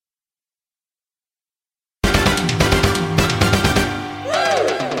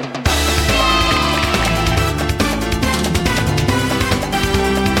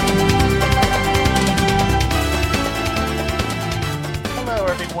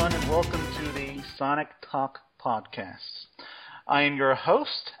everyone, and welcome to the Sonic Talk Podcast. I am your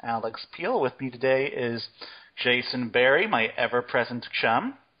host, Alex Peel. With me today is Jason Barry, my ever-present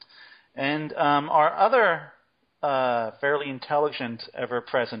chum, and our other fairly intelligent,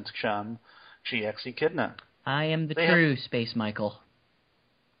 ever-present chum, GX Echidna. I am the true Space Michael.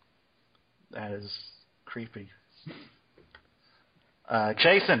 That is creepy.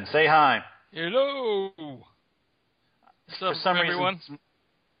 Jason, say hi. Hello. What's up, everyone?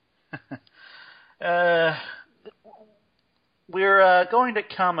 We're going to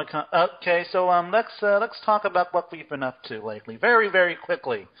Comic-Con. Okay, so let's talk about what we've been up to lately. Very, very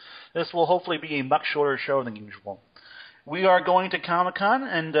quickly. This will hopefully be a much shorter show than usual. We are going to Comic-Con,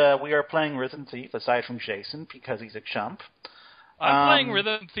 and we are playing Rhythm Thief, aside from Jason, because he's a chump. I'm playing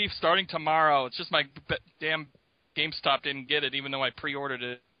Rhythm Thief starting tomorrow. It's just my damn GameStop didn't get it, even though I pre-ordered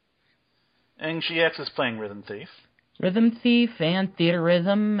it. And GX is playing Rhythm Thief. Rhythm Thief and Theater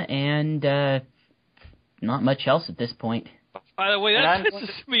Rhythm, and not much else at this point. By the way, that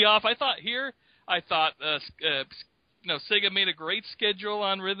pisses me off. I thought Sega made a great schedule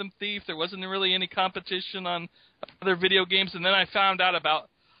on Rhythm Thief. There wasn't really any competition on other video games, and then I found out about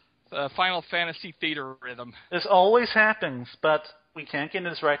Final Fantasy Theater Rhythm. This always happens, but we can't get into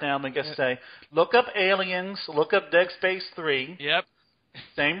this right now. Let me just say, look up Aliens, look up Dead Space 3. Yep.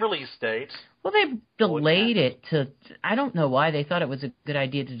 Same release date. Well, they've delayed it to... I don't know why they thought it was a good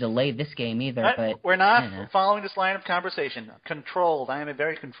idea to delay this game either, but... We're not following this line of conversation. Controlled. I am a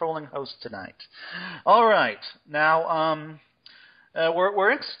very controlling host tonight. All right. Now,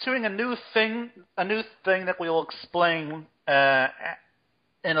 we're instituting a new thing that we will explain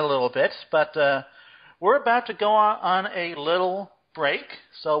in a little bit, but we're about to go on a little break,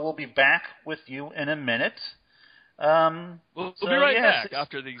 so we'll be back with you in a minute. We'll be right back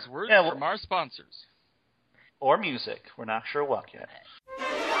after these words from our sponsors. Or music. We're not sure what yet.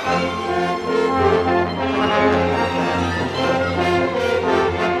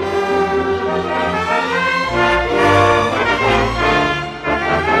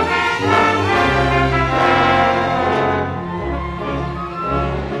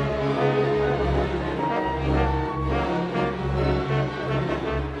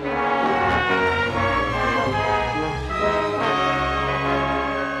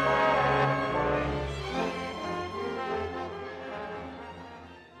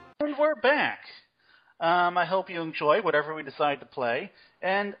 We're back. I hope you enjoy whatever we decide to play.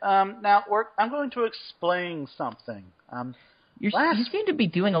 And now I'm going to explain something. You seem to be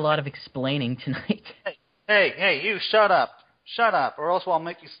doing a lot of explaining tonight. Hey, you shut up. Shut up, or else I'll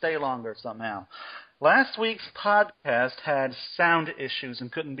make you stay longer somehow. Last week's podcast had sound issues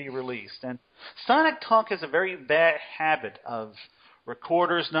and couldn't be released. And Sonic Talk has a very bad habit of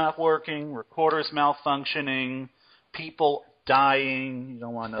recorders not working, recorders malfunctioning, people dying. You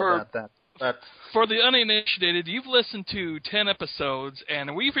don't want to know about that. For the uninitiated, you've listened to 10 episodes,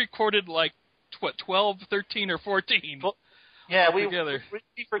 and we've recorded 12, 13, or 14 together.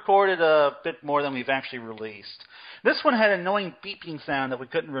 We've recorded a bit more than we've actually released. This one had an annoying beeping sound that we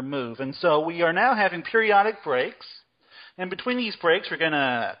couldn't remove, and so we are now having periodic breaks. And between these breaks, we're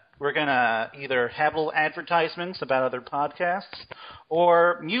gonna either have little advertisements about other podcasts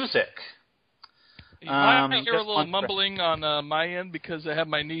or music. You might hear a little mumbling on my end because I have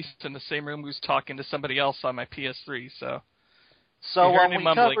my niece in the same room who's talking to somebody else on my PS3. So if you hear any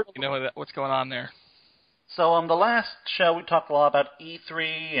mumbling, you know what's going on there. So on the last show, we talked a lot about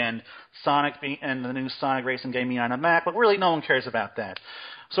E3 and Sonic and the new Sonic racing game on a Mac, but really no one cares about that.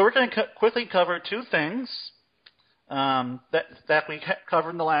 So we're going to quickly cover two things that we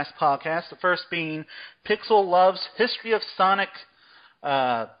covered in the last podcast. The first being Pixel Love's History of Sonic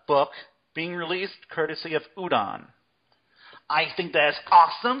book, being released courtesy of Udon. I think that's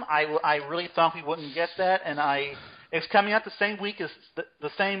awesome. I really thought we wouldn't get that, and it's coming out the same week as the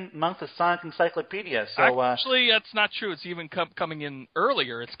same month as Sonic Encyclopedia. So actually, that's not true. It's even coming in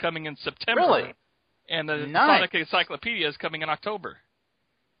earlier. It's coming in September. Really? And the Sonic Encyclopedia is coming in October.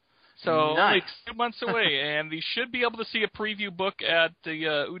 So only 2 months away, and we should be able to see a preview book at the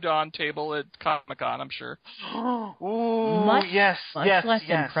Udon table at Comic-Con, I'm sure. Ooh, much yes. less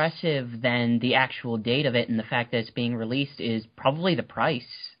impressive than the actual date of it, and the fact that it's being released is probably the price.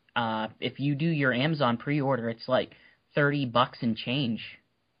 If you do your Amazon pre-order, it's like $30 and change.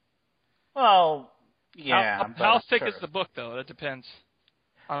 Well, yeah. How thick is the book, though? That depends.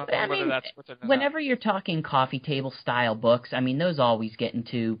 Whenever you're talking coffee table style books, those always get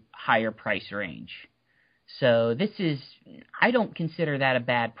into higher price range. So I don't consider that a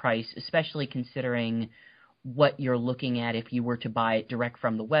bad price, especially considering what you're looking at if you were to buy it direct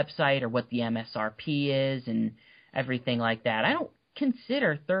from the website or what the MSRP is and everything like that.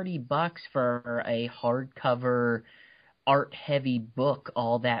 consider $30 for a hardcover, art-heavy book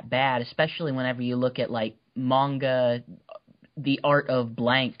all that bad, especially whenever you look at, like, manga, the Art of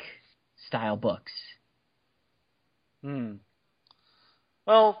Blank style books.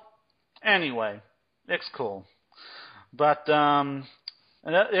 Well, anyway, it's cool. But the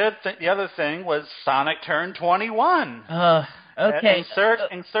other thing was Sonic turned 21. Okay.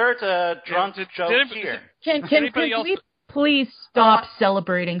 Insert a drunk joke here. Can we please stop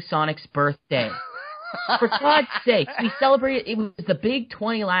celebrating Sonic's birthday? For God's sake, we celebrated, it was the big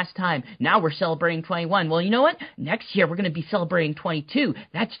 20 last time. Now we're celebrating 21. Well, you know what? Next year we're going to be celebrating 22.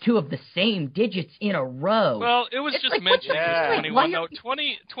 That's two of the same digits in a row. Well, it was just mentioned as 21, though.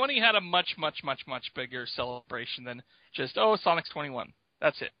 20 had a much, much, much, much bigger celebration than just, Sonic's 21.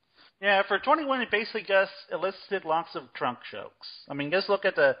 That's it. Yeah, for 21, it basically just elicited lots of drunk jokes. I mean, just look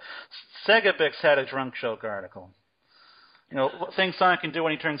at the Segabix had a drunk joke article. You know, things Sonic can do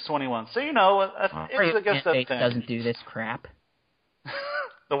when he turns 21. So, you know, it's I guess that thing. Doesn't do this crap.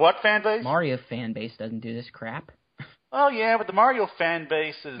 The what fan base? Mario fan base doesn't do this crap. Oh, yeah, but the Mario fan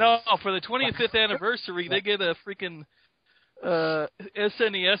base is... No, for the 25th anniversary, they get a freaking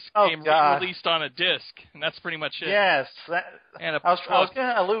SNES game released on a disc, and that's pretty much it. Yes. I was going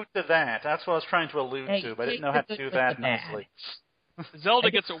to allude to that. That's what I was trying to allude to, but I didn't know how to do that nicely. Zelda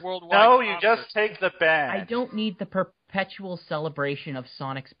gets a worldwide No, you just take the bad. I don't need the perpetual celebration of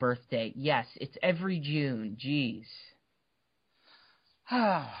Sonic's birthday. Yes, it's every June. Jeez.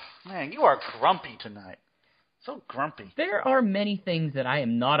 Man, you are grumpy tonight. So grumpy. There are many things that I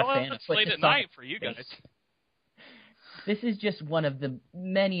am not a fan of. It's late at night for you guys. This is just one of the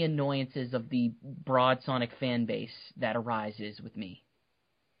many annoyances of the broad Sonic fan base that arises with me.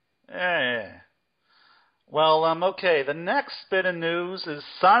 Yeah. Well, okay, the next bit of news is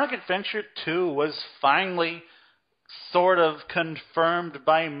Sonic Adventure 2 was finally sort of confirmed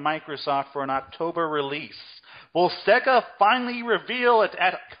by Microsoft for an October release. Will Sega finally reveal it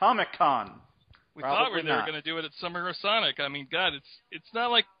at Comic-Con? We thought they were going to do it at Summer of Sonic. I mean, God, it's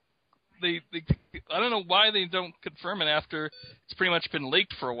not like they I don't know why they don't confirm it after it's pretty much been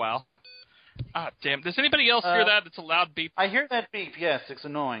leaked for a while. Ah, damn. Does anybody else hear that? It's a loud beep. I hear that beep, yes. It's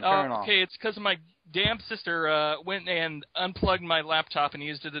annoying. Turn it off. Okay, it's because my damn sister went and unplugged my laptop and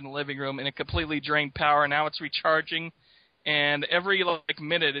used it in the living room, and it completely drained power. Now it's recharging, and every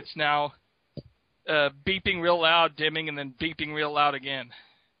minute it's now beeping real loud, dimming, and then beeping real loud again.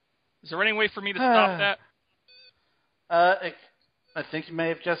 Is there any way for me to stop that? I think you may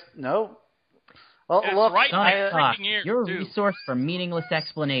have just... No. Well, it's look, right in my freaking ear. You're a resource for meaningless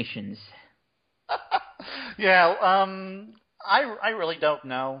explanations. Yeah, I really don't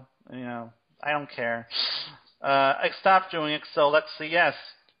know. You know, I don't care. I stopped doing it, so let's see. Yes,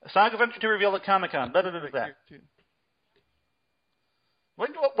 Sonic Adventure 2 revealed at Comic-Con. Blah, blah, blah, blah.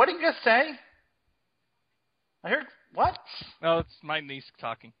 What did you just say? I heard what? Oh, it's my niece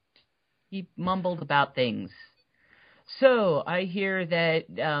talking. He mumbled about things. So, I hear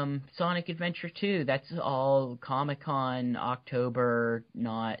that Sonic Adventure 2, that's all Comic-Con, October,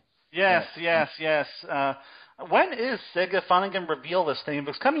 not... Yes. When is Sega finally going to reveal this thing? If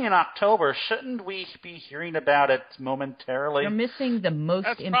it's coming in October, shouldn't we be hearing about it momentarily? You're missing the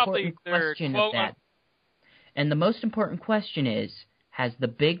most important question of that. And the most important question is, has the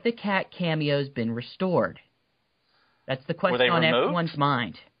Big the Cat cameos been restored? That's the question on everyone's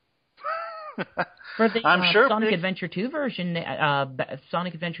mind. For the Sonic Adventure 2 version,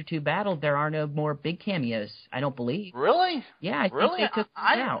 Sonic Adventure 2 Battle, there are no more big cameos, I don't believe. Really? Yeah, I think they took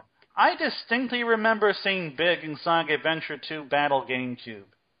them out. I distinctly remember seeing Big in Sonic Adventure 2 Battle GameCube.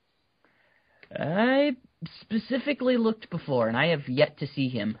 I specifically looked before, and I have yet to see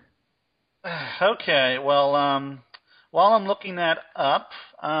him. Okay, well, while I'm looking that up,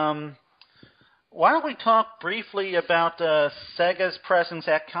 why don't we talk briefly about Sega's presence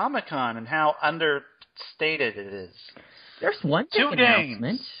at Comic-Con and how understated it is? There's one big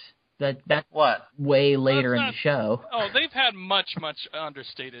announcement. That's what? Way later in the show. Oh, they've had much, much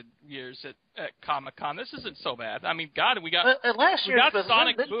understated years at Comic-Con. This isn't so bad. I mean, God, we got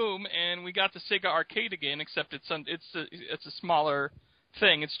Sonic Boom, and we got the Sega Arcade again, except it's a smaller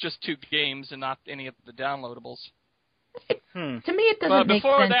thing. It's just 2 games and not any of the downloadables. To me, it doesn't make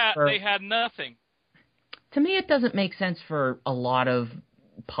sense. Before that, they had nothing. To me, it doesn't make sense for a lot of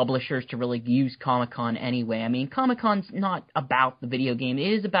publishers to really use Comic-Con anyway. I mean, Comic-Con's not about the video game.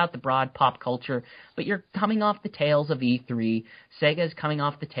 It is about the broad pop culture, but you're coming off the tails of E3. Sega's coming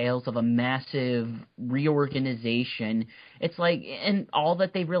off the tails of a massive reorganization. It's like, and all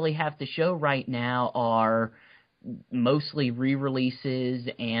that they really have to show right now are mostly re-releases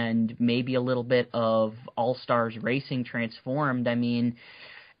and maybe a little bit of All-Stars Racing transformed. I mean,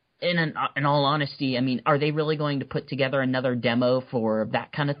 in all honesty, I mean, are they really going to put together another demo for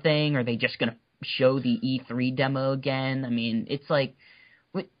that kind of thing? Are they just going to show the E3 demo again? I mean, it's like,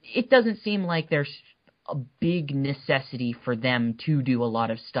 it doesn't seem like there's a big necessity for them to do a lot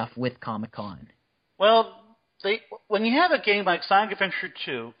of stuff with Comic-Con. Well, when you have a game like Sonic Adventure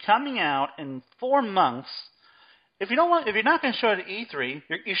 2 coming out in 4 months, if you're not going to show it at E3,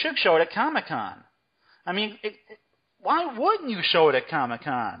 you should show it at Comic-Con. I mean, why wouldn't you show it at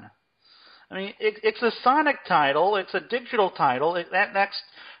Comic-Con? I mean, it's a Sonic title. It's a digital title.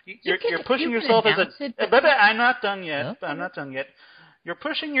 You're pushing yourself as a. I'm not done yet. Okay. I'm not done yet. You're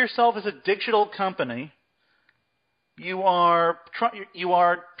pushing yourself as a digital company. You are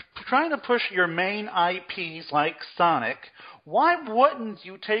trying to push your main IPs like Sonic. Why wouldn't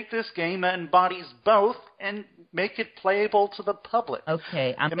you take this game that embodies both and make it playable to the public?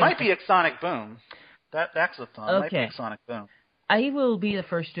 Okay, it might be a Sonic Boom. That's a thought. Okay. It might be a Sonic Boom. I will be the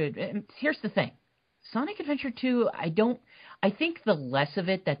first to. Here's the thing, Sonic Adventure 2. I think the less of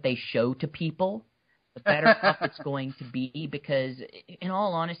it that they show to people, the better off it's going to be. Because, in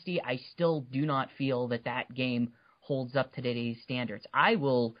all honesty, I still do not feel that game holds up to today's standards. I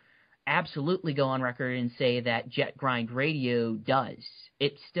will absolutely go on record and say that Jet Grind Radio does.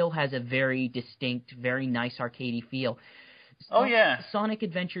 It still has a very distinct, very nice arcadey feel. Oh, yeah. Sonic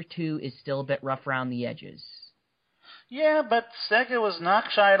Adventure 2 is still a bit rough around the edges. Yeah, but Sega was not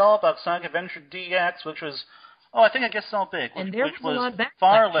shy at all about Sonic Adventure DX, which was, I think it gets so big, which was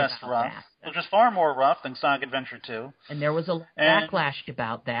far less rough. Which was far more rough than Sonic Adventure 2. And there was a backlash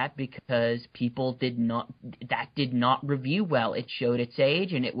about that because people did not review well. It showed its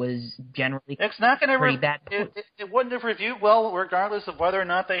age, and it was generally pretty bad. It wouldn't have reviewed well regardless of whether or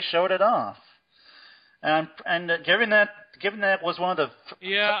not they showed it off. And given that was one of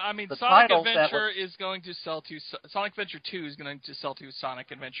the Sonic Adventure is going to sell to Sonic Adventure 2 is going to sell to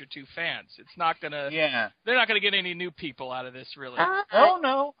Sonic Adventure 2 fans. It's not gonna. Yeah. They're not going to get any new people out of this, really.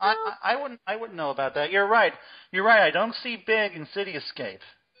 No. I wouldn't know about that. You're right. I don't see Big in City Escape.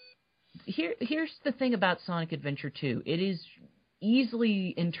 Here's the thing about Sonic Adventure 2. It is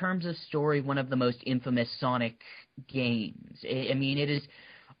easily, in terms of story, one of the most infamous Sonic games. I mean, it is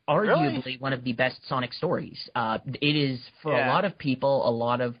arguably one of the best Sonic stories. It is, for a lot of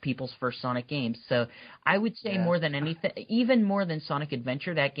people's first Sonic games. So I would say more than anything, even more than Sonic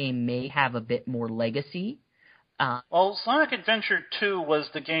Adventure, that game may have a bit more legacy. Sonic Adventure 2 was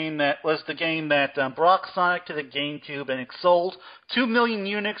the game that brought Sonic to the GameCube, and it sold 2 million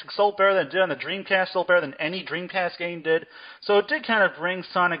units. It sold better than it did on the Dreamcast, sold better than any Dreamcast game did. So it did kind of bring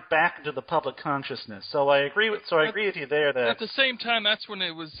Sonic back into the public consciousness. So I agree with you there. That at the same time, that's when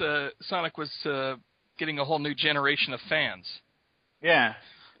it was Sonic was getting a whole new generation of fans. Yeah.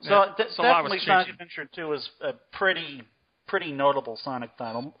 So definitely Sonic Adventure 2 was a pretty notable Sonic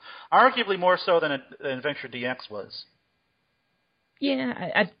title, arguably more so than Adventure DX was.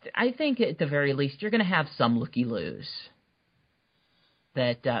 Yeah, I think at the very least you're going to have some looky-loos.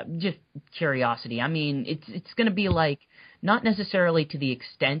 That just curiosity. I mean, it's going to be like not necessarily to the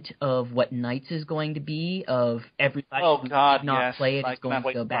extent of what Knights is going to be. Of everybody who did not play it is going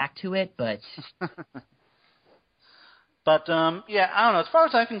to go back to it, but. But I don't know. As far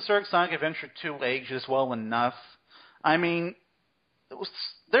as I'm concerned, Sonic Adventure 2 ages well enough. I mean,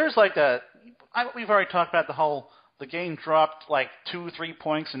 there's like we've already talked about the game dropped like 2-3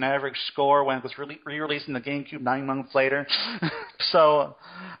 points in average score when it was re-released in the GameCube 9 months later. So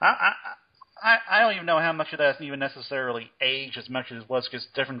I don't even know how much of that's even necessarily age as much as it was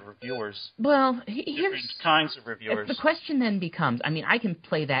just different reviewers. Well, different kinds of reviewers. The question then becomes, I mean, I can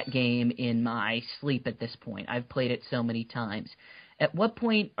play that game in my sleep at this point. I've played it so many times. At what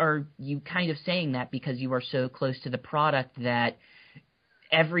point are you kind of saying that because you are so close to the product that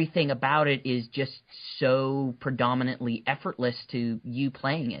everything about it is just so predominantly effortless to you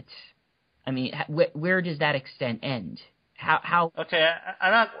playing it? I mean, where does that extent end? How? Okay,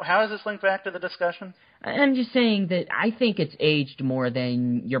 how does this link back to the discussion? I'm just saying that I think it's aged more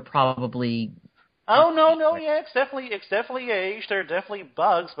than you're probably. Oh no, yeah, it's definitely aged. There are definitely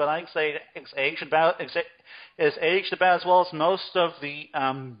bugs, but I'd say it's aged about as well as most of the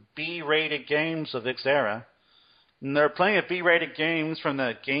B-rated games of its era. And there are plenty of B-rated games from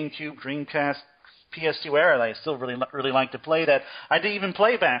the GameCube, Dreamcast, PS2 era that I still really like to play. That I didn't even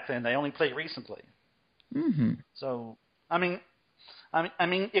play back then. I only played recently. Mm-hmm. So I mean,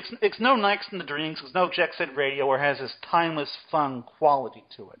 it's no Nights in the Dreams, it's no Jet Set Radio, where it has this timeless, fun quality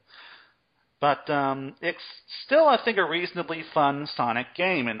to it. But it's still, I think, a reasonably fun Sonic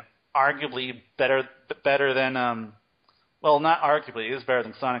game, and arguably better than well, not arguably, it is better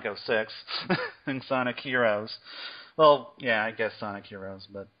than Sonic 06 than Sonic Heroes. Well, yeah, I guess Sonic Heroes,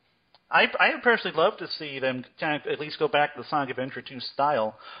 but I personally love to see them kind of at least go back to the Sonic Adventure 2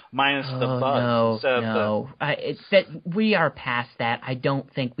 style, minus the bugs. We are past that. I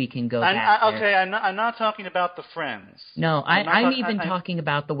don't think we can go back there. Okay, I'm not talking about the friends. No, I'm even talking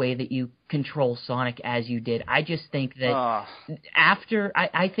about the way that you control Sonic as you did. I just think that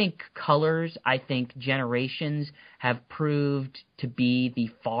I think Colors, I think Generations have proved to be the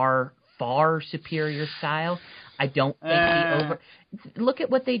far superior style. I don't think look at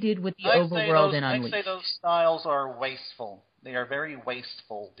what they did with the Overworld and Unleashed. I'd say those styles are wasteful. They are very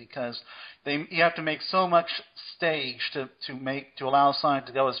wasteful because you have to make so much stage to allow Sonic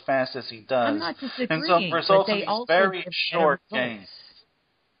to go as fast as he does. I'm not disagreeing, and so it results in these very short games.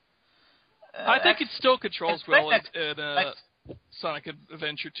 I think it still controls well in Sonic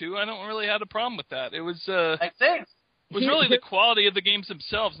Adventure 2. I don't really have a problem with that. It was really the quality of the games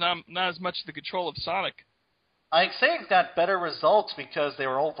themselves, not as much the control of Sonic. I'd say it got better results because they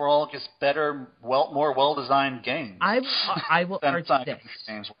were overall just better, more well-designed games. I will argue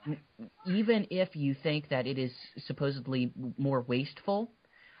this. Even if you think that it is supposedly more wasteful,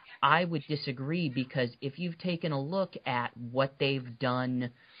 I would disagree because if you've taken a look at what they've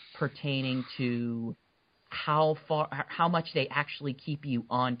done pertaining to how much they actually keep you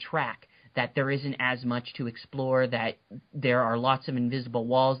on track, that there isn't as much to explore, that there are lots of invisible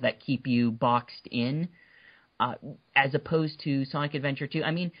walls that keep you boxed in, as opposed to Sonic Adventure 2.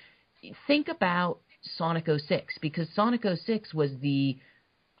 I mean, think about Sonic 06, because Sonic 06 was the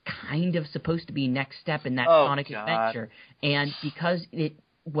kind of supposed to be next step in that Sonic Adventure. And because it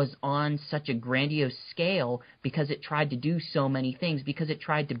was on such a grandiose scale, because it tried to do so many things, because it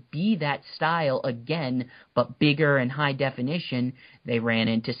tried to be that style again, but bigger and high definition, they ran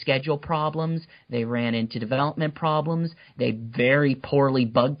into schedule problems, they ran into development problems, they very poorly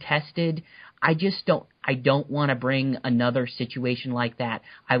bug tested. I don't want to bring another situation like that.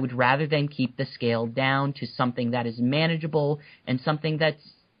 I would rather them keep the scale down to something that is manageable and something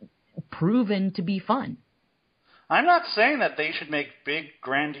that's proven to be fun. I'm not saying that they should make big,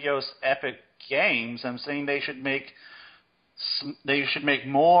 grandiose, epic games. I'm saying they should make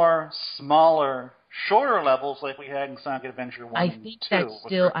more smaller, shorter levels like we had in Sonic Adventure 1 and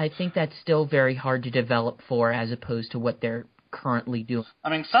 2. I think that's still very hard to develop for as opposed to what they're currently doing. I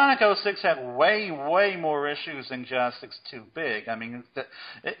mean, Sonic 06 had way more issues than just it's too big. I mean,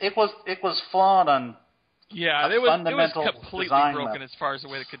 it was flawed on it was completely broken level. As far as the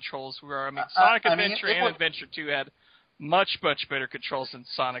way the controls were. I mean, Sonic Adventure and Adventure 2 had much better controls than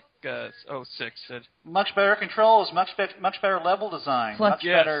Sonic 06 did. Much better controls, much better level design,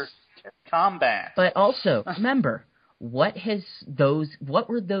 better combat. But also, remember, what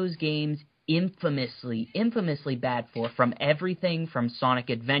were those games infamously bad for? From everything from Sonic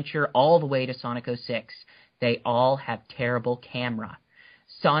Adventure all the way to Sonic 06, they all have terrible camera.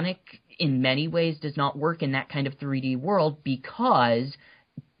 Sonic, in many ways, does not work in that kind of 3D world because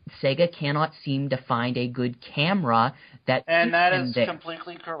Sega cannot seem to find a good camera that is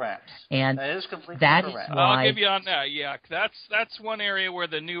completely correct. And that is completely correct. I'll give you on that. Yeah, that's one area where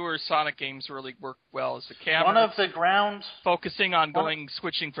the newer Sonic games really work well. Is the camera? One of the focusing on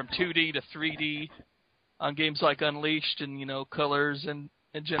switching from 2D to 3D on games like Unleashed and Colors and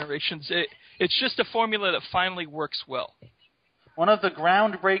Generations. It's just a formula that finally works well. One of the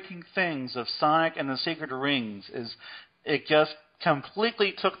groundbreaking things of Sonic and the Secret Rings is it just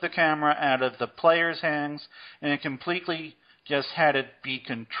completely took the camera out of the player's hands, and it completely just had it be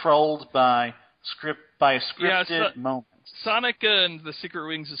controlled by scripted moments. Sonic and the Secret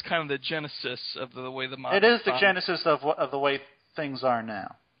Rings is kind of the genesis of the way the modern. It is the genesis of the way things are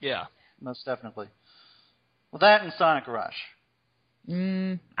now. Yeah, most definitely. Well, that and Sonic Rush.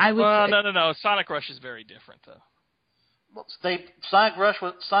 I would. No. Sonic Rush is very different, though. Sonic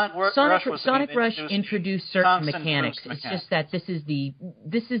Rush introduced certain mechanics. It's just that this is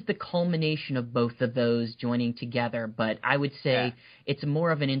the culmination of both of those joining together. But I would say it's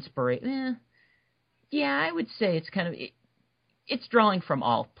more of an inspiration. I would say it's kind of it's drawing from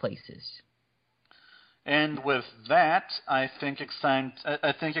all places. And with that, I think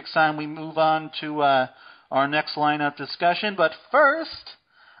it's time we move on to our next lineup discussion. But first,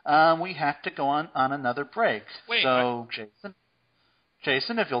 we have to go on another break. Wait, so,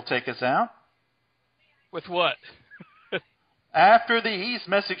 Jason, if you'll take us out. With what? After these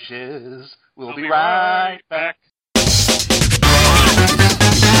messages, we'll be right back.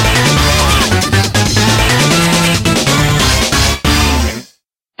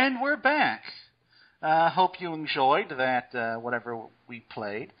 And we're back. Hope you enjoyed that, whatever we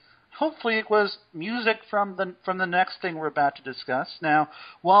played. hopefully it was music from the next thing we're about to discuss. Now,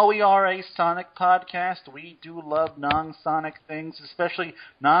 while we are a Sonic podcast, we do love non-Sonic things, especially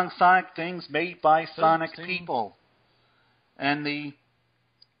non-Sonic things made by Sonic people. And the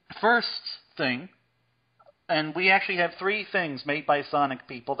first thing, and we actually have 3 things made by Sonic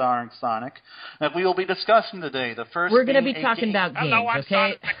people that aren't Sonic, that we will be discussing today. The first We're going to be talking about games, Hello, I'm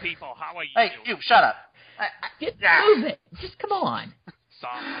okay? Sonic people. How are you? Hey, you, shut up. Move it. Just come on.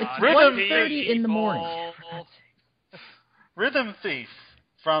 It's 1:30 in the morning. Rhythm Thief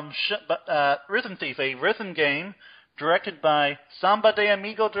Rhythm Thief, a rhythm game directed by Samba de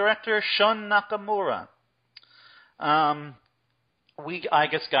Amigo director Shun Nakamura. I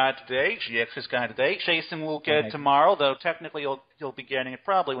just got it today. GX just got it today. Jason will get it tomorrow, though technically you'll be getting it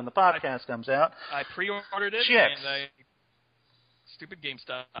probably when the podcast comes out. I pre-ordered it, GX. and stupid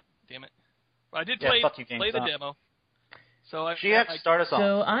GameStop, damn it. Well, I did play the demo. So GX, start us off.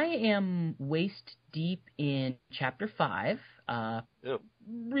 So I am waist deep in Chapter 5. I'm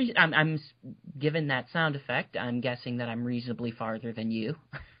given that sound effect, I'm guessing that I'm reasonably farther than you.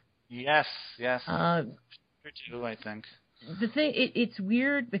 Yes. I think. The thing, it's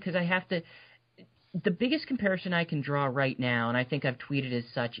weird because I have to. The biggest comparison I can draw right now, and I think I've tweeted as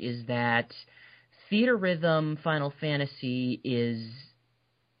such, is that Theater Rhythm Final Fantasy is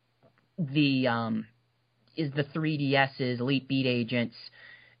the 3DS's Elite Beat Agents,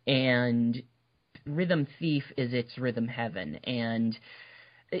 and Rhythm Thief is its Rhythm Heaven, and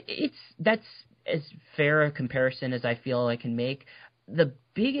that's as fair a comparison as I feel I can make. The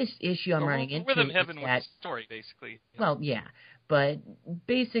biggest issue I'm running into Rhythm Heaven is that, was the story, basically. Well, yeah, but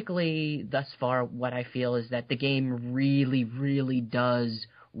basically, thus far, what I feel is that the game really, really does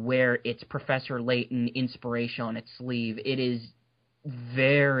wear its Professor Layton inspiration on its sleeve. It is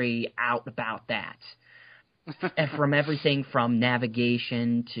very out about that. And from everything from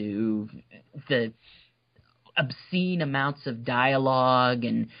navigation to the obscene amounts of dialogue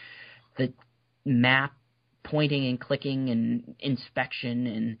and the map pointing and clicking and inspection,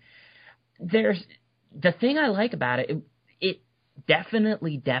 and there's the thing I like about it, it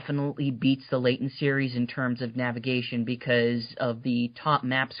definitely beats the Layton series in terms of navigation because of the top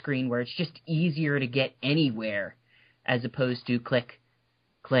map screen where it's just easier to get anywhere as opposed to click.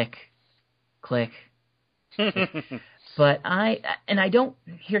 But here's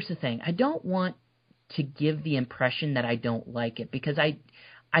the thing, I don't want to give the impression that I don't like it, because I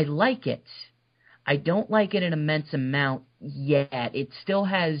like it. I don't like it an immense amount yet. It still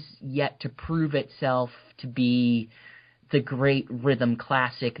has yet to prove itself to be the great rhythm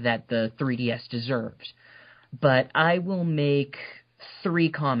classic that the 3DS deserves. But I will make 3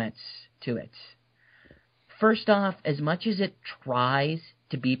 comments to it. First off, as much as it tries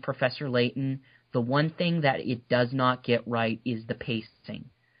to be Professor Layton, the one thing that it does not get right is the pacing.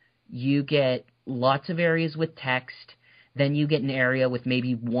 You get lots of areas with text, then you get an area with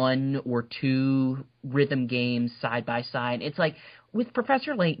maybe 1 or 2 rhythm games side by side. It's like, with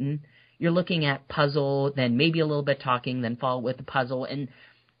Professor Layton, you're looking at puzzle, then maybe a little bit talking, then follow with the puzzle, and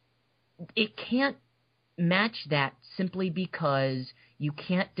it can't match that simply because you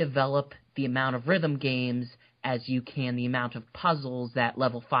can't develop the amount of rhythm games as you can the amount of puzzles that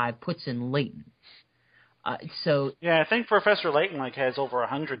Level 5 puts in Layton. I think Professor Layton has over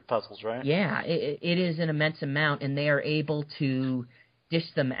 100 puzzles, right? Yeah, it is an immense amount, and they are able to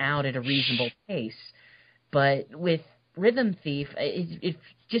dish them out at a reasonable pace. But with Rhythm Thief, it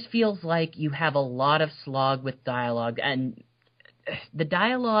just feels like you have a lot of slog with dialogue, and the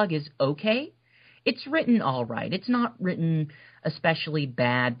dialogue is okay. It's written all right. It's not written especially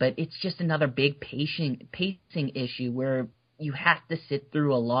bad, but it's just another big pacing issue where you have to sit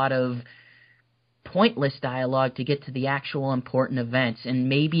through a lot of pointless dialogue to get to the actual important events, and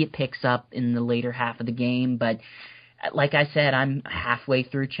maybe it picks up in the later half of the game, but like I said, I'm halfway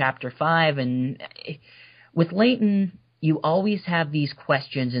through Chapter 5, and with Layton, you always have these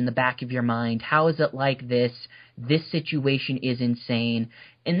questions in the back of your mind. How is it like this? This situation is insane.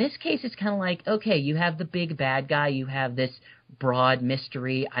 In this case, it's kind of like, okay, you have the big bad guy, you have this broad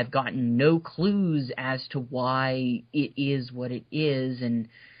mystery. I've gotten no clues as to why it is what it is, and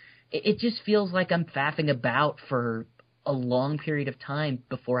it just feels like I'm faffing about for a long period of time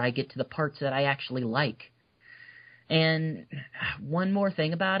before I get to the parts that I actually like. And one more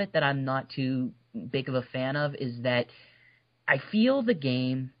thing about it that I'm not too big of a fan of is that I feel the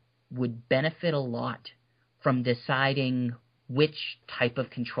game would benefit a lot from deciding which type of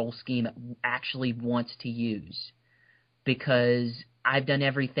control scheme it actually wants to use. Because I've done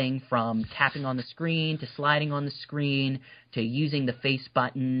everything from tapping on the screen to sliding on the screen to using the face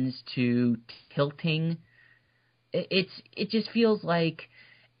buttons to tilting. It just feels like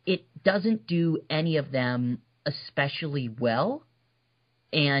it doesn't do any of them especially well.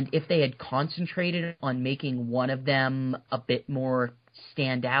 And if they had concentrated on making one of them a bit more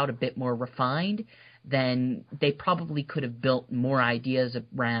stand out, a bit more refined, then they probably could have built more ideas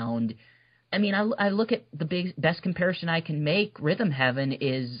around. I mean, I look at the best comparison I can make. Rhythm Heaven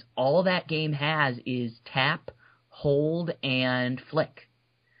is all that game has is tap, hold, and flick.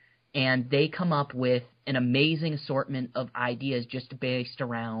 And they come up with an amazing assortment of ideas just based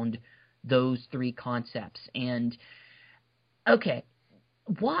around those three concepts. And, okay,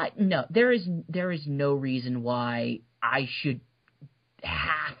 why? No, there is no reason why I should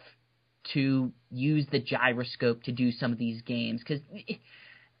have to use the gyroscope to do some of these games, because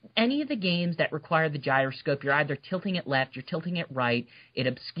any of the games that require the gyroscope, you're either tilting it left, you're tilting it right, it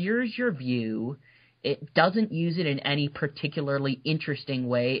obscures your view, it doesn't use it in any particularly interesting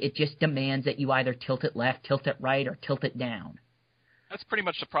way, it just demands that you either tilt it left, tilt it right, or tilt it down. That's pretty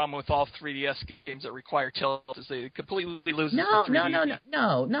much the problem with all 3DS games that require tilt, is they completely lose No, the 3D.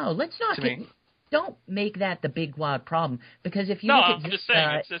 No, let's not don't make that the big wild problem, because if you look at I'm just saying,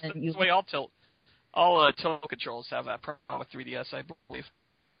 it's just the way all tilt controls have that problem with 3DS, I believe.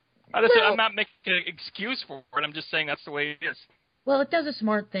 I'm not making an excuse for it. I'm just saying that's the way it is. Well, it does a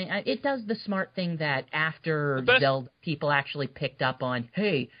smart thing. It does the smart thing that after Zelda, people actually picked up on,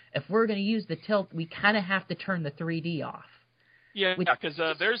 hey, if we're going to use the tilt, we kind of have to turn the 3D off. Yeah, because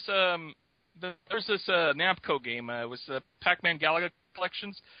there's this Namco game. It was the Pac-Man Galaga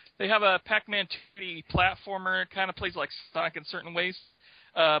Collections. They have a Pac-Man 2D platformer. It kind of plays like Sonic in certain ways.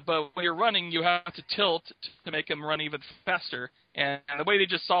 But when you're running, you have to tilt to make them run even faster. And the way they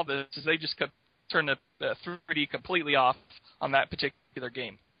just solved this is they just turned the 3D completely off on that particular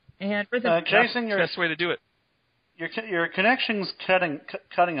game. And Jason, that's the best way to do it. Your connection's cutting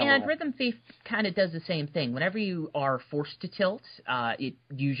a little. And Rhythm Thief kind of does the same thing. Whenever you are forced to tilt, it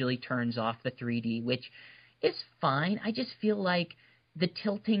usually turns off the 3D, which is fine. I just feel like the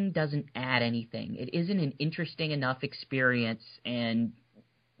tilting doesn't add anything. It isn't an interesting enough experience, and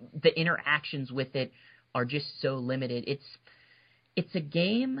the interactions with it are just so limited. It's a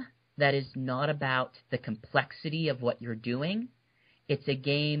game that is not about the complexity of what you're doing. It's a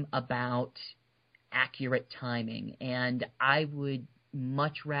game about accurate timing, and I would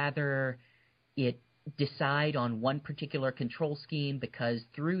much rather it decide on one particular control scheme, because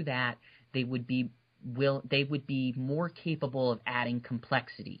through that they would be more capable of adding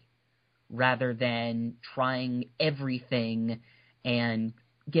complexity rather than trying everything and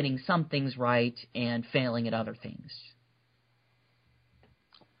getting some things right and failing at other things.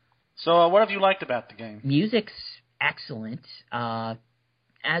 So what have you liked about the game? Music's excellent.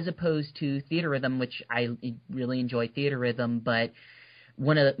 As opposed to Theater Rhythm, which I really enjoy Theater Rhythm, but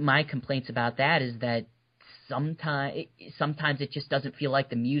one of my complaints about that is that sometimes it just doesn't feel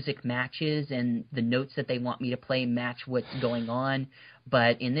like the music matches and the notes that they want me to play match what's going on.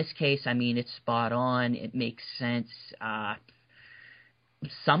 But in this case, I mean, it's spot on. It makes sense.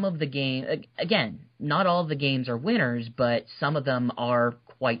 Some of the game, again, not all of the games are winners, but some of them are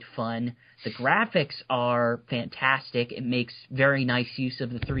quite fun. The graphics are fantastic. It makes very nice use of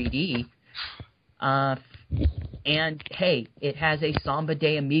the 3D. And, hey, it has a Samba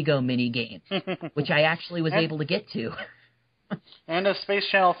de Amigo minigame, which I actually was able to get to. And a Space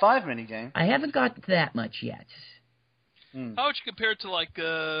Channel 5 minigame. I haven't got to that much yet. How would you compare it to, like,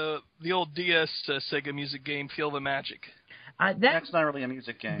 the old DS Sega music game, Feel the Magic? That's not really a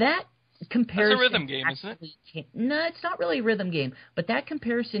music game. That comparison... That's a rhythm game, isn't it? No, it's not really a rhythm game, but that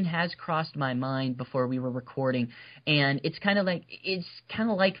comparison has crossed my mind before we were recording, and it's kind of like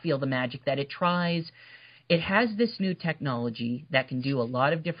Feel the Magic, that it has this new technology that can do a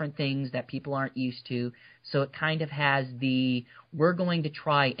lot of different things that people aren't used to, so it kind of has we're going to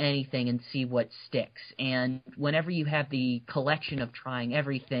try anything and see what sticks, and whenever you have the collection of trying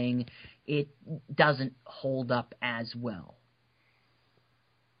everything, it doesn't hold up as well.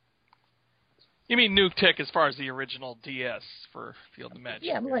 You mean new tech as far as the original DS for Field of Magic?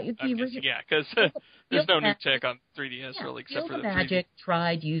 Yeah, like the original. Yeah, because there's no new tech on 3DS really, except for the 3D. Magic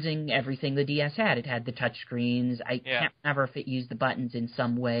tried using everything the DS had. It had the touch screens. I can't remember if it used the buttons in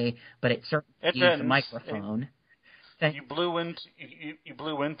some way, but it certainly used the microphone. You blew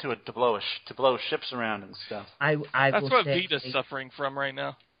into it to blow ships around and stuff. That's what Vita's suffering from right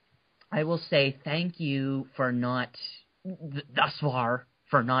now. I will say thank you for thus far,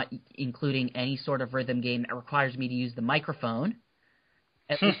 for not including any sort of rhythm game that requires me to use the microphone.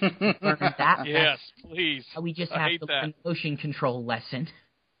 At least we learned that. Yes, please. We just have to learn the motion control lesson.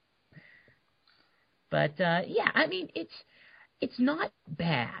 But yeah, I mean, it's not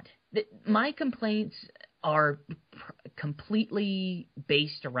bad. My complaints are completely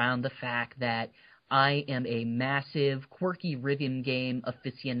based around the fact that I am a massive quirky rhythm game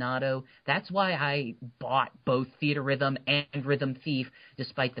aficionado. That's why I bought both Theatrhythm and Rhythm Thief,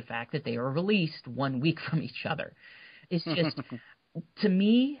 despite the fact that they are released 1 week from each other. It's just, to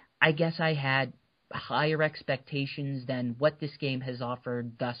me, I guess I had higher expectations than what this game has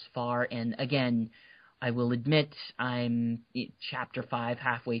offered thus far. And again, I will admit I'm Chapter 5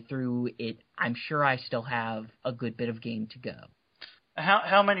 halfway through it. I'm sure I still have a good bit of game to go.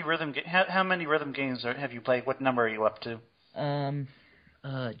 How many rhythm games have you played? What number are you up to?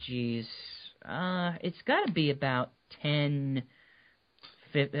 It's got to be about 10.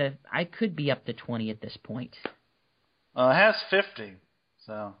 I could be up to 20 at this point. It has 50,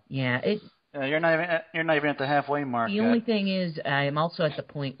 so yeah, you're not even at the halfway mark. The only thing is, I'm also at the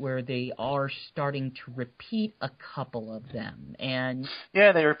point where they are starting to repeat a couple of them, and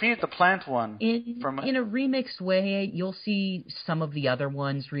yeah, they repeated the plant one. In a remixed way, you'll see some of the other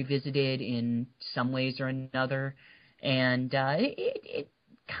ones revisited in some ways or another, and it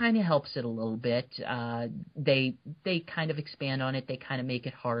kind of helps it a little bit. They kind of expand on it, they kind of make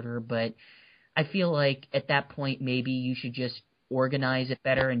it harder, but I feel like at that point maybe you should just organize it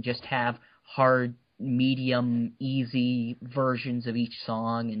better and just have hard, medium, easy versions of each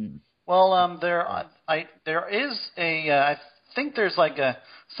song. And there is I think there's like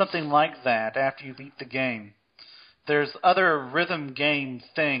something like that after you beat the game. There's other rhythm game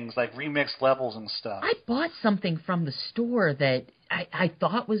things like remixed levels and stuff. I bought something from the store that I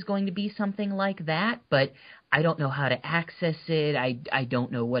thought was going to be something like that, but I don't know how to access it. I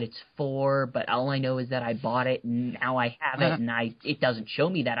don't know what it's for, but all I know is that I bought it and now I have it, and it doesn't show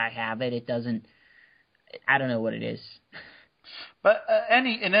me that I have it. It doesn't. I don't know what it is. But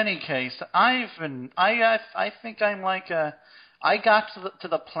in any case, I think I'm like I got to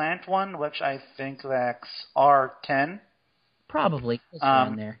the plant one, which I think that's R10. Probably it's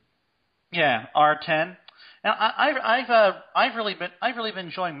around there. Yeah, R10. Now I've really been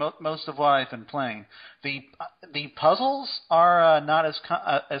enjoying most of what I've been playing. The puzzles are not as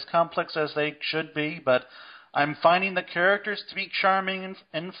complex as they should be, but I'm finding the characters to be charming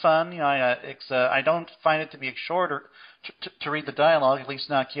and fun. You know, I don't find it to be a chore to read the dialogue, at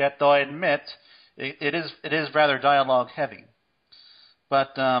least not yet. Though I admit it is rather dialogue heavy.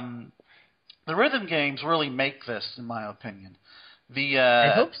 But the rhythm games really make this, in my opinion.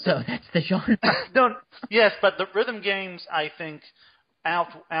 I hope so. That's the genre. Yes, but the rhythm games, I think,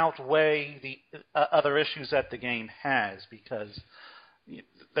 outweigh the other issues that the game has, because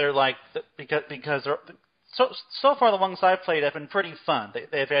they're like because they're, so far the ones I've played have been pretty fun.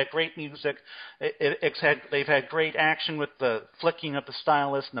 They've had great music. They've had great action with the flicking of the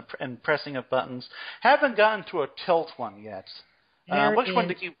stylus and pressing of buttons. Haven't gotten to a tilt one yet. Which one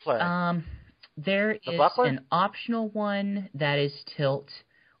did you play? There is an optional one that is tilt,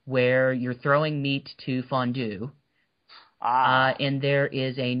 where you're throwing meat to fondue. And there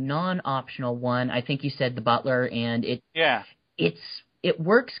is a non-optional one. I think you said the butler, and it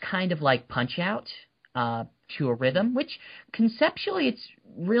works kind of like Punch-Out to a rhythm, which conceptually it's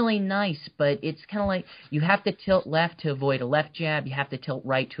really nice, but it's kind of like you have to tilt left to avoid a left jab, you have to tilt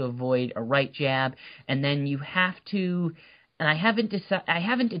right to avoid a right jab, and then you have to. And I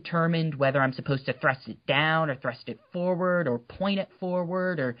haven't determined whether I'm supposed to thrust it down or thrust it forward or point it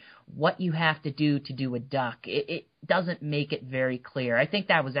forward or what you have to do a duck. It doesn't make it very clear. I think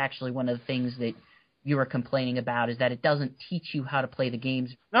that was actually one of the things that you were complaining about, is that it doesn't teach you how to play the games.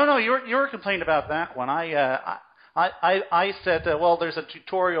 No, you were complaining about that one. I said, well, there's a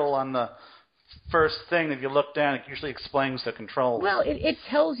tutorial on the first thing. If you look down, it usually explains the controls. Well, it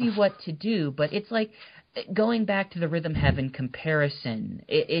tells you what to do, but it's like, going back to the Rhythm Heaven comparison,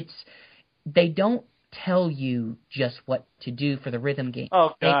 they don't tell you just what to do for the rhythm game.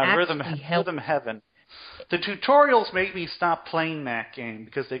 Oh God, Rhythm Heaven. The tutorials made me stop playing that game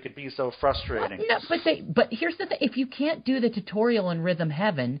because they could be so frustrating. But here's the thing: if you can't do the tutorial in Rhythm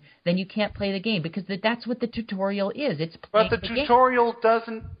Heaven, then you can't play the game, because that's what the tutorial is. It's playing the tutorial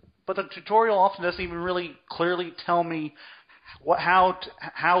game. But the tutorial often doesn't even really clearly tell me how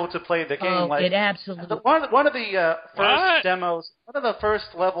to play the game. Oh, it absolutely. One of the first demos, one of the first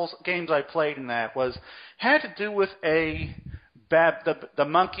levels games I played in that had to do with the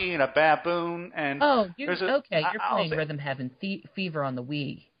monkey and a baboon. And you're playing Rhythm Heaven Fever on the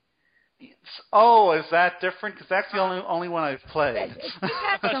Wii. Oh, is that different? Because that's the only one I've played.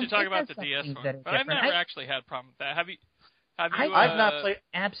 I thought you were talking about the DS one, but I've never actually had a problem with that. Have you? I've not played.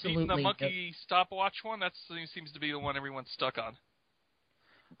 Absolutely. The monkey stopwatch one? That seems to be the one everyone's stuck on.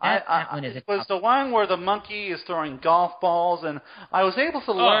 That one is it was the one where the monkey is throwing golf balls, and I was able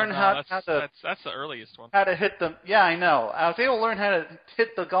to learn that's the earliest one. How to hit them. Yeah, I know. I was able to learn how to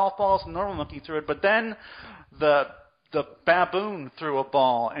hit the golf balls and normal monkey threw it, but then the baboon threw a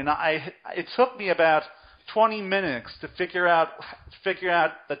ball, and it took me about 20 minutes to figure out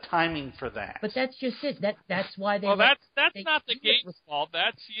the timing for that. But that's just it. That's why they. Well, that's not the game's fault.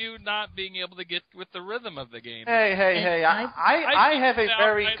 That's you not being able to get with the rhythm of the game. Hey! I have a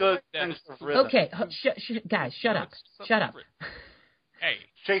very good sense of rhythm. Okay, guys, shut up. Shut up. Hey,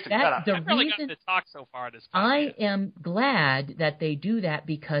 Jason, shut up. I've really gotten to talk so far this podcast. I am glad that they do that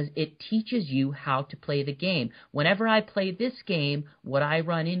because it teaches you how to play the game. Whenever I play this game, what I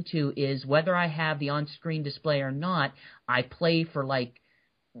run into is whether I have the on-screen display or not, I play for like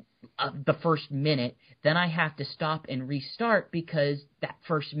the first minute, then I have to stop and restart because that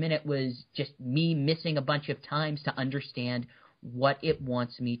first minute was just me missing a bunch of times to understand what it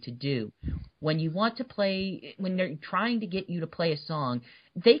wants me to do. When you want to play, when they're trying to get you to play a song,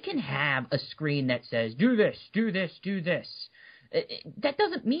 they can have a screen that says, do this, do this, do this. That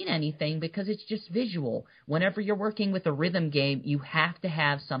doesn't mean anything because it's just visual. Whenever you're working with a rhythm game, you have to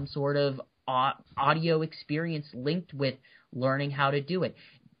have some sort of audio experience linked with learning how to do it.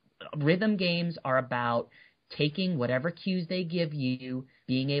 Rhythm games are about taking whatever cues they give you,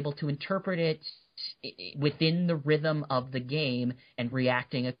 being able to interpret it within the rhythm of the game and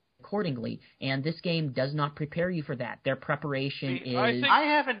reacting accordingly. And this game does not prepare you for that. Their preparation is. I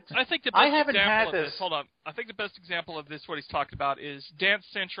think the best example of this. Hold on. I think the best example of this, what he's talked about, is Dance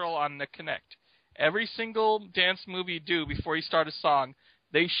Central on the Kinect. Every single dance move you do before you start a song,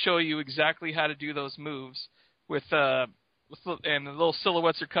 they show you exactly how to do those moves and the little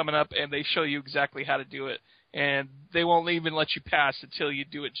silhouettes are coming up, and they show you exactly how to do it. And they won't even let you pass until you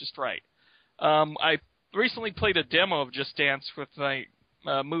do it just right. I recently played a demo of Just Dance with my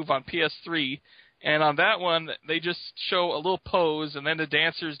move on PS3, and on that one, they just show a little pose, and then the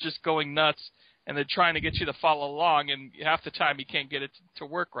dancer's just going nuts, and they're trying to get you to follow along, and half the time you can't get it to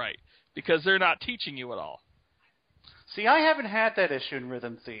work right, because they're not teaching you at all. See, I haven't had that issue in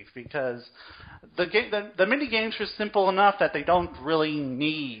Rhythm Thief, because the mini-games are simple enough that they don't really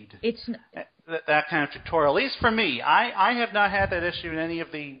need that kind of tutorial. At least for me, I have not had that issue in any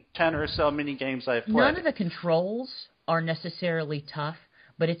of the 10 or so mini-games I've played. None of the controls are necessarily tough,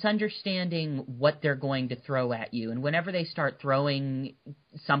 but it's understanding what they're going to throw at you. And whenever they start throwing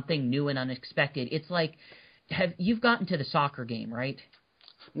something new and unexpected, it's like, you've gotten to the soccer game, right?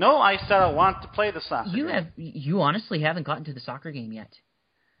 No, I said I want to play the soccer game. You honestly haven't gotten to the soccer game yet.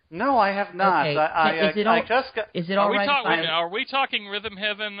 No, I have not. Okay. Is it all right? Are we talking Rhythm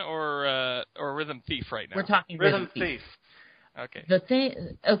Heaven or Rhythm Thief right now? We're talking Rhythm Thief. Okay.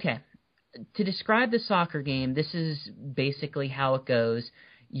 To describe the soccer game, this is basically how it goes.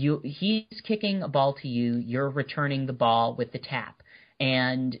 He's kicking a ball to you. You're returning the ball with the tap,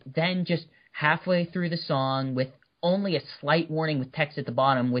 and then just halfway through the song with only a slight warning with text at the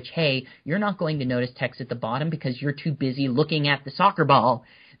bottom, which, hey, you're not going to notice text at the bottom because you're too busy looking at the soccer ball.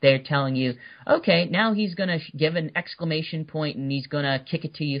 They're telling you, okay, now he's going to give an exclamation point and he's going to kick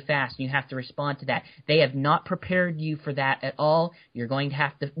it to you fast, and you have to respond to that. They have not prepared you for that at all.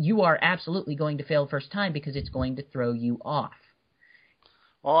 You are absolutely going to fail first time because it's going to throw you off.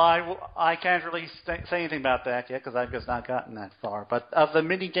 Well, I can't really say anything about that yet because I've just not gotten that far. But of the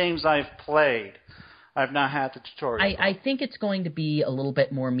mini games I've played, I've not had the tutorial. I think it's going to be a little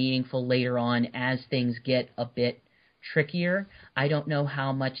bit more meaningful later on as things get a bit trickier. I don't know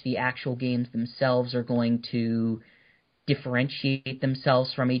how much the actual games themselves are going to differentiate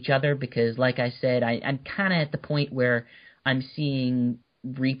themselves from each other because, like I said, I'm kind of at the point where I'm seeing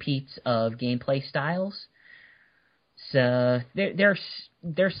repeats of gameplay styles. So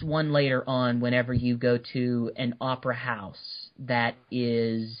there's one later on whenever you go to an opera house that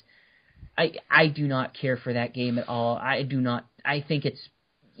is... I do not care for that game at all. I think it's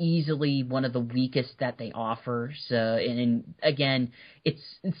easily one of the weakest that they offer. So, and again, it's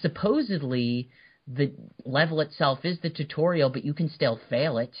supposedly the level itself is the tutorial, but you can still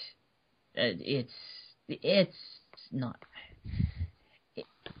fail it. It's not.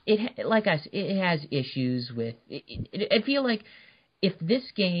 It like I said, it has issues with. I feel like if this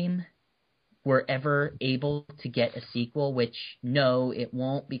game were ever able to get a sequel, which no, it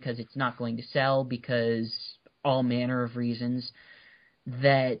won't because it's not going to sell because all manner of reasons,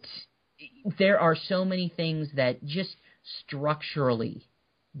 that there are so many things that just structurally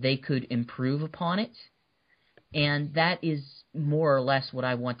they could improve upon it, and that is more or less what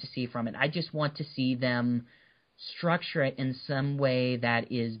I want to see from it. I just want to see them structure it in some way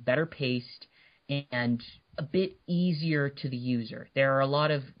that is better paced and a bit easier to the user. There are a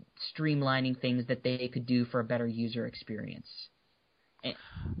lot of streamlining things that they could do for a better user experience.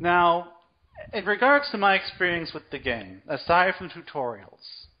 Now, in regards to my experience with the game, aside from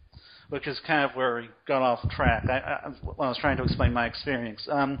tutorials, which is kind of where we got off track when I was trying to explain my experience,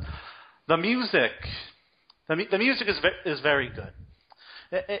 the music is very good.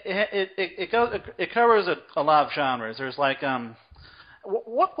 It covers a lot of genres. There's like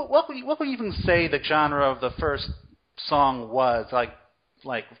what would you even say the genre of the first song was?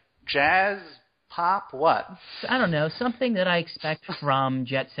 Like jazz, pop, what? I don't know, something that I expect from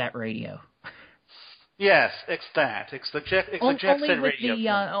Jet Set Radio. Yes, it's that. It's the Jet Set Radio.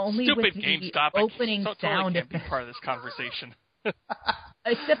 Only Stupid with the GameStop opening totally sound can't be part of this conversation. You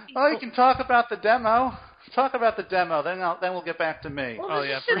can talk about the demo. Talk about the demo, then we'll get back to me. Well,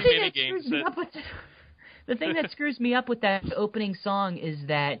 free mini games. The thing that screws me up with that opening song is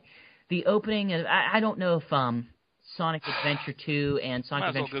that the opening. I don't know if Sonic Adventure 2 and Sonic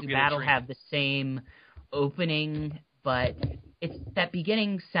Adventure 2 Battle have the same opening, but it's that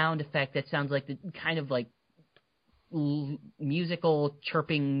beginning sound effect that sounds like the kind of like musical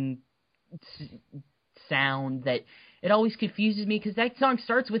chirping sound that it always confuses me because that song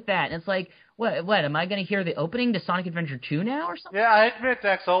starts with that, and it's like, what am I going to hear the opening to Sonic Adventure 2 now or something? Yeah, I admit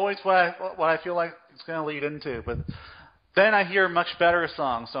that's always what I feel like it's going to lead into, but then I hear much better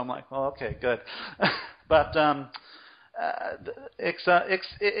songs, so I'm like, well, okay, good. But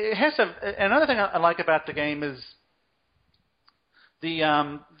it has another thing I like about the game is the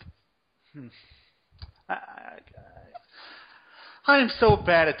I am so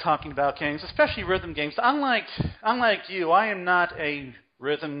bad at talking about games, especially rhythm games. Unlike you, I am not a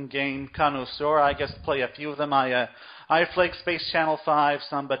rhythm game connoisseur. I guess play a few of them. I played Space Channel 5,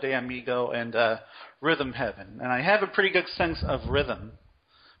 Samba de Amigo, and Rhythm Heaven, and I have a pretty good sense of rhythm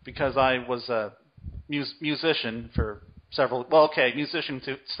because I was a musician for several. Well, okay, musician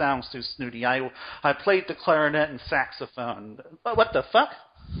sounds too snooty. I played the clarinet and saxophone. What the fuck?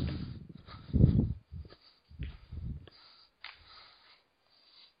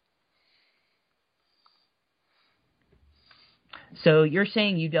 So you're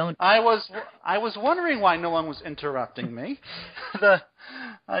saying you don't? I was wondering why no one was interrupting me.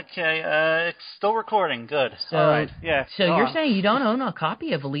 It's still recording. Good. So, all right. Yeah. So you're saying you don't own a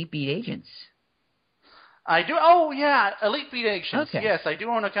copy of Elite Beat Agents? I do. Oh yeah, Elite Beat Agents. Okay. Yes, I do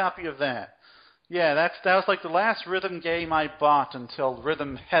own a copy of that. Yeah, that was like the last rhythm game I bought until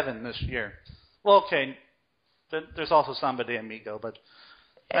Rhythm Heaven this year. Well, okay. There's also Samba de Amigo, but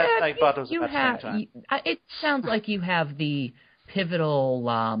I bought those at the same time. It sounds like you have the pivotal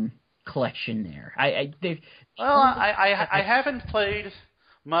collection there. I haven't played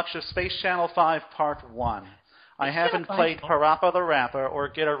much of Space Channel 5 Part 1. I haven't played Parappa the Rapper or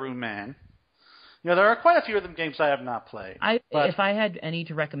Get a Room Man. There are quite a few of them games I have not played. If I had any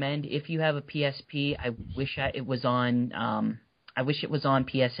to recommend, if you have a PSP, I wish it was on. I wish it was on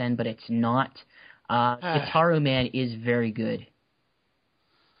PSN, but it's not. Guitar Man is very good.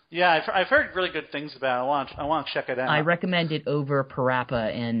 Yeah, I've heard really good things about it. I want to check it out. I recommend it over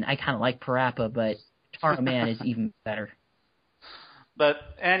Parappa, and I kind of like Parappa, but Guitar Man is even better. But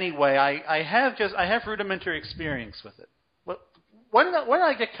anyway, I have rudimentary experience with it. When did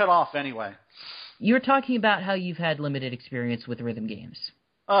I get cut off anyway? You were talking about how you've had limited experience with rhythm games.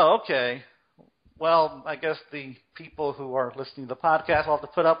 Oh, okay. Well, I guess the people who are listening to the podcast will have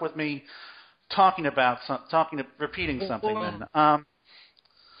to put up with me repeating something then.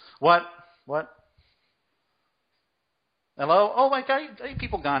 What? Hello? Oh my God, are you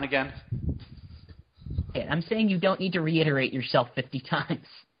people gone again? Yeah, I'm saying you don't need to reiterate yourself 50 times.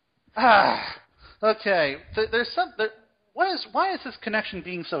 Okay. Why is this connection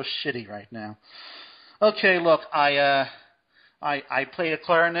being so shitty right now? Okay, look, I played a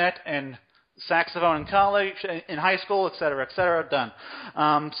clarinet and saxophone in college, in high school, etc., done.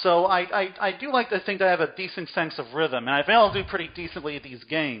 So I do like to think that I have a decent sense of rhythm, and I've been able to do pretty decently at these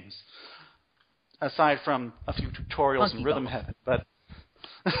games, aside from a few tutorials in Rhythm Heaven. But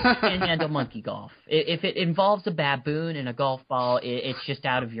and handle monkey golf. If it involves a baboon and a golf ball, it's just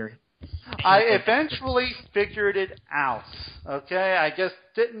out of your... I eventually figured it out, okay? I just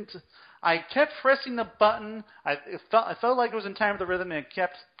didn't... I kept pressing the button. I felt like it was in time for the rhythm, and it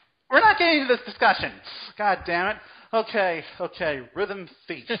kept... We're not getting into this discussion. God damn it. Okay. Rhythm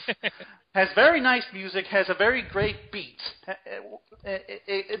Thief. Has very nice music, has a very great beat.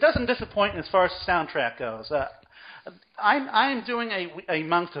 It doesn't disappoint as far as the soundtrack goes. I'm doing a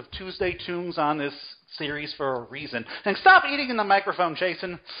month of Tuesday Tunes on this series for a reason. And stop eating in the microphone,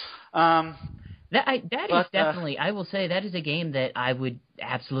 Jason. That is definitely, I will say, that is a game that I would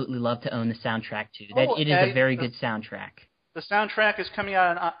absolutely love to own the soundtrack to. It is a very good soundtrack. The soundtrack is coming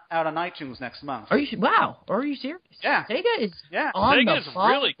out on iTunes next month. Wow. Are you serious? Yeah. Sega is on Sega's the ball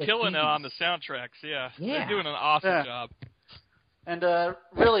really with killing these. it on the soundtracks, yeah. They're doing an awesome job. And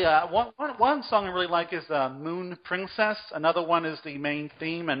really, one song I really like is Moon Princess. Another one is the main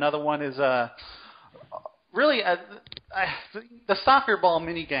theme. Another one is really the soccer ball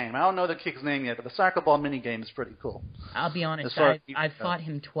minigame. I don't know the kid's name yet, but the soccer ball minigame is pretty cool. I'll be honest, I've fought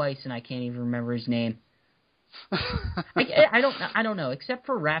him twice, and I can't even remember his name. I don't know, except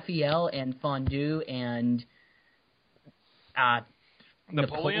for Raphael and Fondue and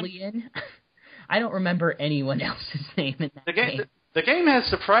Napoleon. I don't remember anyone else's name in that game. The game has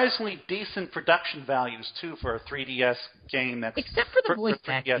surprisingly decent production values too for a 3DS game. Except for the voice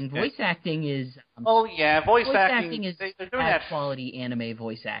acting. Voice acting is. Voice acting is they're doing that quality anime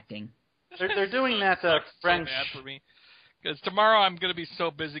voice acting. They're doing that French. So bad for me. Because tomorrow I'm going to be so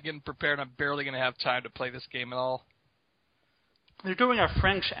busy getting prepared, I'm barely going to have time to play this game at all. They're doing a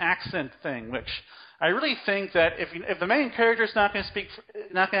French accent thing, which I really think that if the main character's not going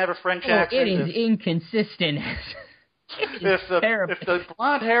to have a French accent, it is inconsistent. If the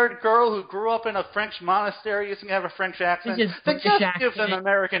blonde-haired girl who grew up in a French monastery isn't going to have a French accent, then just give them an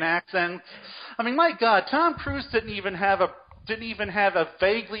American accent. I mean, my God, Tom Cruise didn't even have a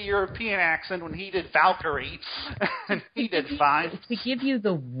vaguely European accent when he did Valkyrie, and he did fine. To give you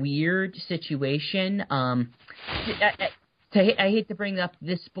the weird situation, I hate to bring up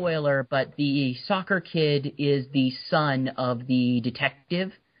this spoiler, but the soccer kid is the son of the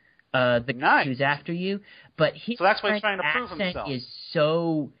detective, the guy who's after you. But his so that's why he's trying to prove accent himself. Is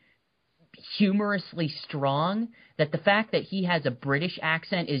so humorously strong that the fact that he has a British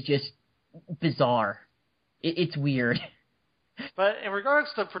accent is just bizarre. It's weird. But in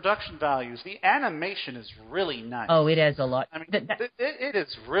regards to production values, the animation is really nice. Oh, it has a lot. I mean, it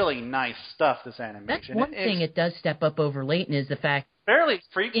is really nice stuff, this animation. That's one thing it does step up over Layton is the fact... Fairly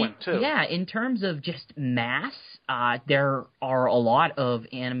frequent, too. Yeah, in terms of just mass, there are a lot of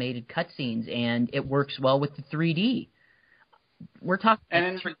animated cutscenes, and it works well with the 3D. We're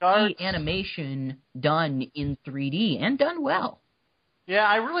talking about animation done in 3D, and done well. Yeah,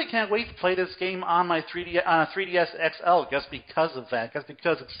 I really can't wait to play this game on my 3DS XL just because of that, just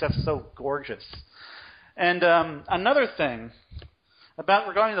because it's just so gorgeous. And another thing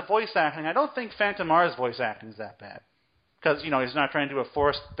regarding the voice acting, I don't think Phantom Mars' voice acting is that bad. Because, he's not trying to do a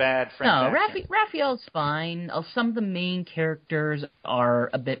forced bad French accent. No, Raphael's fine. Some of the main characters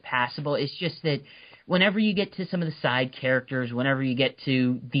are a bit passable. It's just that whenever you get to some of the side characters, whenever you get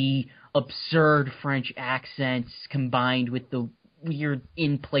to the absurd French accents combined with the weird,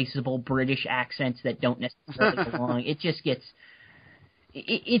 implaceable British accents that don't necessarily belong, it just gets...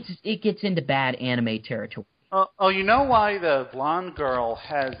 It gets into bad anime territory. Oh, you know why the blonde girl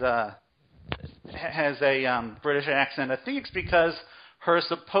has a British accent? I think it's because her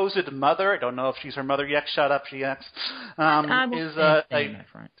supposed mother, I don't know if she's her mother yet, shut up, she acts, is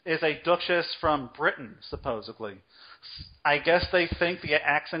a duchess from Britain, supposedly. I guess they think the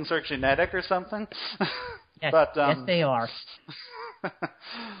accents are genetic or something. Yes, but, yes, they are.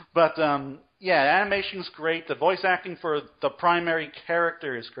 But, animation's great. The voice acting for the primary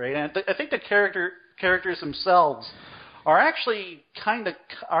character is great. And I think the characters themselves are actually kind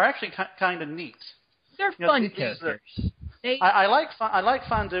of neat. They're fun characters. I like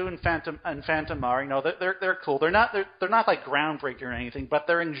Fondue and Phantom Mara. They're cool. They're not like groundbreaking or anything, but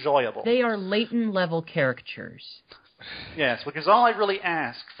they're enjoyable. They are Layton level caricatures. Yes, which is all I really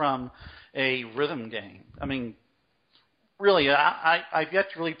ask from a rhythm game. I mean, really, I've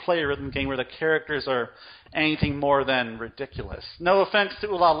yet to really play a rhythm game where the characters are anything more than ridiculous. No offense to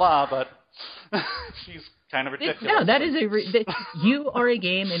Ooh La La, but she's kind of ridiculous. No, that is you are a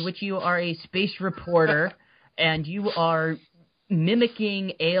game in which you are a space reporter, and you are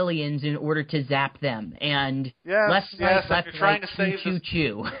mimicking aliens in order to zap them. And left, right,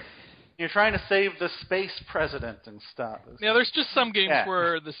 choo-choo. You're trying to save the space president and stuff. Yeah, there's just some games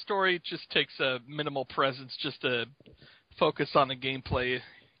where the story just takes a minimal presence just to focus on the gameplay,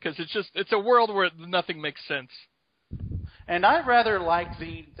 because it's a world where nothing makes sense. And I rather like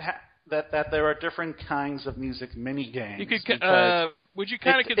that there are different kinds of music mini games. You could would you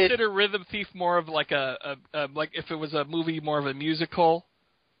kind of consider Rhythm Thief more of like a like if it was a movie more of a musical,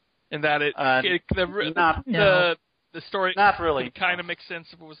 in that the story not really kind of makes sense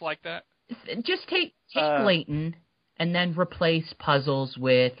if it was like that? Just take Layton and then replace puzzles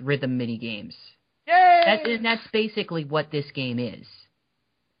with rhythm mini games. Yay! That's basically what this game is.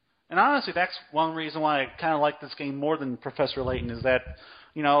 And honestly, that's one reason why I kind of like this game more than Professor Layton, is that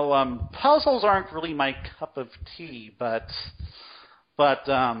puzzles aren't really my cup of tea, but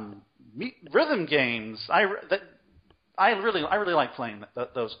rhythm games, I really like playing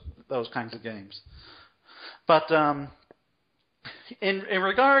those kinds of games. But in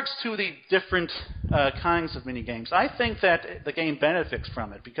regards to the different kinds of mini games, I think that the game benefits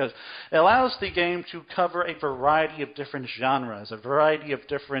from it because it allows the game to cover a variety of different genres, a variety of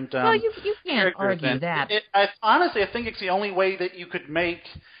different. Well, you can't argue that. Honestly, I think it's the only way that you could make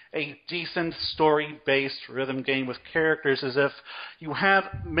a decent story-based rhythm game with characters is if you have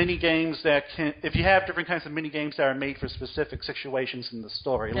mini games if you have different kinds of mini games that are made for specific situations in the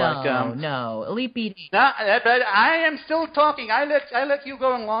story. No, Elite Beat. But I am still talking. I let you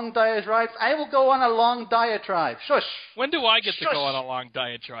go on long diatribes. I will go on a long diatribe. Shush. When do I get to go on a long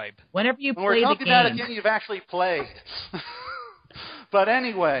diatribe? Whenever you play the game. We're talking about a game you've actually played. But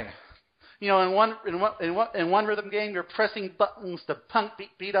anyway. In one rhythm game, you're pressing buttons to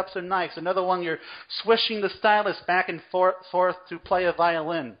beat up some knives. Another one, you're swishing the stylus back and forth to play a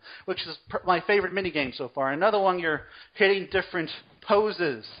violin, which is my favorite minigame so far. Another one, you're hitting different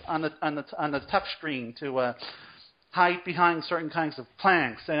poses on the touch screen to hide behind certain kinds of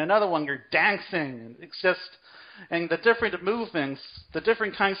planks. And another one, you're dancing. And the different movements, the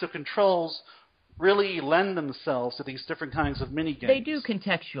different kinds of controls really lend themselves to these different kinds of minigames. They do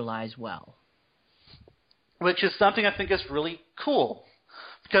contextualize well. Which is something I think is really cool.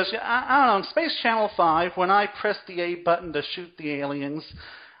 Because, I don't know, in Space Channel 5, when I press the A button to shoot the aliens,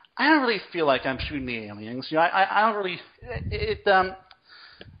 I don't really feel like I'm shooting the aliens. I don't really... It's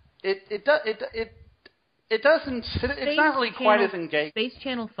not really quite as engaging. Space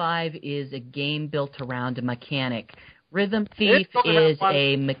Channel 5 is a game built around a mechanic. Rhythm Thief is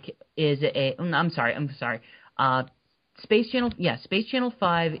I'm sorry. Space Channel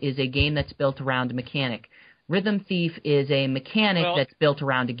 5 is a game that's built around a mechanic. Rhythm Thief is a mechanic that's built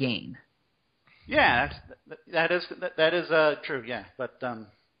around a game. Yeah, that is true. Yeah, but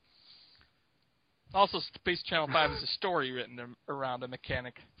also Space Channel 5 is a story written around a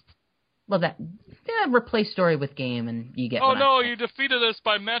mechanic. Well, replace story with game, and you get. Oh no! You defeated us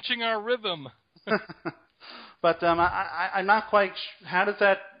by matching our rhythm. But I'm not quite. How does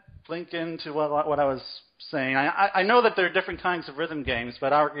that link into what I was saying? I know that there are different kinds of rhythm games,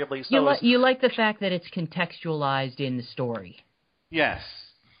 but arguably so. You like the fact that it's contextualized in the story. Yes,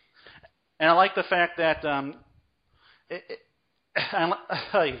 and I like the fact that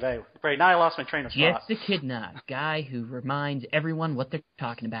Great, now I lost my train of thought. Jet's Echidna, guy who reminds everyone what they're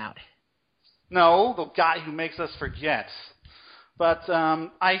talking about. No, the guy who makes us forget. But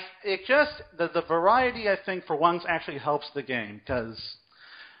the variety, I think, for once actually helps the game because,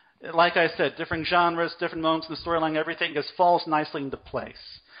 like I said, different genres, different moments in the storyline, everything just falls nicely into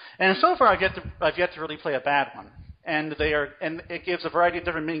place. And so far, I've yet to really play a bad one. And it gives a variety of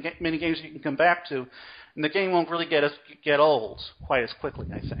different mini games you can come back to, and the game won't really get old quite as quickly,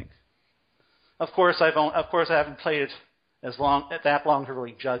 I think. Of course, I haven't played it that long to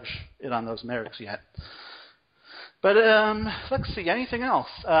really judge it on those merits yet. But let's see, anything else?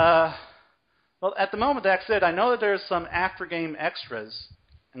 Well, at the moment, that's it. I know that there's some after-game extras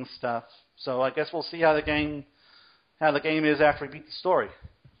and stuff, so I guess we'll see how the game is after we beat the story.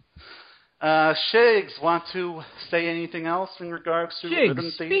 Shiggs, want to say anything else in regards to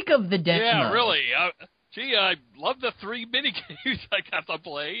Shiggs, speak of the demo. Yeah, really. I love the 3 minigames I got to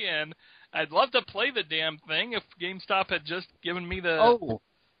play, and I'd love to play the damn thing if GameStop had just given me the... Oh.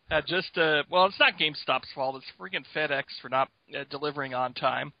 Well, it's not GameStop's fault. It's freaking FedEx for not delivering on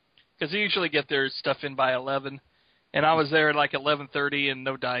time. Because they usually get their stuff in by 11. And I was there at like 11:30 and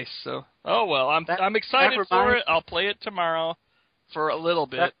no dice. So, oh well, I'm excited for it. I'll play it tomorrow for a little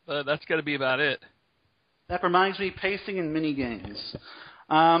bit. But that's going to be about it. That reminds me, pacing and minigames.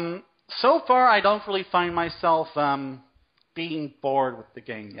 So far, I don't really find myself being bored with the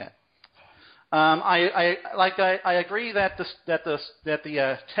game yet. I agree that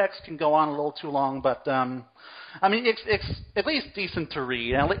the text can go on a little too long, but I mean it's at least decent to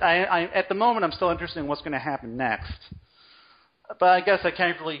read. At the moment, I'm still interested in what's going to happen next. But I guess I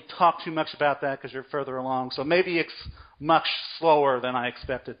can't really talk too much about that because you're further along. So maybe it's much slower than I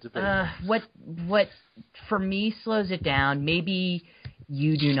expected it to be. What for me slows it down? Maybe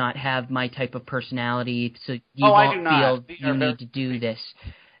you do not have my type of personality, so you won't feel you need to do this.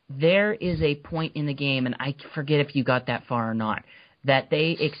 There is a point in the game, and I forget if you got that far or not, that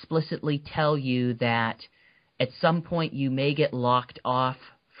they explicitly tell you that at some point you may get locked off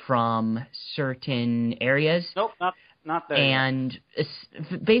from certain areas. Nope, not there. And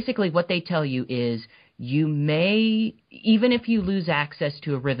basically what they tell you is you may, even if you lose access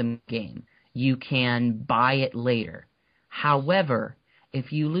to a rhythm game, you can buy it later. However,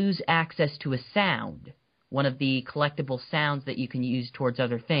 if you lose access to a sound, one of the collectible sounds that you can use towards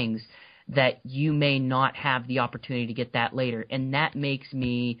other things, that you may not have the opportunity to get that later. And that makes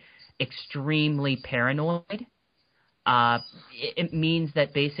me extremely paranoid. It means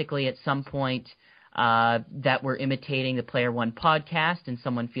that basically at some point that we're imitating the Player One podcast and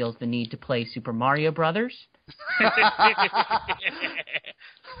someone feels the need to play Super Mario Brothers.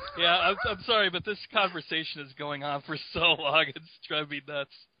 Yeah, I'm sorry, but this conversation is going on for so long. It's driving me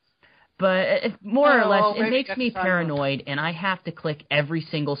nuts. But more or less, it makes me paranoid, and I have to click every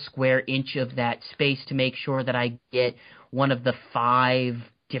single square inch of that space to make sure that I get one of the 5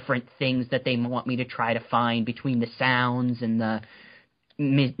 different things that they want me to try to find between the sounds and the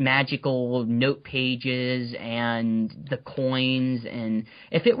magical note pages and the coins. And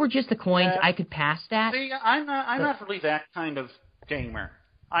if it were just the coins, I could pass that. See, I'm not really that kind of gamer.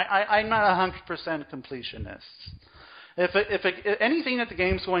 I'm not 100% completionist. If anything that the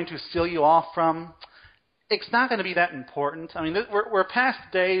game's going to steal you off from, it's not going to be that important. I mean, we're past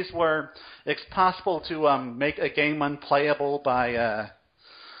days where it's possible to make a game unplayable by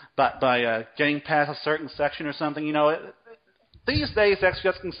getting past a certain section or something. You know, these days that's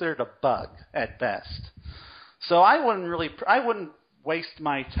just considered a bug at best. So I wouldn't waste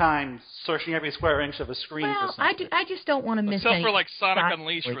my time searching every square inch of a screen for something. I just don't want to miss Except any for like Sonic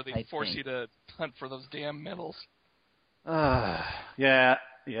Unleashed, where they force thing. you to hunt for those damn medals. Yeah.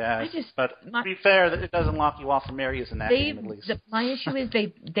 But to be fair, it doesn't lock you off from areas in that game, at least. My issue is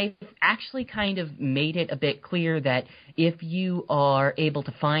they've actually kind of made it a bit clear that if you are able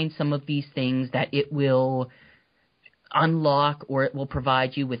to find some of these things, that it will unlock or it will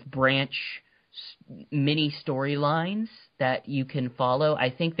provide you with branch mini storylines that you can follow. I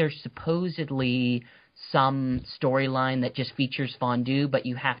think there's supposedly some storyline that just features fondue, but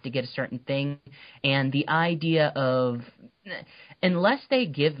you have to get a certain thing. And the idea of, unless they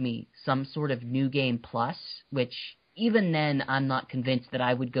give me some sort of New Game Plus, which even then I'm not convinced that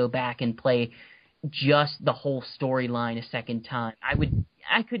I would go back and play just the whole storyline a second time.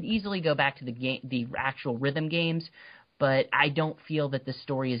 I could easily go back to the actual rhythm games, but I don't feel that the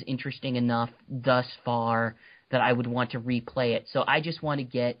story is interesting enough thus far that I would want to replay it. So I just want to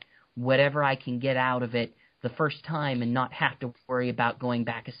get whatever I can get out of it the first time and not have to worry about going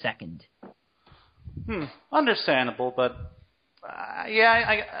back a second. Understandable, but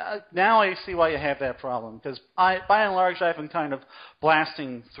now I see why you have that problem, because by and large I've been kind of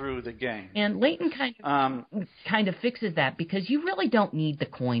blasting through the game. And Layton kind of fixes that, because you really don't need the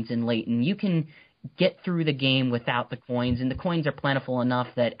coins in Layton. You can get through the game without the coins, and the coins are plentiful enough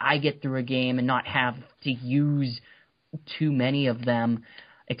that I get through a game and not have to use too many of them,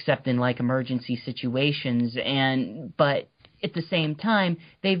 except in like emergency situations. But at the same time,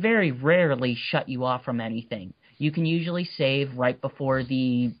 they very rarely shut you off from anything. You can usually save right before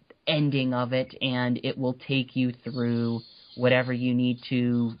the ending of it, and it will take you through whatever you need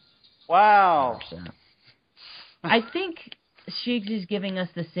to. Wow. I think Shigs is giving us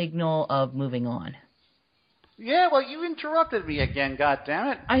the signal of moving on. Yeah, well, you interrupted me again,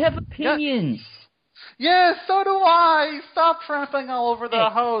 goddammit. I have opinions. Yes, so do I. Stop trampling all over the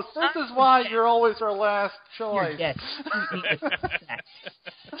host. This is why you're always our last choice. Yes.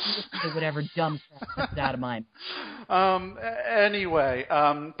 Whatever dumb crap comes out of mine. Anyway,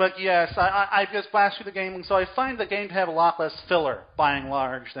 but yes, I just blasted through the game, and so I find the game to have a lot less filler, by and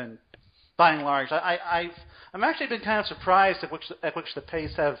large. I'm actually been kind of surprised at which the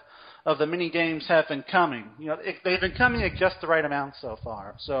pace of the mini games have been coming. You know, they've been coming at just the right amount so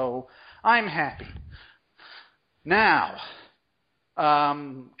far. So I'm happy. Now,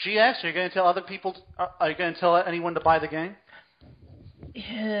 GX, are you going to tell other people? Are you going to tell anyone to buy the game?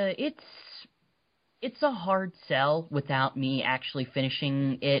 It's a hard sell without me actually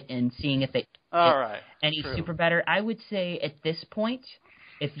finishing it and seeing if it any true. super better. I would say at this point,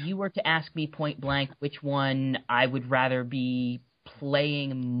 if you were to ask me point blank which one I would rather be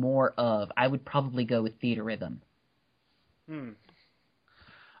playing more of, I would probably go with Theater Rhythm.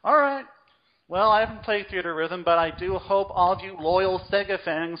 All right. Well, I haven't played Theater Rhythm, but I do hope all of you loyal Sega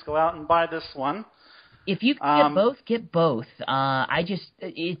fans go out and buy this one. If you can get both, get both.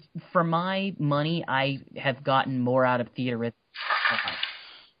 It's for my money, I have gotten more out of Theater Rhythm.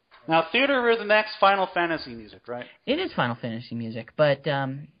 Now, Theater Rhythm X Final Fantasy music, right? It is Final Fantasy music, but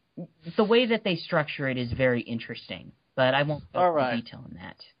the way that they structure it is very interesting. But I won't go into detail on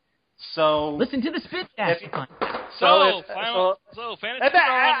that. So listen to the Spitcast. Fantasy Star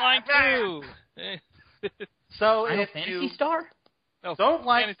Online 2. So Final if Fantasy you Star? don't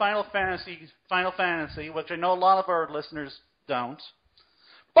like Final Fantasy, which I know a lot of our listeners don't,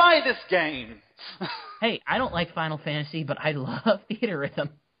 Buy this game. Hey, I don't like Final Fantasy, but I love Theatrhythm.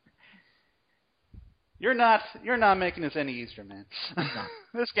 You're not making this any easier, man. No.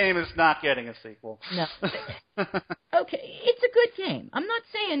 This game is not getting a sequel. No. Okay, it's a good game. I'm not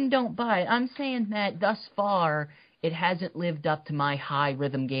saying don't buy it. I'm saying that thus far it hasn't lived up to my high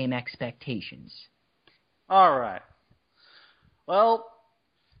rhythm game expectations. All right. Well,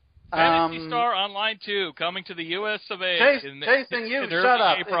 Phantasy Star Online 2 coming to the U.S. of A. Chasing you, shut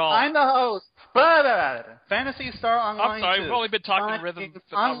up. April. I'm the host. Phantasy Star Online 2. I'm sorry, we've only been talking rhythm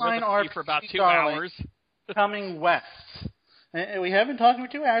for about 2 hours. Coming west. And we haven't been talking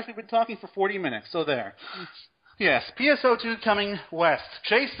for 2 hours. We've been talking for 40 minutes. So there. Yes, PSO2 coming west.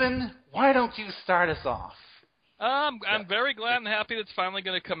 Jason, why don't you start us off? I'm very glad and happy that's finally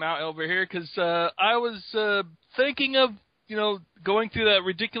going to come out over here because I was thinking of going through that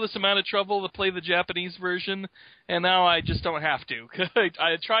ridiculous amount of trouble to play the Japanese version, and now I just don't have to.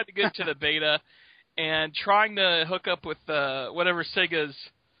 I tried to get to the beta, and trying to hook up with whatever Sega's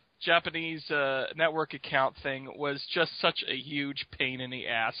Japanese network account thing was just such a huge pain in the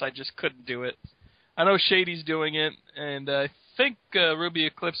ass. I just couldn't do it. I know Shady's doing it, and I think Ruby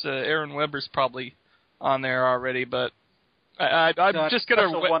Eclipse, Aaron Weber's probably on there already, but I'm just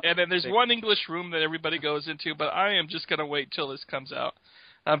going to wait. And then there's one English room that everybody goes into, but I am just going to wait till this comes out.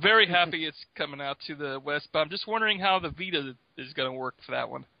 I'm very happy it's coming out to the West, but I'm just wondering how the Vita is going to work for that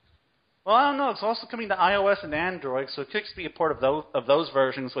one. Well, I don't know. It's also coming to iOS and Android, so it could be a port of those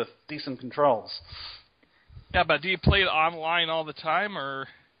versions with decent controls. Yeah, but do you play it online all the time, or...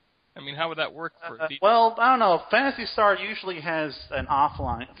 I mean, how would that work for well, I don't know. Phantasy Star usually has an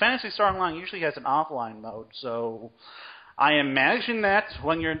offline. Phantasy Star Online usually has an offline mode, so I imagine that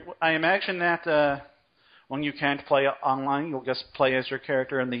when you can't play online, you'll just play as your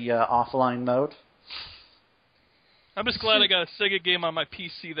character in the offline mode. I'm just glad I got a Sega game on my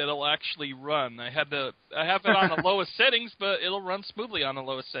PC that'll actually run. I have it on the lowest settings, but it'll run smoothly on the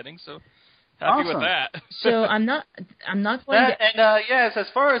lowest settings, so happy with that. So I'm not going to... And yes, as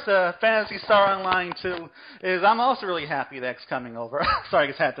far as Phantasy Star Online 2 is, I'm also really happy that's coming over. Sorry, I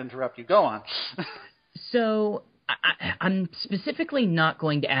just had to interrupt you. Go on. So I'm specifically not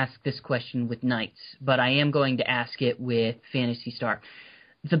going to ask this question with Knights, but I am going to ask it with Phantasy Star.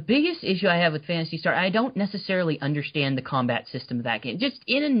 The biggest issue I have with Phantasy Star, I don't necessarily understand the combat system of that game. Just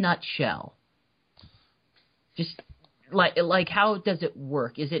in a nutshell. Just... Like how does it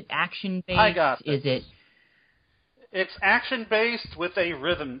work? Is it action-based? I got this. Is it... It's action-based with a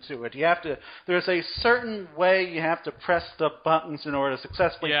rhythm to it. There's a certain way you have to press the buttons in order to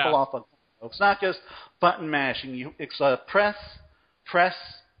successfully pull off a... It's not just button mashing. It's press.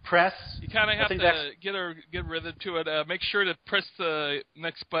 You kind of have to get rhythm to it. Make sure to press the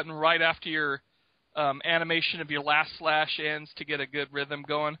next button right after your animation of your last slash ends to get a good rhythm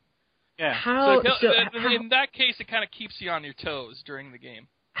going. Yeah. In that case, it kind of keeps you on your toes during the game.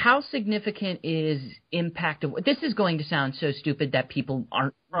 How significant is impact of... This is going to sound so stupid that people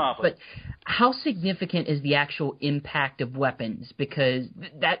aren't... Probably. But how significant is the actual impact of weapons? Because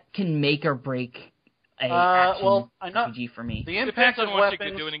that can make or break a action RPG for me. The impact Depends on of what weapons, you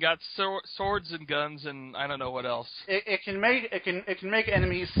can do. And you got swords and guns and I don't know what else. It can make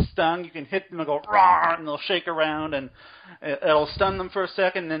enemies stun. You can hit them and go roar, and they'll shake around, and it'll stun them for a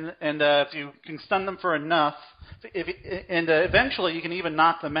second. And if you can stun them for enough, eventually you can even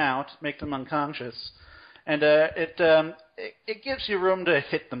knock them out, make them unconscious, and it gives you room to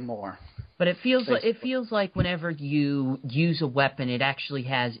hit them more. But it feels like whenever you use a weapon, it actually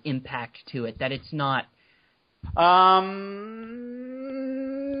has impact to it. That it's not.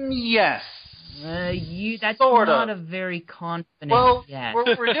 Yes. That's sort not of. a very confident. Well, yes.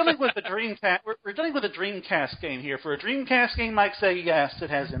 we're dealing with a Dreamcast. We're dealing with a Dreamcast game here. For a Dreamcast game, I'd say yes, it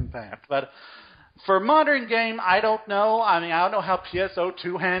has impact. But for a modern game, I don't know. I mean, I don't know how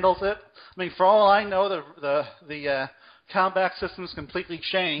PSO2 handles it. I mean, for all I know, the combat system's completely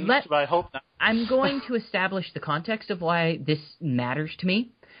changed, but I hope not. I'm going to establish the context of why this matters to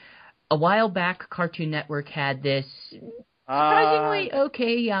me. A while back, Cartoon Network had this surprisingly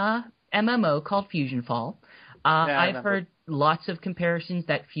okay MMO called Fusion Fall. I've heard lots of comparisons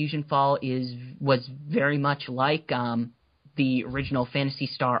that Fusion Fall was very much like the original Phantasy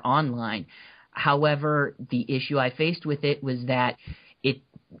Star Online. However, the issue I faced with it was that it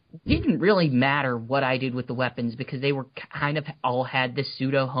didn't really matter what I did with the weapons because they were kind of all had this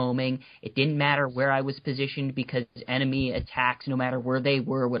pseudo-homing. It didn't matter where I was positioned because enemy attacks, no matter where they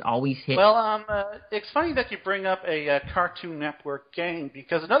were, would always hit. Well, it's funny that you bring up a Cartoon Network game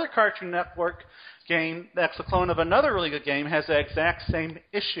because another Cartoon Network game that's a clone of another really good game has the exact same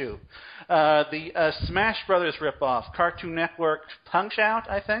issue. The Smash Brothers ripoff, Cartoon Network Punch-Out,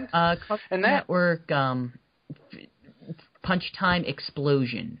 I think? Cartoon Network Punch Time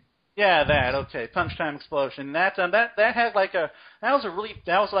Explosion. Yeah, that okay. Punch Time Explosion. That had like that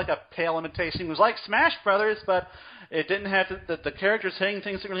was like a pale imitation. It was like Smash Brothers, but it didn't have the characters hitting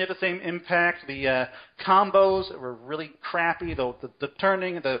things didn't really have the same impact. The combos were really crappy. The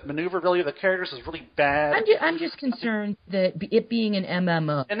turning, the maneuverability of the characters was really bad. I'm just concerned that it being an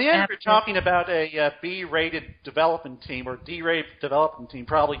MMO. In the end, we're talking about a B-rated development team or D-rated development team,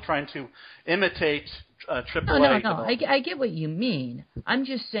 probably trying to imitate. AAA. No. I get what you mean. I'm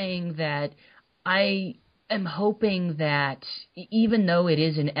just saying that I am hoping that even though it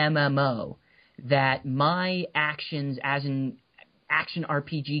is an MMO, that my actions as an action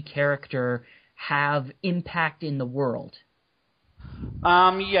RPG character have impact in the world.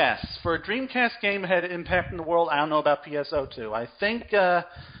 Yes. For a Dreamcast game that had impact in the world, I don't know about PSO2. I think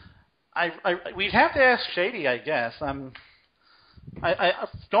we'd have to ask Shady, I guess. Going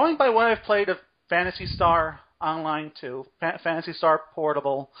by what I've played of Phantasy Star Online 2, Phantasy Star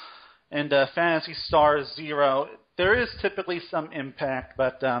Portable, and Phantasy Star Zero, there is typically some impact,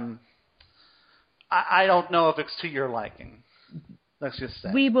 but I don't know if it's to your liking. Let's just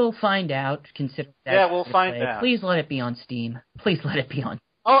say. We will find out. Consider that. Yeah, we'll find out. Please let it be on Steam. Please let it be on.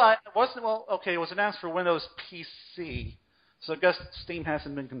 Oh, it was announced for Windows PC, so I guess Steam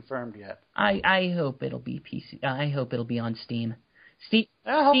hasn't been confirmed yet. I hope it'll be PC. I hope it'll be on Steam.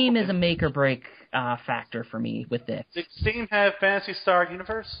 Steam is a make or break factor for me with this. Did Steam have Phantasy Star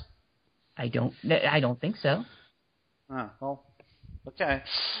Universe? I don't think so. Oh, well, okay.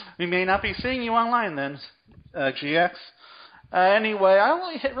 We may not be seeing you online then, GX. Anyway, I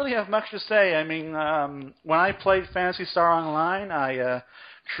don't really have much to say. I mean, when I played Phantasy Star Online, I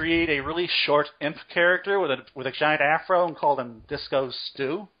created a really short imp character with a giant afro and called him Disco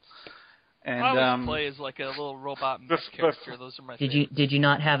Stew. And I always play as like a little robot character. Those are my favorites. Did you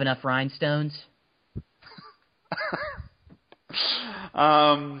not have enough rhinestones?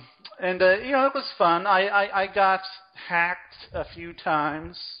 It was fun. I got hacked a few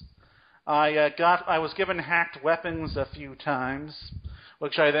times. I was given hacked weapons a few times,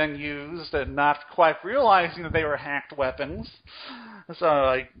 which I then used, and not quite realizing that they were hacked weapons. So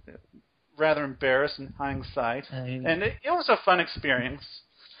I rather embarrassed in hindsight. And it was a fun experience.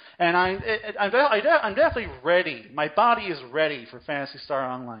 And I'm definitely ready. My body is ready for Phantasy Star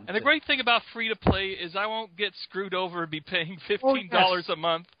Online. And the great thing about free-to-play is I won't get screwed over and be paying $15 a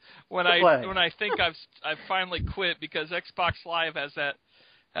month when I think I've finally quit, because Xbox Live has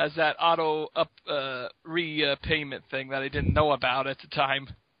that auto repayment thing that I didn't know about at the time.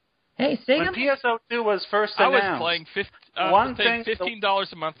 Hey, when PSO2 was first announced, I was paying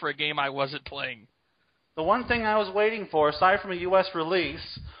 $15 a month for a game I wasn't playing. The one thing I was waiting for, aside from a U.S.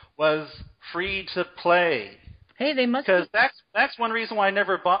 release, was free to play. Hey, they must. Because that's one reason why I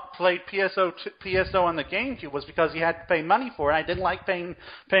never played PSO on the GameCube, was because you had to pay money for it. I didn't like paying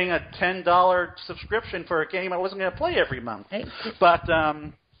a $10 subscription for a game I wasn't going to play every month. Hey. But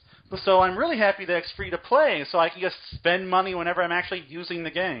so I'm really happy that it's free to play, so I can just spend money whenever I'm actually using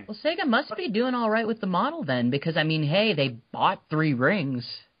the game. Well, Sega must be doing all right with the model then, because I mean, hey, they bought 3 rings.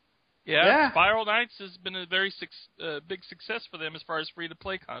 Yeah, Spiral Knights has been a very big success for them as far as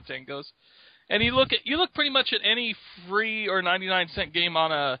free-to-play content goes. And you look pretty much at any free or 99-cent game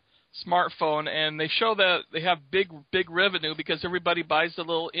on a smartphone, and they show that they have big revenue because everybody buys the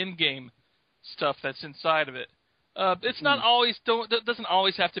little in-game stuff that's inside of it. It's not always doesn't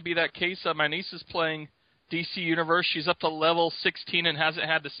always have to be that case. My niece is playing DC Universe. She's up to level 16 and hasn't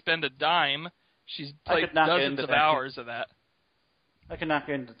had to spend a dime. She's played dozens of hours of that. I cannot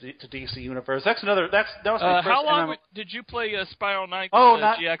get into DC Universe. That was my first. How long did you play Spiral Knights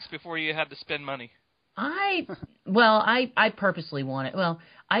GX before you had to spend money? I purposely wanted. Well,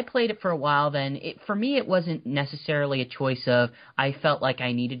 I played it for a while. Then for me, it wasn't necessarily a choice of I felt like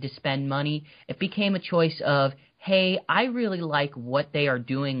I needed to spend money. It became a choice of, hey, I really like what they are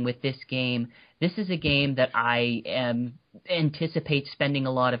doing with this game. This is a game that I anticipate spending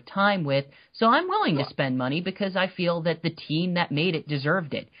a lot of time with, so I'm willing to spend money because I feel that the team that made it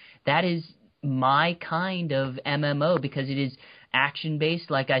deserved it. That is my kind of MMO because it is action-based.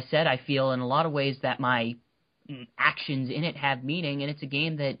 Like I said, I feel in a lot of ways that my actions in it have meaning, and it's a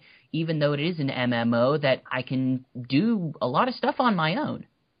game that, even though it is an MMO, that I can do a lot of stuff on my own.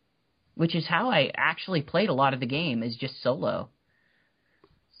 which is how I actually played a lot of the game, is just solo.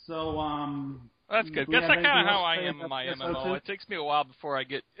 So, that's good. That's kind of how I am in my MMO. It takes me a while before I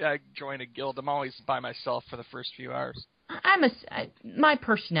join a guild. I'm always by myself for the first few hours. My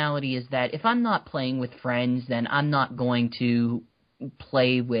personality is that if I'm not playing with friends, then I'm not going to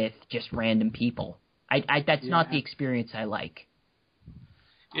play with just random people. That's not the experience I like.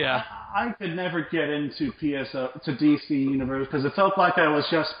 Yeah, I could never get into to DC Universe because it felt like I was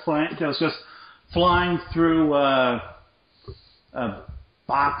just flying through a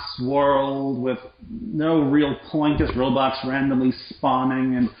box world with no real point, just robots randomly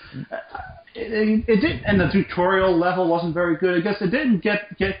spawning, and it did. And the tutorial level wasn't very good. I guess it didn't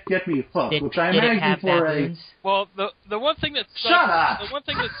get me hooked, which I imagine for a. Well, the one thing that sucks, Shut up! The one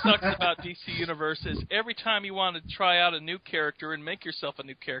thing that sucks about DC Universe is every time you want to try out a new character and make yourself a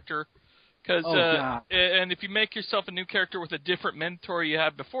new character, because and if you make yourself a new character with a different mentor you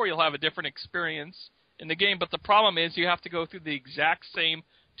had before, you'll have a different experience in the game. But the problem is you have to go through the exact same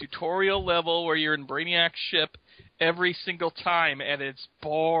tutorial level where you're in Brainiac's ship every single time, and it's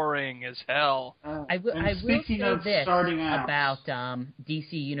boring as hell. I will say this about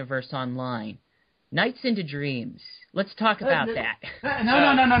DC Universe Online. Nights into Dreams. Let's talk about that. No.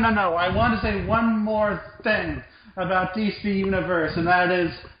 I want to say one more thing about DC Universe, and that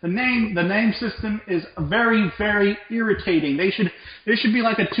is the name system is very, very irritating. There should be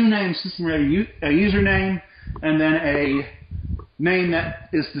like a two-name system where a username and then a name that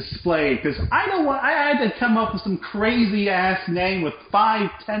is displayed, because I had to come up with some crazy ass name with five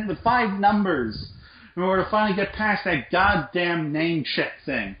numbers in order to finally get past that goddamn name check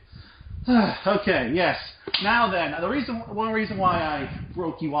thing. Okay, yes. Now then, one reason why I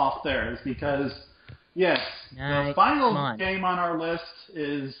broke you off there is because, yes, the final game on our list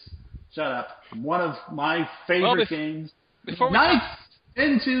is, shut up, one of my favorite games. Nights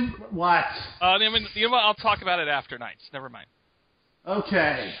into what? I mean, you know what? I'll talk about it after Nights. Never mind.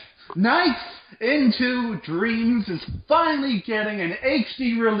 Okay. Nights into Dreams is finally getting an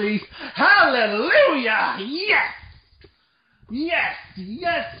HD release. Hallelujah! Yes! Yes,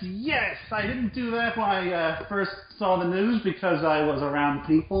 yes, yes. I didn't do that when I first saw the news because I was around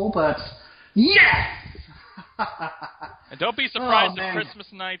people, but yes! And don't be surprised if Christmas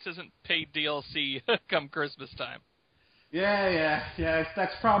Nights isn't paid DLC come Christmas time. Yeah,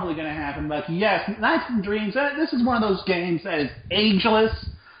 that's probably going to happen. But yes, Nights and Dreams, this is one of those games that is ageless,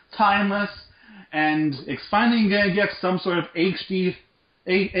 timeless, and it's finally going to get some sort of HD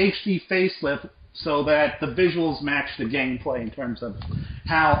facelift so that the visuals match the gameplay in terms of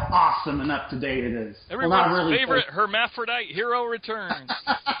how awesome and up-to-date it is. Everyone's favorite hermaphrodite hero returns.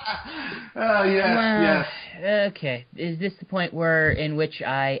 Yes. Okay, is this the point in which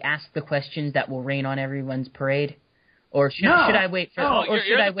I ask the questions that will rain on everyone's parade? Or should I wait for?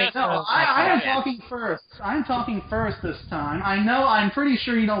 I am talking first. I'm talking first this time. I'm pretty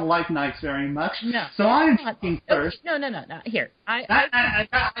sure you don't like Nights very much. No. So I'm talking first. No. Here,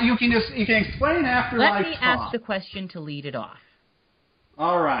 you can explain after I talk. Let me ask the question to lead it off.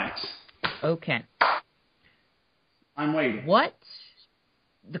 All right. Okay. I'm waiting. What?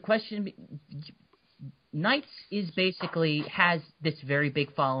 The question. Nights is basically has this very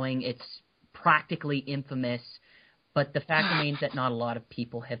big following. It's practically infamous. But the fact remains that not a lot of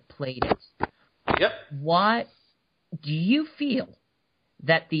people have played it. Yep. What do you feel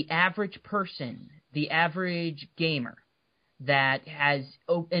that the average person, the average gamer, that has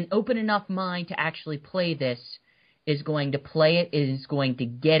an open enough mind to actually play this is going to play it, is going to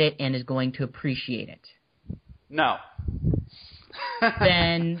get it, and is going to appreciate it? No.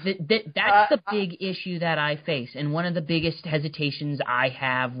 Then that's the big issue that I face, and one of the biggest hesitations I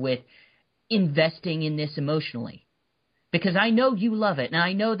have with investing in this emotionally. Because I know you love it, and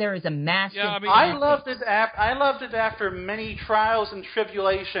I know there is a massive... Yeah, I loved it after many trials and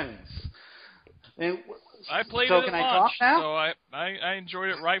tribulations. I played it at launch, so I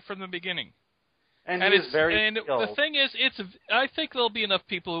enjoyed it right from the beginning. And it is very skilled. The thing is, I think there'll be enough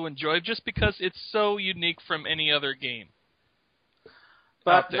people who enjoy it just because it's so unique from any other game.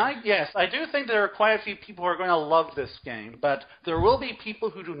 But yes, I do think there are quite a few people who are going to love this game, but there will be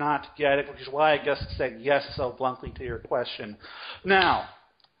people who do not get it, which is why I guess said yes so bluntly to your question. Now,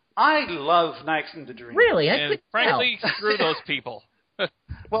 I love Nights into Dreams. Really? Frankly, screw those people.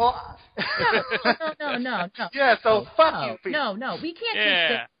 Well, no. Yeah, so fuck you people. No, we can't just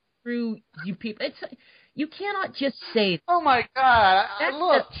say screw you people. You cannot just say. Oh my God!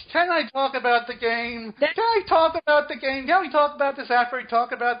 Look, can I talk about the game? Can I talk about the game? Can we talk about this after we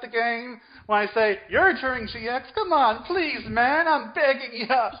talk about the game? When I say your turn, GX, come on, please, man, I'm begging you.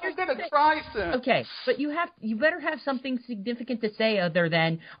 I'm gonna cry soon. Okay, but you better have something significant to say other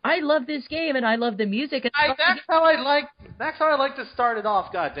than I love this game and I love the music. And that's how I like to start it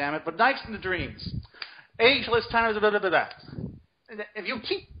off. God damn it! But Nights into Dreams, ageless times, blah blah blah blah. If you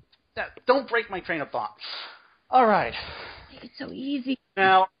keep that, don't break my train of thought. All right. Make it so easy.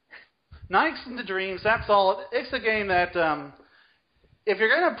 Now, Nights into Dreams. That's all. It's a game that, if you're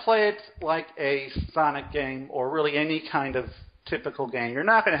going to play it like a Sonic game or really any kind of typical game, you're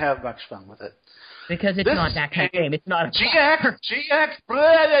not going to have much fun with it. Because it's not that kind of game. It's not a GX, blah,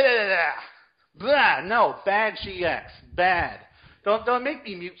 blah, blah, blah. No, bad GX, bad. Don't make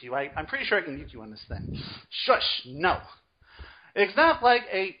me mute you. I'm pretty sure I can mute you on this thing. Shush, no. It's not like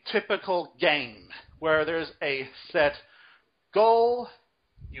a typical game where there's a set goal.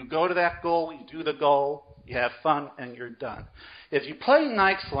 You go to that goal, you do the goal, you have fun, and you're done. If you play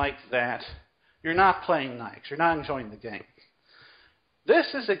Nights like that, you're not playing Nights. You're not enjoying the game. This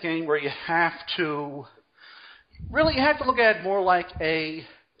is a game where you have to look at it more like a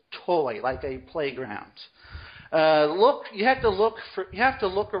toy, like a playground. You have to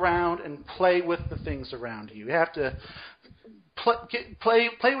look around and play with the things around you. You have to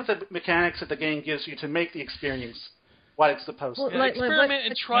play with the mechanics that the game gives you to make the experience what it's supposed to. Experiment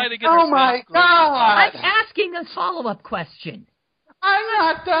and try to get. Oh my God! I'm asking a follow-up question. I'm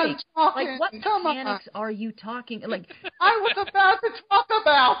not done talking. Like, what mechanics are you talking? Like, I was about to talk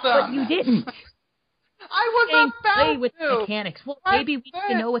about them, but you didn't. I was about play with to. Mechanics. Well, maybe we need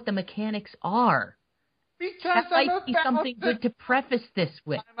to know what the mechanics are. Because that might be something good to preface this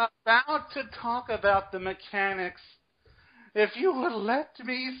with. I'm about to talk about the mechanics. If you would let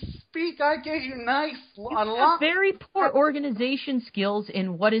me speak, I gave you nice unlock. Very poor organization skills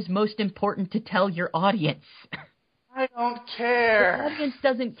in what is most important to tell your audience. I don't care. The audience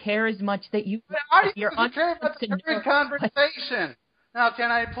doesn't care as much that you. The audience doesn't care about the current conversation. Now, can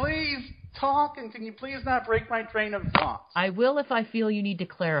I please talk, and can you please not break my train of thought? I will if I feel you need to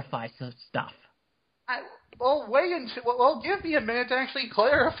clarify some stuff. Give me a minute to actually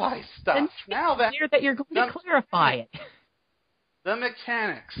clarify stuff. And now that you're going to clarify it. The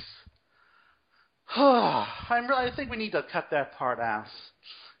mechanics. I think we need to cut that part out.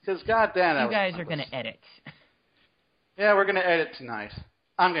 Because, goddamn, you guys are going to edit. Yeah, we're going to edit tonight.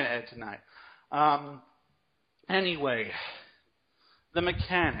 I'm going to edit tonight. Anyway, the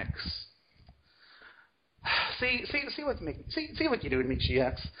mechanics. See what you do to me,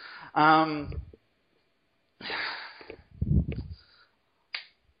 GX.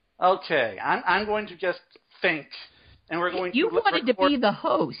 Okay, I'm going to just think, and we're going You to. wanted to be the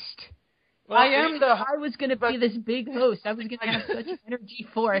host. Well, I was going to be this big host. I was going to have such energy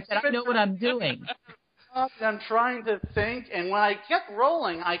for it that I know what I'm doing. I'm trying to think, and when I get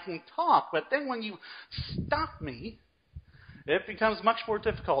rolling, I can talk. But then when you stop me, it becomes much more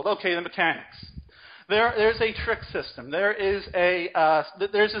difficult. Okay, the mechanics. There's a trick system. There's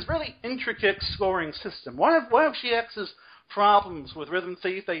this really intricate scoring system. One of GX's problems with Rhythm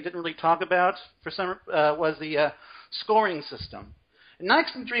Thief that he didn't really talk about was the scoring system. And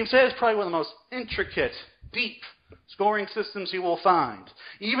Nights into Dreams is probably one of the most intricate, deep scoring systems you will find.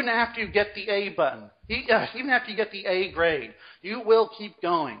 Even after you get the A button, even after you get the A grade, you will keep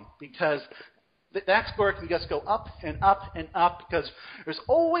going because that score can just go up and up and up because there's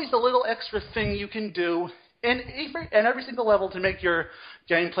always a little extra thing you can do in every single level to make your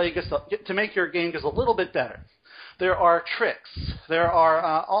game just a little bit better. There are tricks. There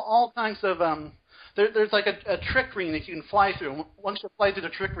are all kinds of there's like a trick ring that you can fly through. Once you fly through the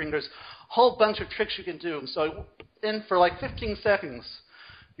trick ring, there's a whole bunch of tricks you can do. So for like 15 seconds,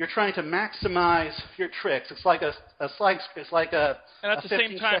 you're trying to maximize your tricks. It's like a and at the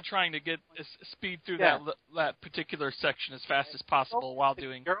same time trying to get speed through that particular section as fast as possible while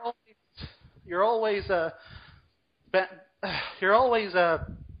doing. You're always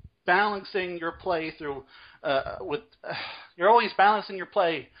balancing your play through you're always balancing your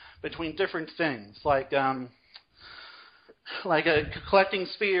play between different things like collecting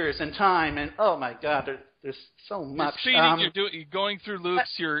spheres and time and oh my God, there's so much. You're going through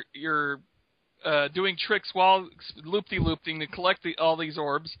loops. You're doing tricks while loop-de-looping to collect all these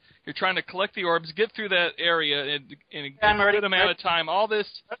orbs. You're trying to collect the orbs, get through that area in a good amount of time. All this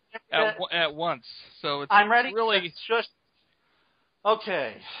at once. So it's I'm ready. Really, just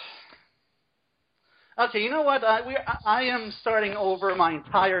okay. Okay, you know what? I am starting over my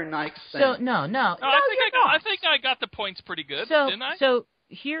entire Nights thing. So no. I think I got the points pretty good, didn't I? So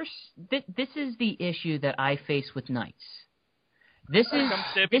this is the issue that I face with Knights. This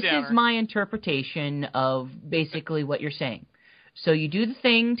is my interpretation of basically what you're saying. So you do the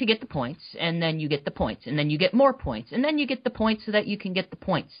thing to get the points, and then you get the points, and then you get more points, and then you get the points so that you can get the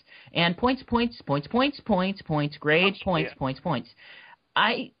points. And points, grade, points.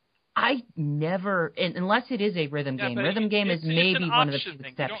 I never, unless it is a rhythm game. Rhythm game is maybe one of the few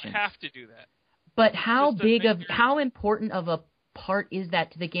exceptions. You don't have to do that. But how important of a part is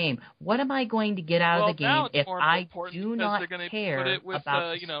that to the game? What am I going to get out of the game if I do not care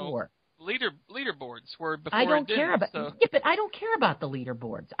about the score? Leaderboards where before I don't care about. So. Yeah, but I don't care about the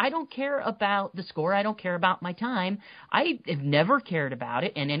leaderboards. I don't care about the score. I don't care about my time. I have never cared about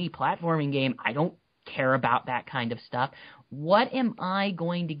it in any platforming game. I don't care about that kind of stuff. What am I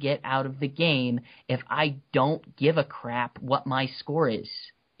going to get out of the game if I don't give a crap what my score is?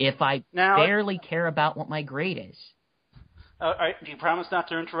 If I barely care about what my grade is? Do you promise not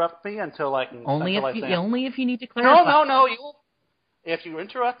to interrupt me until I can? Only if you need to clarify. No. If you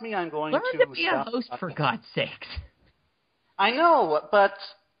interrupt me, I'm going Learn to be a host, for God's sakes. I know, but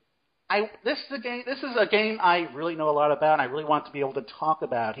this is a game I really know a lot about, and I really want to be able to talk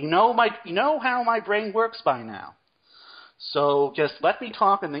about. You know how my brain works by now. So just let me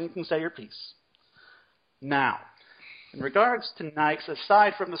talk, and then you can say your piece. Now, in regards to Knights,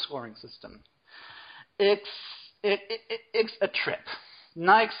 aside from the scoring system, it's a trip.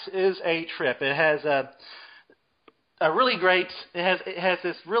 Knights is a trip. It has it has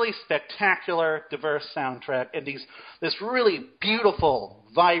this really spectacular, diverse soundtrack and this really beautiful,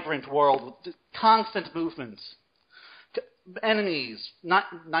 vibrant world with constant movements. Enemies,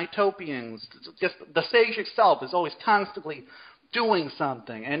 Knightopians, just the stage itself is always constantly doing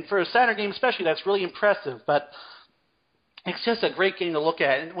something. And for a Saturn game especially, that's really impressive, but it's just a great game to look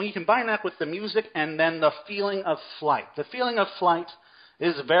at. And when you combine that with the music and then the feeling of flight. The feeling of flight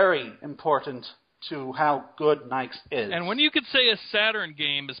is very important to how good Knights is. And when you could say a Saturn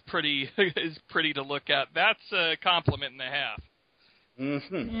game is pretty to look at, that's a compliment and a half.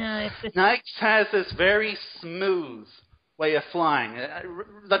 Mm-hmm. Yeah, Knights has this very smooth way of flying.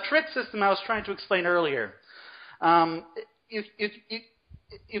 The trick system I was trying to explain earlier. You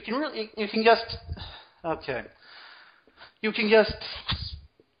can just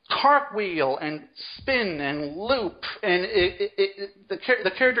cartwheel and spin and loop, and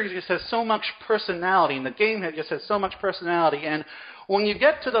the character just has so much personality, and the game just has so much personality. And when you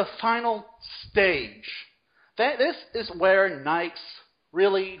get to the final stage, this is where Knights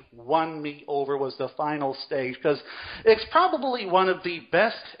really won me over, was the final stage, because it's probably one of the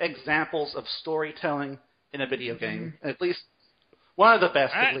best examples of storytelling in a video game. Mm-hmm. At least one of the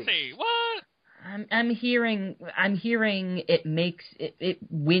best. At least. See what. I'm hearing it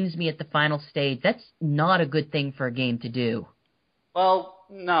wins me at the final stage. That's not a good thing for a game to do. Well,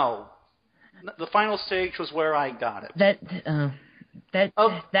 no. The final stage was where I got it. That's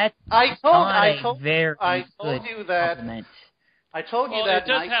I told you that. It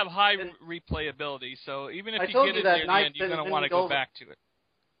does have high replayability, so even if you get it near the end, you're going to want to go back to it.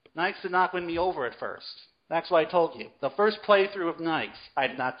 Knights did not win me over at first. That's what I told you. The first playthrough of Knights, I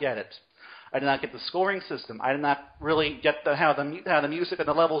did not get it. I did not get the scoring system. I did not really get how the music and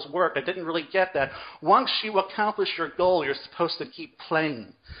the levels work. I didn't really get that. Once you accomplish your goal, you're supposed to keep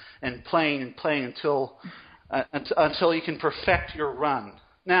playing and playing and playing until you can perfect your run.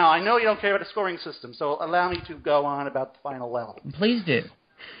 Now, I know you don't care about the scoring system, so allow me to go on about the final level. Please do.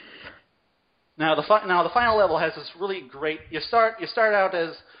 Now, the final level has this really great. You start out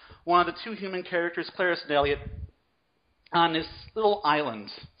as one of the two human characters, Claris and Elliot, on this little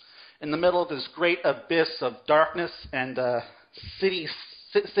island in the middle of this great abyss of darkness and city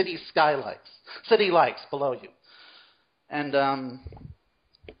lights below you. And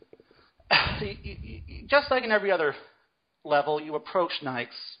just like in every other level, you approach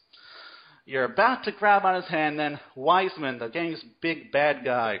Knights. You're about to grab on his hand, then Wiseman, the game's big bad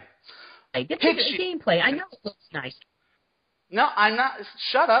guy, get to the gameplay. I know it looks nice. No, I'm not.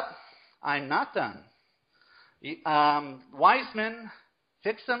 Shut up. I'm not done. Wiseman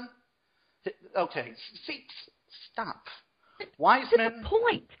hits him. Okay, see, stop. Wiseman. That's the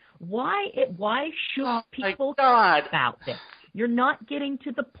point. Why should people care about this? You're not getting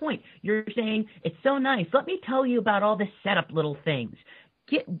to the point. You're saying, it's so nice. Let me tell you about all the setup little things.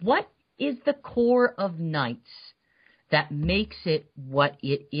 What is the core of Knights that makes it what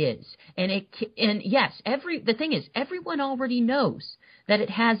it is? And yes, the thing is, everyone already knows that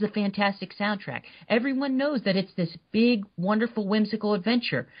it has a fantastic soundtrack. Everyone knows that it's this big, wonderful, whimsical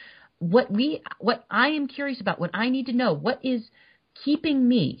adventure. What I am curious about, what I need to know, what is keeping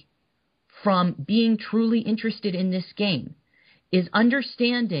me from being truly interested in this game is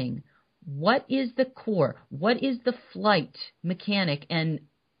understanding what is the core, what is the flight mechanic, and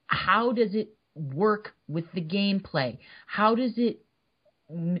how does it work with the gameplay? How does it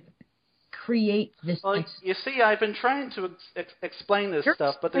create this? Well, you see, I've been trying to explain this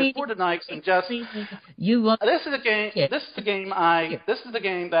stuff, but there's more to Nikes than just. This is a game. This is the game. This is the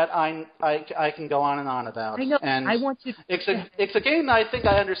game that I can go on and on about. I know. And I want to. It's a game that I think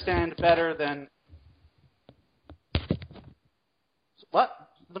I understand better than. What's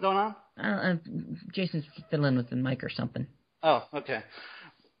going on? Jason's fiddling with the mic or something. Oh, okay.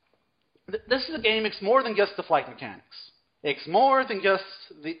 This is a game. It's more than just the flight mechanics. It's more than just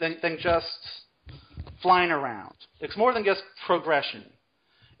than just flying around. It's more than just progression.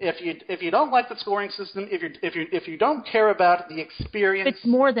 If you don't like the scoring system, if you don't care about the experience, it's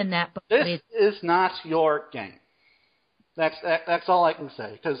more than that. But this is not your game. That's all I can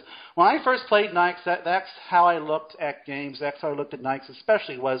say. Because when I first played Nikes, that's how I looked at games. That's how I looked at Nikes,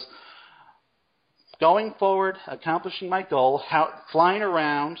 especially was going forward, accomplishing my goal, flying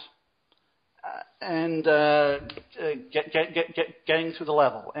around, and getting through the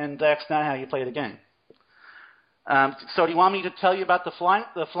level. And that's not how you play the game. So do you want me to tell you about the flying?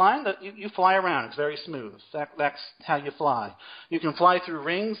 The flying that you fly around. It's very smooth. That's how you fly. You can fly through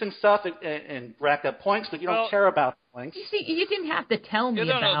rings and stuff and rack up points, but you don't care about points. You see, you didn't have to tell me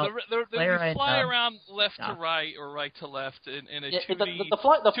about. You fly around left to right or right to left in a 2D,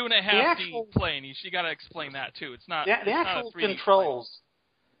 2.5D plane. You got to explain that too. It's not the actual controls.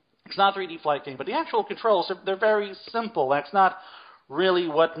 It's not a 3D flight game, but the actual controls they're very simple. That's not really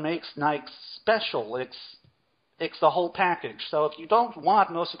what makes Nikes special. It's the whole package. So if you don't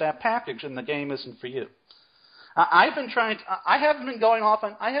want most of that package, then the game isn't for you. I haven't been going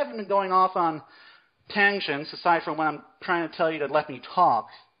off on tangents aside from when I'm trying to tell you to let me talk,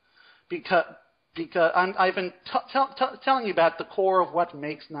 because I've been telling you about the core of what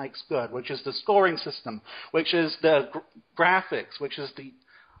makes Nikes good, which is the scoring system, which is the graphics, which is the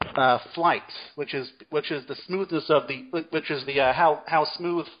flight, which is the smoothness of how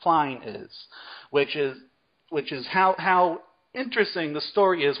smooth flying is, which is how interesting the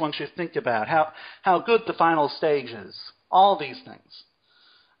story is once you think about how good the final stage is. All these things.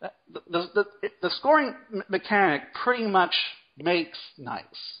 The scoring mechanic pretty much makes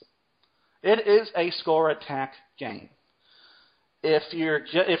Nikes. It is a score attack game. If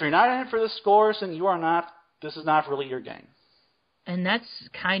you're not in it for the scores, then you are not. This is not really your game. And that's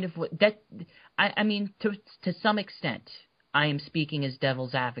kind of what that. I mean, to some extent, I am speaking as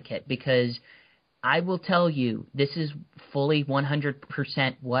devil's advocate because I will tell you this is fully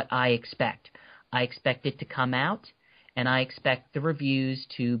 100% what I expect. I expect it to come out, and I expect the reviews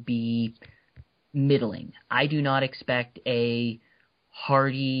to be middling. I do not expect a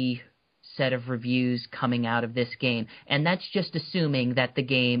hearty set of reviews coming out of this game, and that's just assuming that the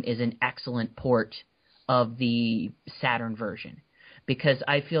game is an excellent port of the Saturn version, because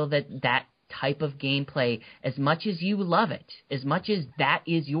I feel that type of gameplay, as much as you love it, as much as that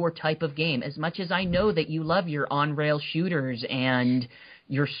is your type of game, as much as I know that you love your on-rail shooters and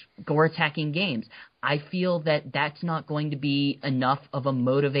your score attacking games, I feel that that's not going to be enough of a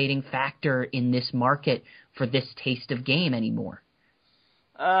motivating factor in this market for this taste of game anymore.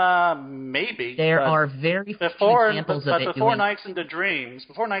 Maybe. There are very few examples of it. Before Nikes into Dreams,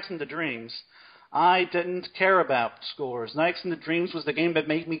 I didn't care about scores. Nikes into Dreams was the game that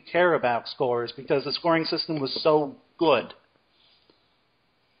made me care about scores because the scoring system was so good.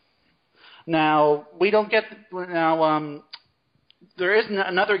 Now, there isn't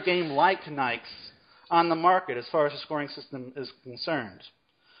another game like Nikes on the market as far as the scoring system is concerned.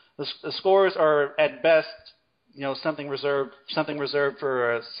 The scores are at best, something reserved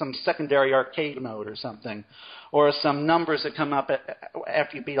for some secondary arcade mode or something, or some numbers that come up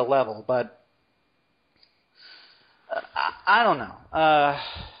after you beat a level. But I don't know.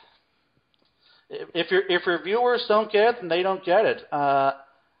 If your viewers don't get it, then they don't get it.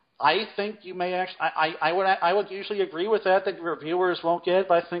 I think you may actually. I would usually agree with that your viewers won't get it.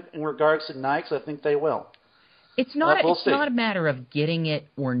 But I think in regards to Nikes, I think they will. It's not. It's not a matter of getting it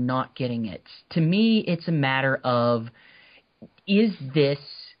or not getting it. To me, it's a matter of, is this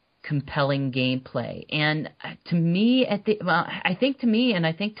compelling gameplay? And to me, I think to me, and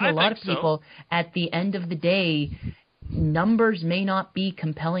I think to a lot of people, at the end of the day, numbers may not be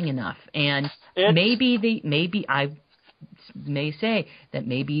compelling enough, and maybe I may say that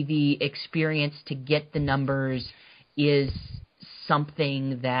maybe the experience to get the numbers is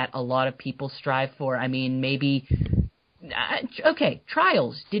something that a lot of people strive for. I mean, maybe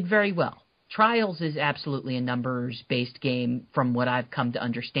Trials did very well. Trials is absolutely a numbers-based game from what I've come to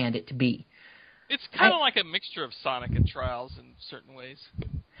understand it to be. It's kind of like a mixture of Sonic and Trials in certain ways.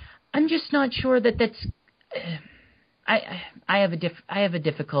 I'm just not sure that that's. I have a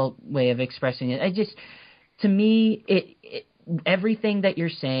difficult way of expressing it. To me, everything that you're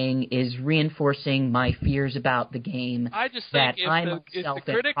saying is reinforcing my fears about the game. I just think if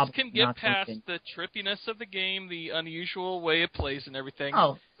the critics can get past the trippiness of the game, the unusual way it plays and everything,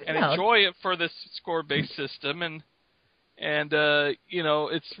 and enjoy it for this score-based system, and it's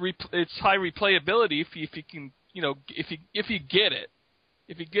high replayability if you can, if you get it.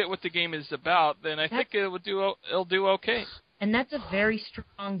 If you get what the game is about, then I think it'll do okay. And that's a very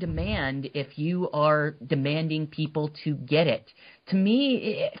strong demand if you are demanding people to get it. To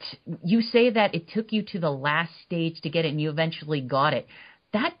me, you say that it took you to the last stage to get it and you eventually got it.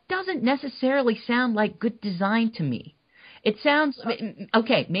 That doesn't necessarily sound like good design to me. It sounds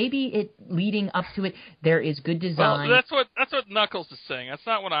okay. Maybe it leading up to it, there is good design. Well, that's what Knuckles is saying. That's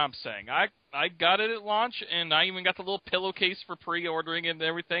not what I'm saying. I got it at launch, and I even got the little pillowcase for pre-ordering and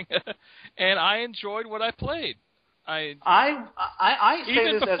everything, and I enjoyed what I played. I say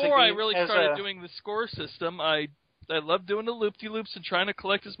even this before as I really started doing the score system, I loved doing the loop-de-loops and trying to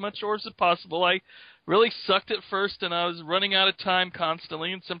collect as much orbs as possible. I really sucked at first, and I was running out of time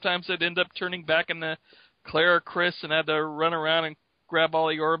constantly, and sometimes I'd end up turning back into Claire or Chris and had to run around and grab all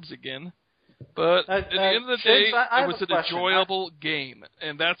the orbs again. But at the end of the day, it was an enjoyable game,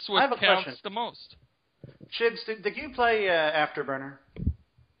 and that's what counts the most. Chids, did you play Afterburner?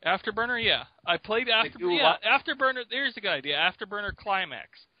 Afterburner, yeah. I played Afterburner. Here's a good idea. Afterburner Climax.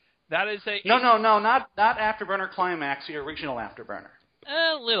 That is a... No, not Afterburner Climax, the original Afterburner.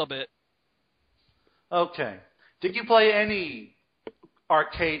 A little bit. Okay. Did you play any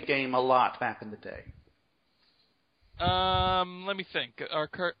arcade game a lot back in the day? Let me think.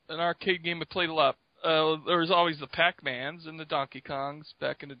 An arcade game I played a lot. There was always the Pac-Mans and the Donkey Kongs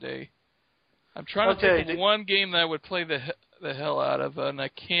back in the day. I'm trying to think of one game that I would play the hell out of, and I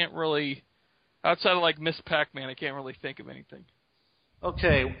can't really, outside of like Miss Pac-Man, I can't really think of anything.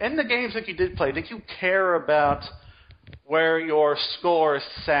 Okay, in the games that you did play, did you care about where your score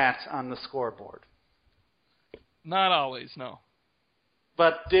sat on the scoreboard? Not always, no.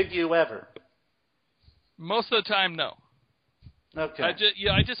 But did you ever? Most of the time, no. Okay.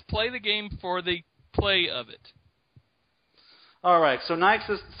 I just play the game for the play of it. All right. So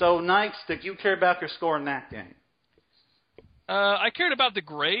Nikes, did you care about your score in that game? I cared about the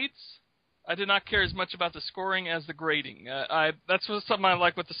grades. I did not care as much about the scoring as the grading. That's something I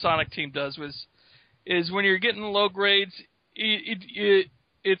like what the Sonic team does is when you're getting low grades,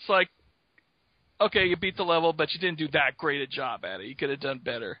 it's like, okay, you beat the level, but you didn't do that great a job at it. You could have done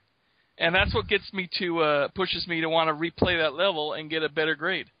better. And that's what gets me to pushes me to want to replay that level and get a better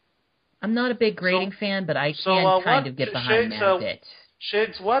grade. I'm not a big grading fan, but I can kind of get behind that a bit.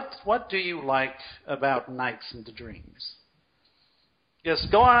 Shids, what do you like about Nights into Dreams? Yes,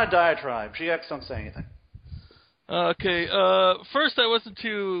 go on a diatribe. GX, don't say anything. Okay. First, I wasn't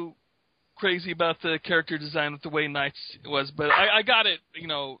too crazy about the character design with the way Nights was, but I got it,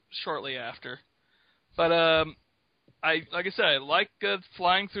 shortly after. But like I said, I like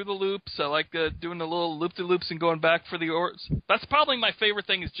flying through the loops. I like doing the little loop-de-loops and going back for the orbs. That's probably my favorite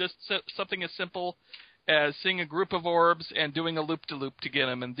thing, is just something as simple as seeing a group of orbs and doing a loop-de-loop to get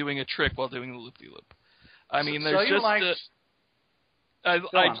them and doing a trick while doing the loop-de-loop. I mean, there's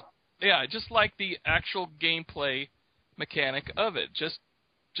I just like the actual gameplay mechanic of it. Just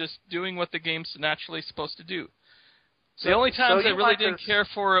doing what the game's naturally supposed to do. The only times I really didn't care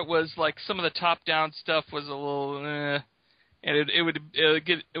for it was like some of the top-down stuff was a little, and it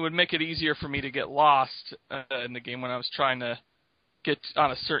would make it easier for me to get lost in the game when I was trying to get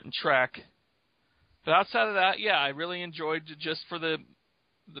on a certain track. But outside of that, yeah, I really enjoyed it just for the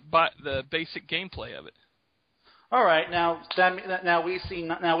basic gameplay of it. All right, now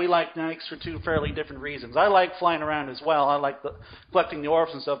we like Nikes for two fairly different reasons. I like flying around as well. I like collecting the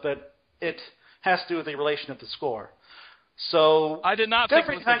orbs and stuff, but it has to do with the relation of the score. So I did not think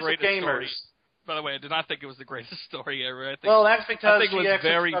it was the greatest story. By the way, I did not think it was the greatest story ever. That's because I think it was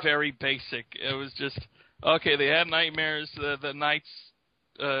very, very basic. It was just okay. They had nightmares. The Knights.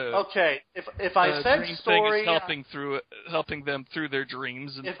 Okay, if I said story, helping them through their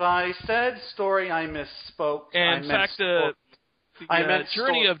dreams. And, if I said story, I misspoke. And in fact, the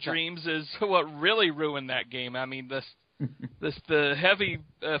Journey of story. Dreams is what really ruined that game. I mean, the heavy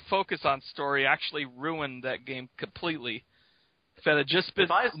focus on story actually ruined that game completely. If it had just been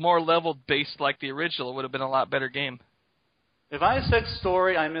more level-based like the original, it would have been a lot better game. If I said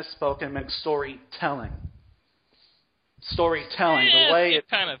story, I misspoke and meant storytelling. Storytelling, the way it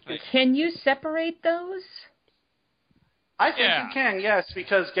kind of thing. Can you separate those? I think you can, yes,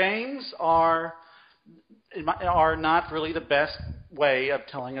 because games are are not really the best way of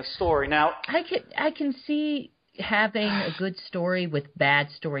telling a story. Now, I can see having a good story with bad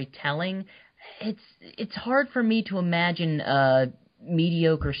storytelling. It's hard for me to imagine a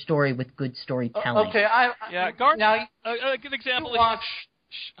mediocre story with good storytelling. Okay, now a good example.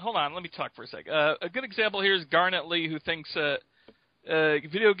 Hold on, let me talk for a sec. A good example here is Garnet Lee, who thinks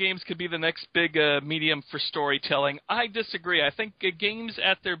video games could be the next big medium for storytelling. I disagree. I think games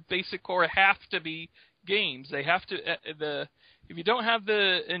at their basic core have to be games. They have to. If you don't have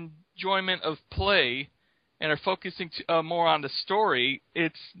the enjoyment of play and are focusing more on the story,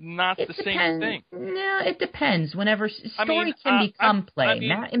 it's not the same thing. No, it depends. Whenever story can become play.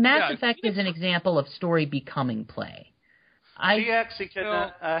 Mass Effect is an example of story becoming play. GX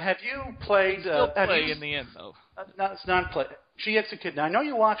Echidna, have you played... play in the end, though. No, it's not play. GX Echidna, I know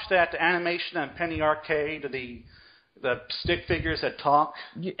you watched that animation on Penny Arcade, the stick figures that talk.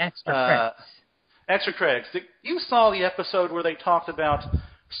 Extra credits. You saw the episode where they talked about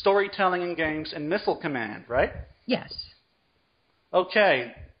storytelling in games and Missile Command, right? Yes.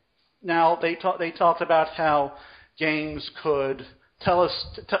 Okay. Now they talked about how games could tell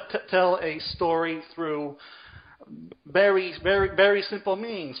a story through very, very, very simple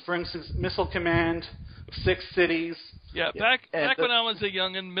means. For instance, Missile Command, 6 cities. Yeah, back when I was a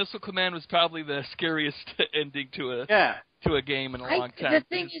youngin', Missile Command was probably the scariest ending to a game in a long time. The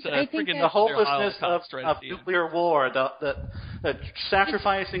thing is, I think the hopelessness of nuclear war, the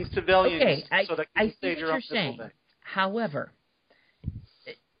sacrificing civilians so that you can save your own people. However,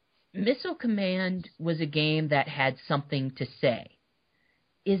 Missile Command was a game that had something to say.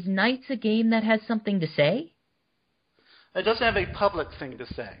 Is Knights a game that has something to say? It doesn't have a public thing to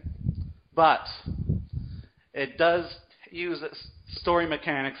say, but it does use story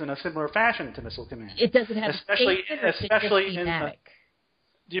mechanics in a similar fashion to Missile Command. It doesn't have especially in the...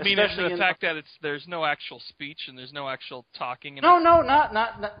 Do you mean in the fact that there's no actual speech and there's no actual talking? No, not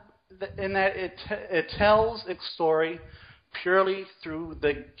in that it tells its story purely through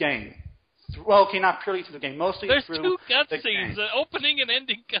the game. Well, okay, not purely through the game, mostly there's through two the cutscenes, an opening and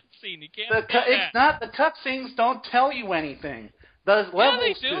ending cutscene. You can't. It's not the cutscenes don't tell you anything. The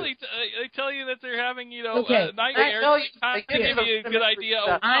levels they do. They tell you that they're having, nightmares. They give you a good idea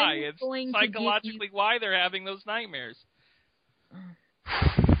of why. It's psychologically why they're having those nightmares.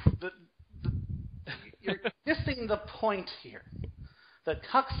 You're missing the point here. The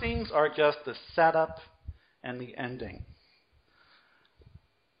cutscenes are just the setup and the ending.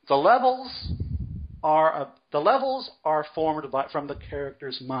 The levels are formed from the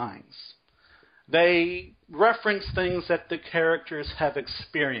characters' minds. They reference things that the characters have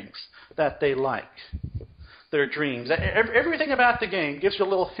experienced, that they like, their dreams. Everything about the game gives you a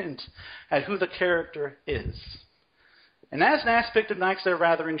little hint at who the character is. And that's an aspect of Knights that I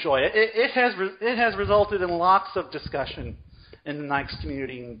rather enjoy. It has resulted in lots of discussion in the Knights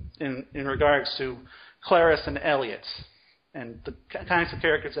community in regards to Claris and Elliot and the kinds of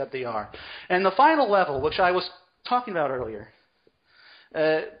characters that they are. And the final level, which I was talking about earlier,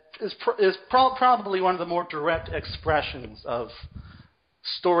 is probably one of the more direct expressions of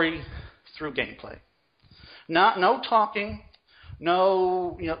story through gameplay. No talking,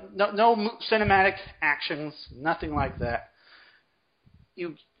 no cinematic actions, nothing like that.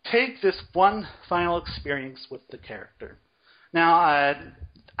 You take this one final experience with the character. Now,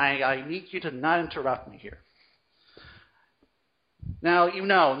 I need you to not interrupt me here. Now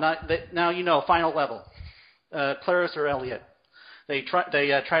final level. Claris or Elliot. They try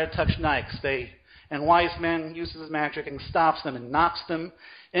to touch Nyx. And Wise Man uses his magic and stops them and knocks them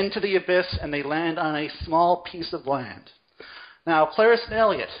into the abyss, and they land on a small piece of land. Now, Claris and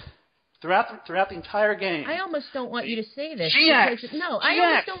Elliot, throughout the entire game. I almost don't want you to say this. I almost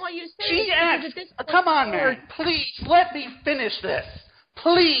don't want you to say this. Because at this come on, man. Please, let me finish this.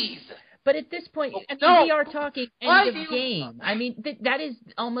 Please. But at this point, we are talking end of game. I mean, that is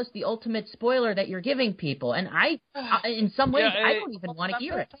almost the ultimate spoiler that you're giving people. And in some ways, I don't even want to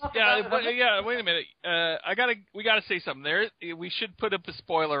hear it. Wait a minute. We gotta say something there. We should put up a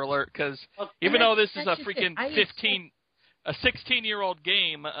spoiler alert because even though this is a freaking 16-year-old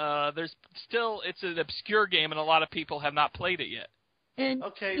game, it's an obscure game, and a lot of people have not played it yet. And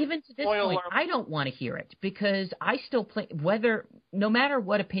even to this point, I don't want to hear it because I still play. No matter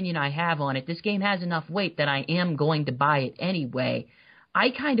what opinion I have on it, this game has enough weight that I am going to buy it anyway. I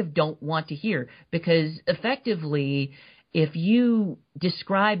kind of don't want to hear because effectively, if you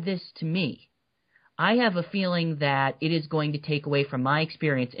describe this to me, I have a feeling that it is going to take away from my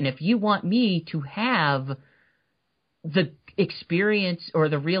experience. And if you want me to have the experience or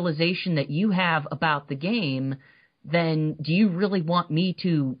the realization that you have about the game, then do you really want me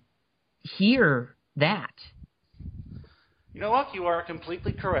to hear that. You know what? You are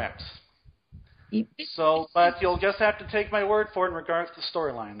completely correct. But you'll just have to take my word for it in regards to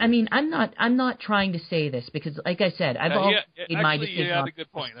storyline. I mean, I'm not trying to say this because, like I said, I've already made my decision. You had a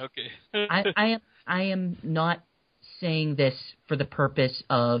good point. Okay. I am not saying this for the purpose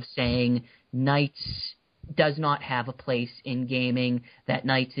of saying Knights does not have a place in gaming, that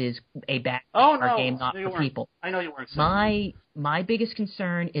Knights is a bad game not for people. I know you weren't saying My biggest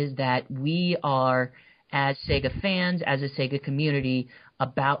concern is that we are, as Sega fans, as a Sega community,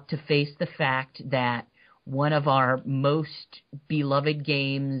 about to face the fact that one of our most beloved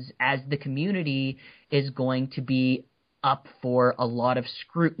games as the community is going to be up for a lot of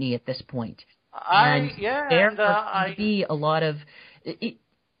scrutiny at this point. There are going to be a lot of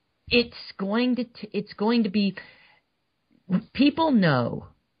it's going to be people know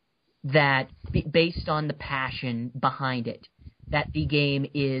that based on the passion behind it that the game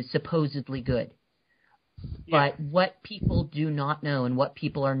is supposedly good. But what people do not know and what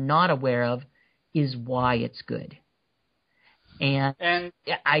people are not aware of is why it's good. And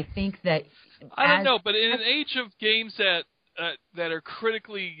I think that I don't know, but in an age of games that are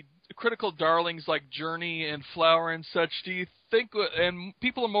critical darlings like Journey and Flower and such, do you think, and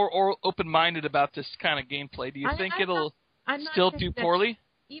people are more open-minded about this kind of gameplay, do you think it'll still do poorly?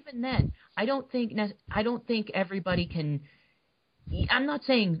 Even then, I don't think everybody can. I'm not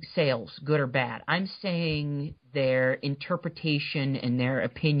saying sales, good or bad. I'm saying their interpretation and their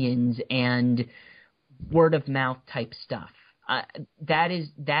opinions and word-of-mouth type stuff. That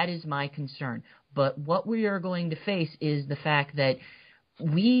is my concern. But what we are going to face is the fact that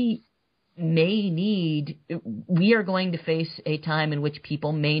we are going to face a time in which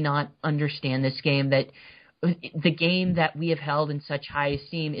people may not understand this game, that the game that we have held in such high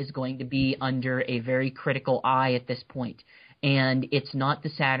esteem is going to be under a very critical eye at this point. And it's not the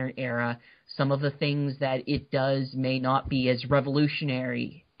Saturn era. Some of the things that it does may not be as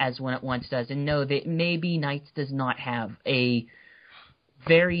revolutionary as when it once does. And no, that maybe Knights does not have a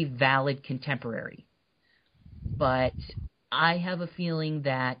very valid contemporary. But I have a feeling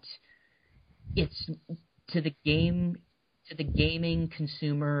that it's to the gaming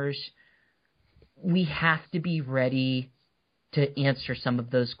consumers, we have to be ready to answer some of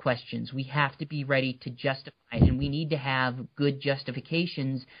those questions. We have to be ready to justify it, and we need to have good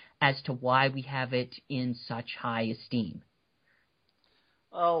justifications as to why we have it in such high esteem.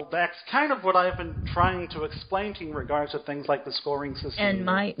 Oh, that's kind of what I've been trying to explain to you in regards to things like the scoring system and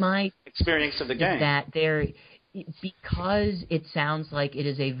my experience of the game. That because it sounds like it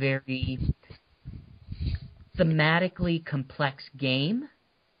is a very thematically complex game,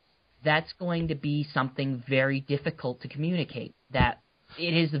 that's going to be something very difficult to communicate. That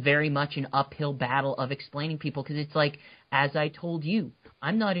it is very much an uphill battle of explaining people, because it's like, as I told you,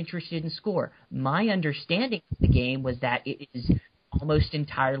 I'm not interested in score. My understanding of the game was that it is almost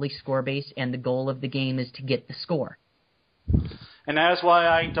entirely score-based, and the goal of the game is to get the score. And that's why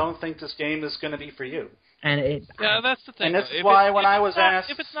I don't think this game is going to be for you. That's the thing. And that's why when I was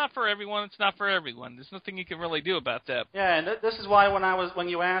asked, if it's not for everyone, it's not for everyone. There's nothing you can really do about that. Yeah, and this is why when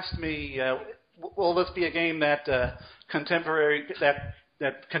you asked me, will this be a game that contemporary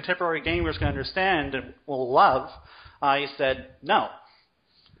gamers can understand and will love? I said no.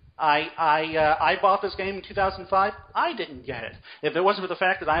 I bought this game in 2005. I didn't get it. If it wasn't for the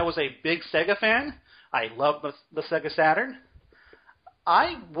fact that I was a big Sega fan, I loved the Sega Saturn,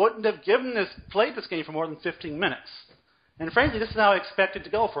 I wouldn't have played this game for more than 15 minutes. And frankly, this is how I expect it to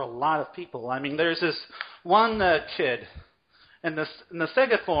go for a lot of people. I mean, there's this one kid in the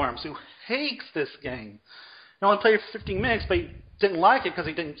Sega forums who hates this game. He only played it for 15 minutes, but he didn't like it because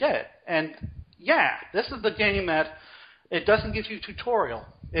he didn't get it. And yeah, this is the game that it doesn't give you a tutorial.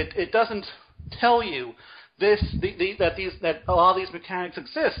 It doesn't tell you that a lot of these mechanics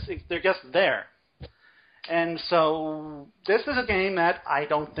exist. They're just there. And so this is a game that I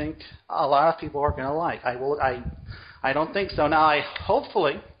don't think a lot of people are going to like. I don't think so. Now,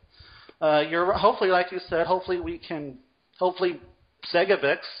 hopefully, like you said, hopefully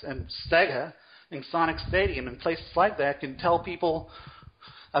SegaVix and Sega and Sonic Stadium and places like that can tell people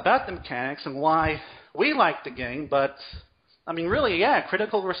about the mechanics and why we like the game. But I mean, really, yeah,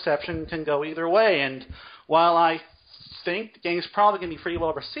 critical reception can go either way. And while I think the game's probably going to be pretty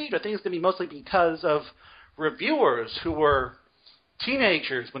well received, I think it's going to be mostly because of reviewers who were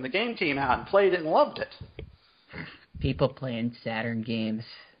teenagers when the game came out and played it and loved it. People playing Saturn games.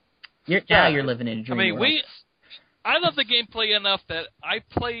 Now you're living in a dream world. I love the gameplay enough that I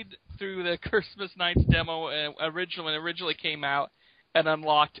played through the Christmas Nights demo when it originally came out and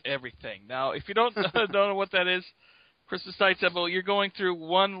unlocked everything. Now, if you don't know what that is, Christmas Night Devil, you're going through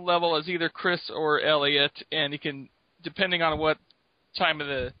one level as either Chris or Elliot, and you can, depending on what time of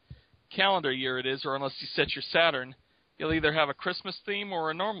the calendar year it is, or unless you set your Saturn, you'll either have a Christmas theme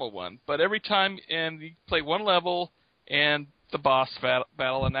or a normal one. But every time, and you play one level and the boss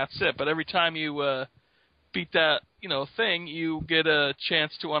battle, and that's it. But every time you beat that, thing, you get a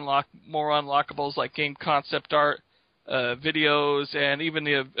chance to unlock more unlockables like game concept art, videos, and even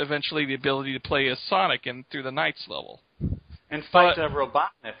eventually the ability to play as Sonic and through the Knights level. And fight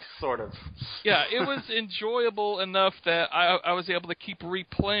Robotnik, sort of. Yeah, it was enjoyable enough that I was able to keep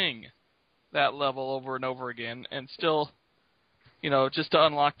replaying that level over and over again and still, just to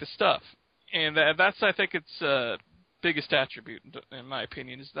unlock the stuff. And that's, I think, its biggest attribute, in my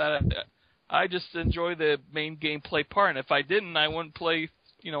opinion, is that I just enjoy the main gameplay part. And if I didn't, I wouldn't play,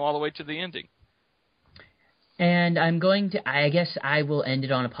 all the way to the ending. And I guess I will end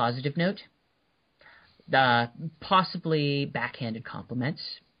it on a positive note. Possibly backhanded compliments,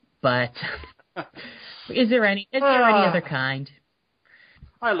 but is there any other kind?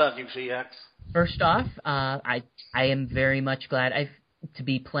 I love you, GX. First off, I am very much glad to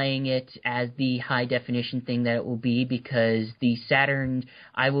be playing it as the high definition thing that it will be, because the Saturn,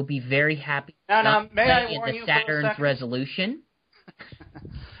 I will be very happy now, may I in warn the you Saturn's resolution.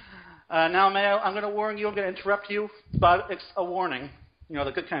 I'm going to warn you. I'm going to interrupt you, but it's a warning.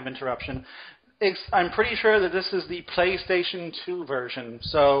 The good kind of interruption. I'm pretty sure that this is the PlayStation 2 version.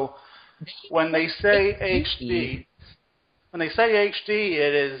 So when they say HD,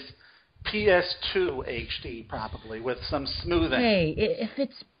 it is PS2 HD probably with some smoothing. Hey, if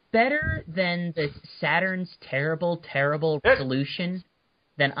it's better than the Saturn's terrible resolution,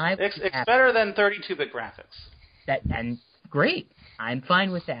 then it's better than 32-bit graphics. And great. I'm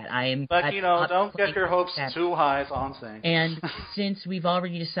fine with that. But, don't get your hopes too high, is all I'm saying. And since we've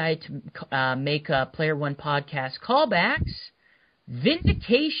already decided to make a Player One podcast callbacks,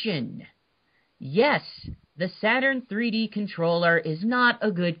 Vindication. Yes, the Saturn 3D controller is not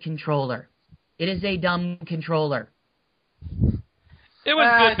a good controller. It is a dumb controller. It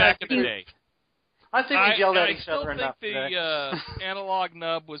was good back in the day. I think we yelled at each other enough. I still think the analog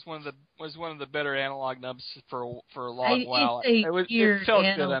nub was one of the better analog nubs for a long while. It felt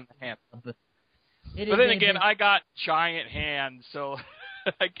good on the hand. But then again, I got giant hands, so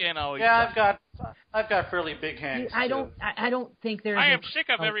I can't always. Yeah, I've got fairly big hands. I don't think there's. I am sick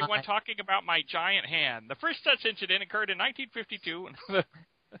of everyone talking about my giant hand. The first such incident occurred in 1952.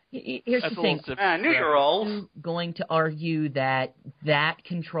 Here's the thing. I knew you were old. I'm going to argue that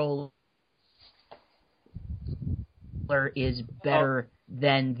controller is better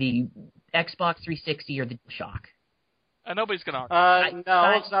than the Xbox 360 or the Shock. Nobody's going to argue.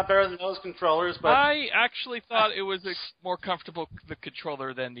 No, it's not better than those controllers. But I actually thought it was more comfortable, the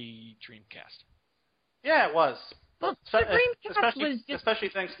controller, than the Dreamcast. Yeah, it was. Well, the Dreamcast was just...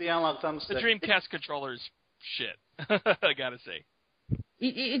 Especially thanks to the analog thumbstick. The Dreamcast controller's shit, I gotta say.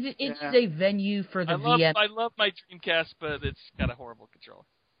 It's a venue for the VM. I love my Dreamcast, but it's got a horrible controller.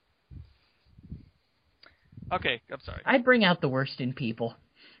 Okay, I'm sorry. I bring out the worst in people.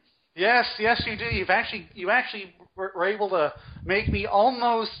 Yes, you do. You actually were able to make me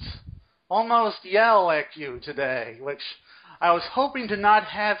almost yell at you today, which I was hoping to not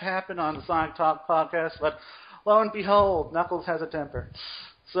have happen on the Sonic Talk podcast, but lo and behold, Knuckles has a temper.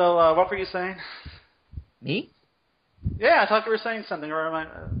 So, what were you saying? Me? Yeah, I thought you were saying something.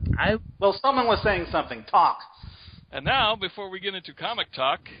 Well, someone was saying something. Talk. And now, before we get into comic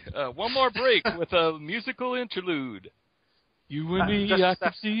talk, one more break with a musical interlude. You and me, I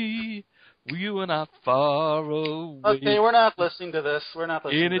can see, we were not far away. Okay, we're not listening to this. We're not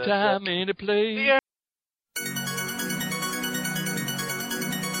listening to this. Anytime, any place.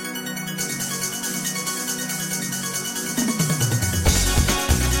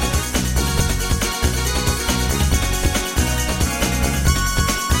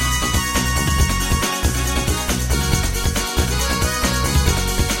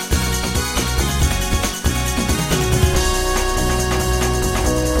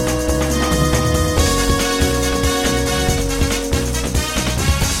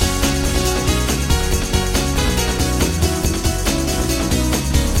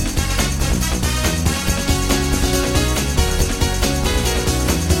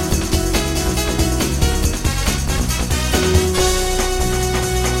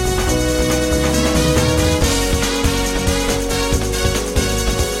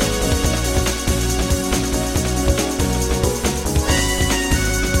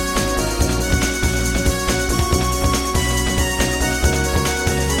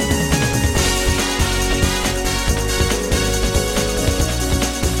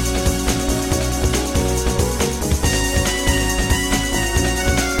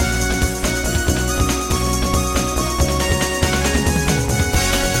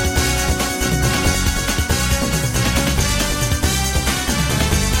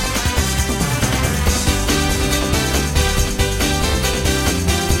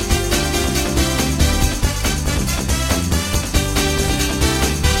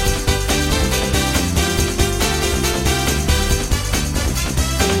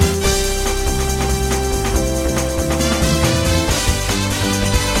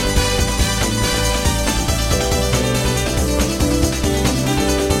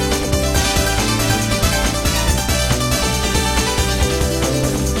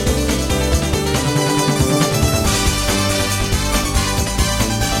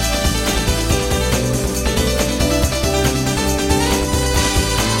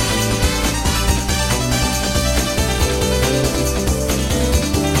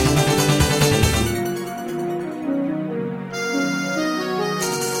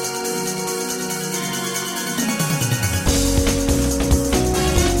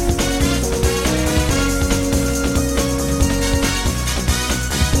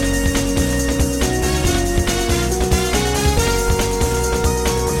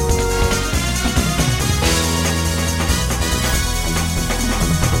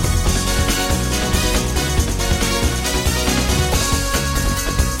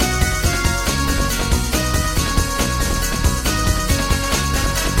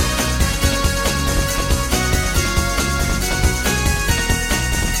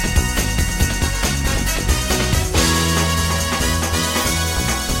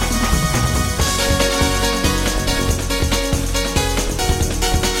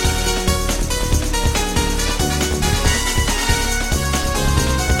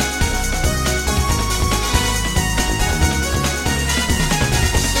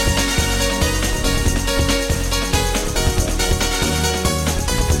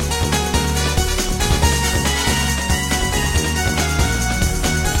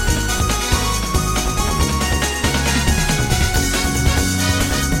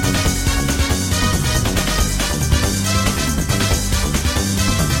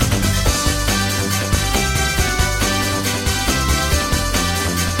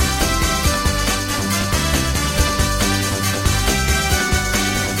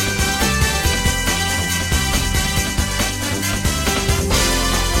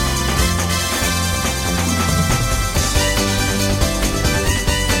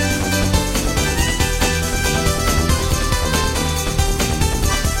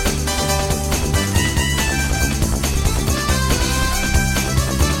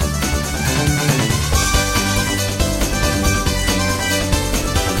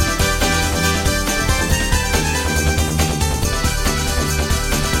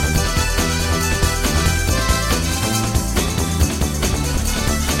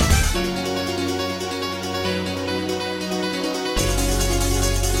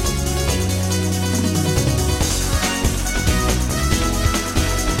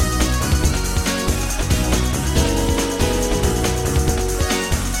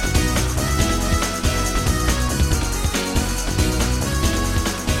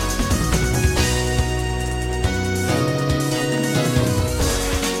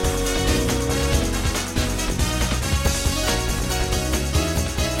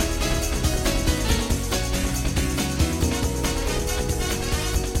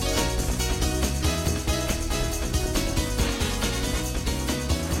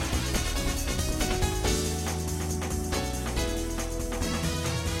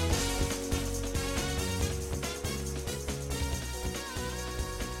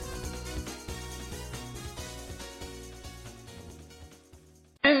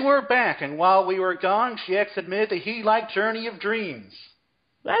 And we're back, and while we were gone, GX admitted that he liked Journey of Dreams.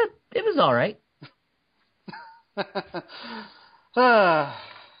 It was all right.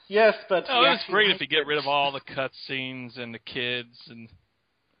 Yes, but... Oh, it was great if you get rid of all the cutscenes and the kids and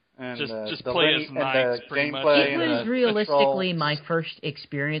just play as Knights, pretty much. It was realistically my first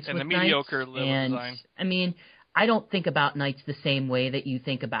experience with Knights. And the mediocre level design. I mean, I don't think about Knights the same way that you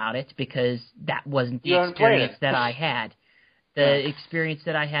think about it, because that wasn't the experience that I had. The experience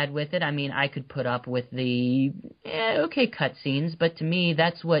that I had with it, I mean, I could put up with the okay cutscenes, but to me,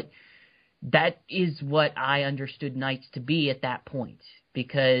 that is what I understood Knights to be at that point,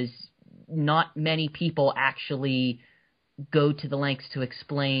 because not many people actually go to the lengths to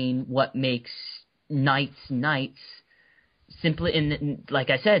explain what makes Knights Knights. Simply, and like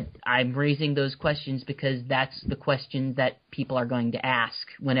I said, I'm raising those questions because that's the question that people are going to ask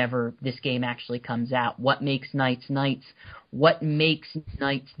whenever this game actually comes out. What makes Knights Knights? What makes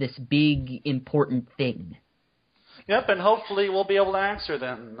Knights this big, important thing? Yep, and hopefully we'll be able to answer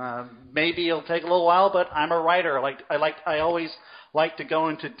them. Maybe it'll take a little while, but I'm a writer. I always like to go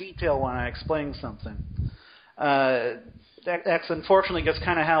into detail when I explain something. That's unfortunately just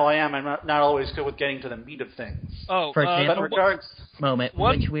kind of how I am. I'm not always good with getting to the meat of things. Oh, for example,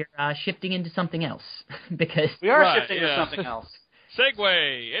 which we're shifting into something else because we are shifting into something else.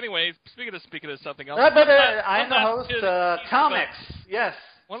 Segue. Anyway, speaking of something else, I'm the host. Comics. Yes.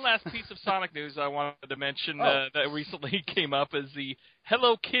 One last piece of Sonic news I wanted to mention that recently came up is the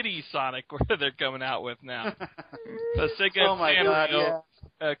Hello Kitty Sonic where they're coming out with now. Sega and Sanrio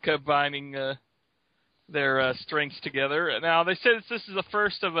combining their strengths together. Now, they said this is the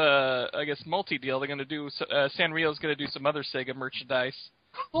first of a, multi-deal. They're going to do, Sanrio's going to do some other Sega merchandise.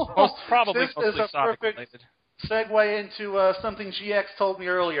 Probably this is a Sonic perfect related. Segue into something GX told me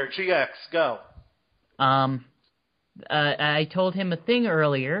earlier. GX, go. I told him a thing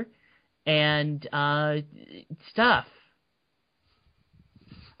earlier, and stuff.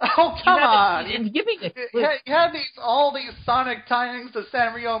 Oh, come on! Give me you had all these Sonic tie-ins to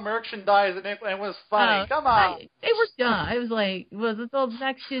Sanrio merchandise, and it was funny. Come on! They were done. I was like,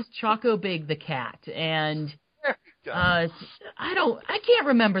 next is Choco Big the cat, and I can't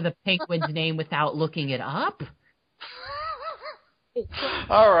remember the penguin's name without looking it up.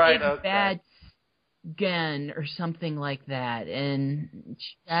 All right, okay. Bad Gen or something like that, and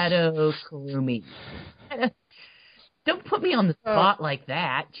Shadow Kurumi. Don't put me on the spot like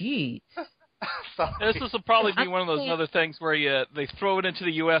that. Jeez. This will probably be one of those other things where they throw it into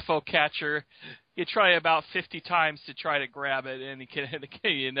the UFO catcher. You try about 50 times to try to grab it, and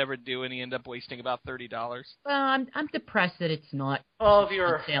you never do, and you end up wasting about $30. Well, I'm depressed that it's not. Well, if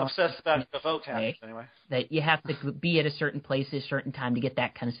you're obsessed about UFO catchers, anyway. That you have to be at a certain place at a certain time to get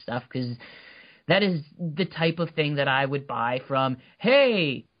that kind of stuff, because that is the type of thing that I would buy from,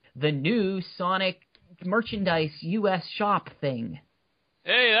 hey, the new Sonic merchandise U.S. shop thing.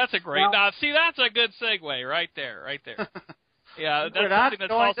 Hey, that's a great... Now, see, that's a good segue right there. Yeah, that's we're not that's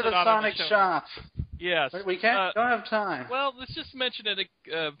going to the Sonic shop. Yes. We don't have time. Well, let's just mention it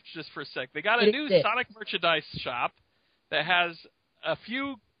just for a sec. They got a new Sonic merchandise shop that has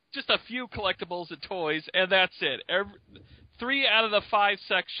just a few collectibles and toys, and that's it. 3 out of the 5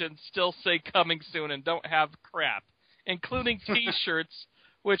 sections still say coming soon and don't have crap, including T-shirts,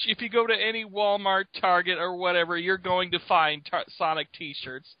 which if you go to any Walmart, Target, or whatever, you're going to find Sonic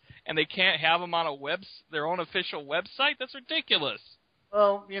T-shirts, and they can't have them on their own official website? That's ridiculous.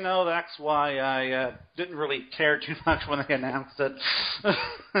 Well, that's why I didn't really care too much when they announced it.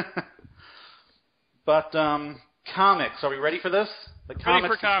 But comics, are we ready for this? Ready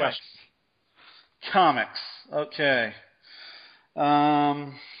for comics. Comics, okay.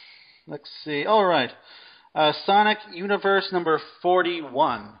 Let's see. All right. Sonic Universe number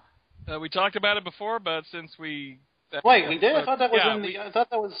 41. We talked about it before, but since we... Wait, we did? I thought that was I thought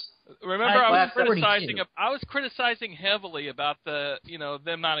that was... Remember, I was criticizing heavily about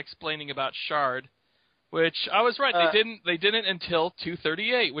them not explaining about Shard, which I was right. They didn't until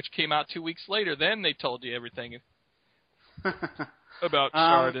 238, which came out 2 weeks later. Then they told you everything about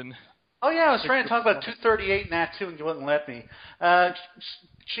Shard and... Oh, yeah, I was trying to talk about 238 and that, too, and you wouldn't let me.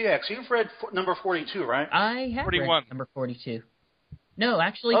 GX, you've read number 42, right? I have 41. read number 42. No,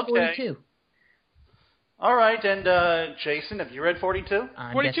 actually 42. All right, and Jason, have you read 42?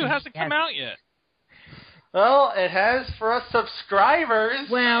 42 hasn't come out yet. Well, it has for us subscribers.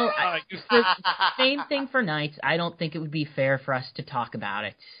 Well, same thing for Knights. I don't think it would be fair for us to talk about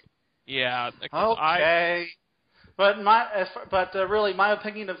it. Yeah. Okay. But really, my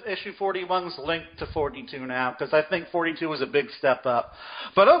opinion of issue 41 is linked to 42 now, because I think 42 was a big step up.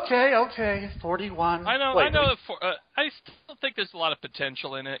 But okay, 41. I know. I still think there's a lot of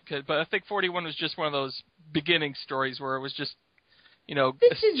potential in it, but I think 41 was just one of those beginning stories where it was just,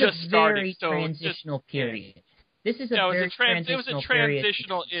 this is just a starting. Very transitional period. This is it was a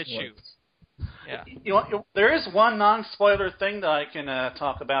transitional issue. Yeah. There is one non-spoiler thing that I can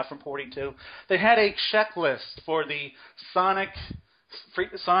talk about from 42. They had a checklist for the Sonic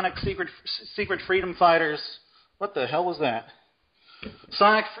Secret Freedom Fighters. What the hell was that?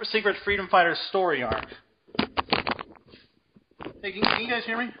 Sonic Secret Freedom Fighters story arc. Hey, can you guys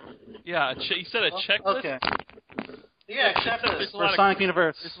hear me? Yeah, you said a checklist? Okay. Yeah, checklist for Sonic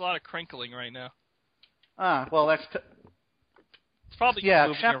Universe. There's a lot of crinkling right now. Well, that's... It's probably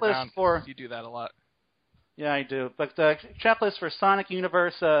moving around for... You do that a lot. Yeah, I do. But the checklist for Sonic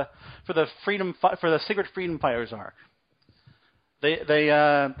Universe for the Secret Freedom Fighters arc.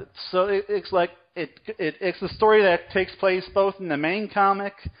 So it's like it's the story that takes place both in the main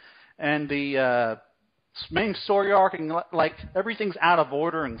comic and the main story arc, and like everything's out of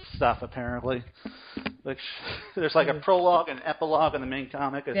order and stuff apparently. Like there's like a prologue and epilogue in the main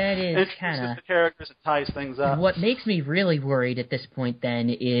comic. That is kind of the characters and ties things up. What makes me really worried at this point then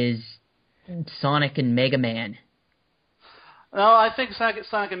is Sonic and Mega Man. No, I think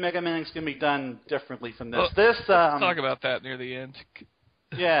Sonic and Mega Man is going to be done differently from this. Let's talk about that near the end.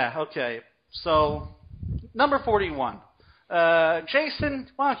 Yeah, okay. So, number 41. Jason,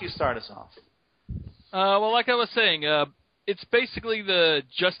 why don't you start us off? Well, like I was saying, it's basically the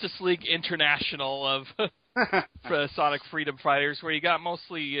Justice League International of Sonic Freedom Fighters, where you got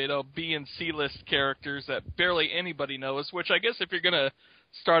mostly B and C list characters that barely anybody knows. Which I guess if you're gonna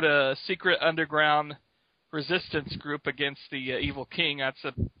start a secret underground resistance group against the evil king, that's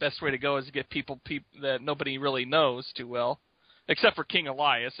the best way to go, is to get people that nobody really knows too well, except for King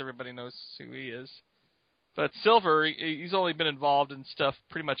Elias. Everybody knows who he is. But Silver, he's only been involved in stuff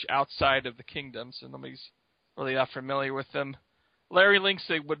pretty much outside of the kingdom, so nobody's really that familiar with them. Larry Lynx,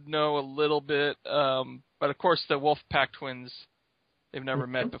 they would know a little bit, but of course the Wolfpack twins, they've never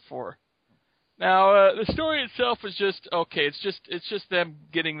met before. Now, the story itself is just okay. It's just them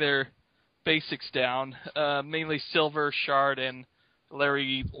getting their basics down. Mainly Silver, Shard, and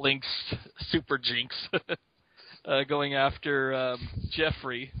Larry Lynx, Super Jinx, going after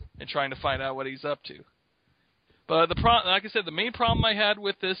Jeffrey and trying to find out what he's up to. But like I said, the main problem I had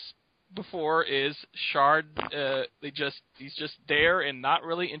with this before is Shard. He's just there and not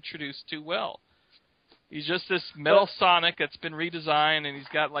really introduced too well. He's just this metal Sonic that's been redesigned, and he's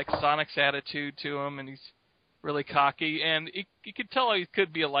got like Sonic's attitude to him, and he's really cocky. And you could tell he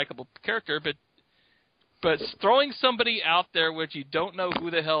could be a likable character, but throwing somebody out there which you don't know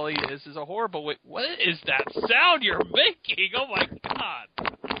who the hell he is a horrible way. What is that sound you're making? Oh my god!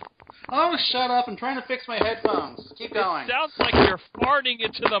 Oh, shut up. I'm trying to fix my headphones. Keep going. It sounds like you're farting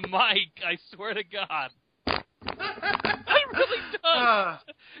into the mic, I swear to God. It really does.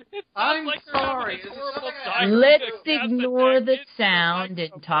 I'm like sorry. Let's ignore the sound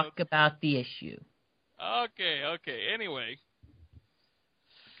and talk about the issue. Okay. Anyway.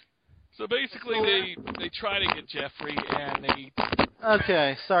 So basically they try to get Jeffrey, and they...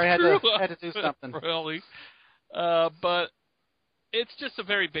 Okay, sorry, I had to do something. Really. But... it's just a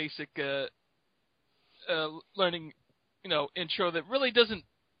very basic learning, intro that really doesn't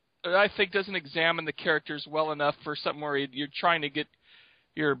examine the characters well enough for something where you're trying to get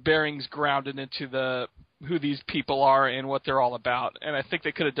your bearings grounded into who these people are and what they're all about. And I think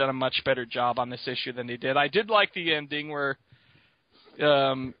they could have done a much better job on this issue than they did. I did like the ending where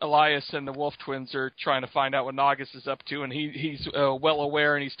Elias and the Wolf Twins are trying to find out what Naugus is up to, and he's well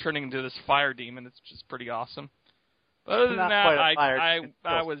aware, and he's turning into this fire demon. It's just pretty awesome. But other than that,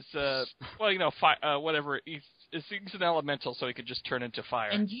 I was, whatever. He's an elemental, so he could just turn into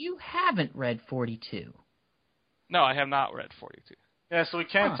fire. And you haven't read 42. No, I have not read 42. Yeah, so we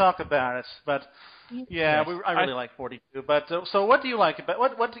can't talk about it. But yeah, I really like 42. But so, what do you like about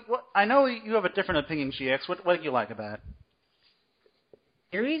what? I know you have a different opinion, GX. What do you like about it?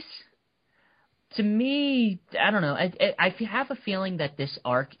 Series? To me, I don't know. I have a feeling that this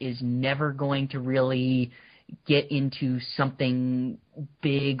arc is never going to really get into something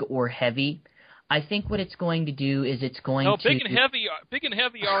big or heavy. I think what it's going to do is it's going to... Big and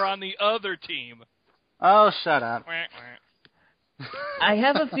heavy are on the other team. Oh, shut up. I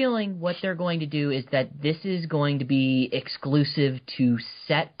have a feeling what they're going to do is that this is going to be exclusive to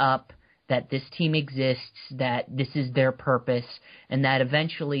set up that this team exists, that this is their purpose, and that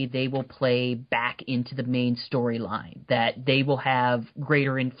eventually they will play back into the main storyline, that they will have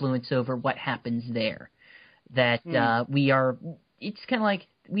greater influence over what happens there. that we are. It's kind of like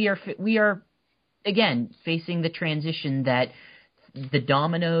we are again facing the transition that the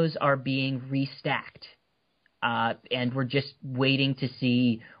dominoes are being restacked, and we're just waiting to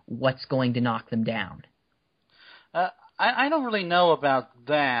see what's going to knock them down. I don't really know about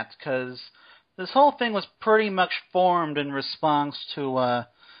that, because this whole thing was pretty much formed in response to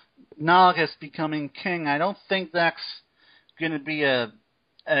Nagas becoming king. I don't think that's going to be a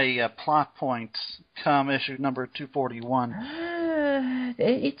plot point come issue number 241.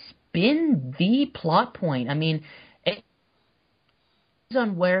 It's been the plot point. I mean, it depends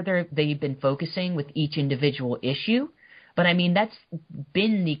on where they've been focusing with each individual issue. But, I mean, that's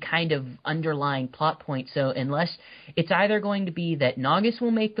been the kind of underlying plot point. So unless it's either going to be that Nagas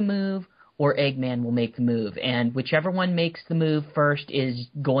will make the move or Eggman will make the move. And whichever one makes the move first is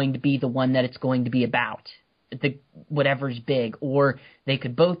going to be the one that it's going to be about, whatever's big. Or they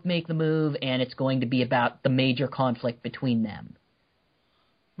could both make the move and it's going to be about the major conflict between them.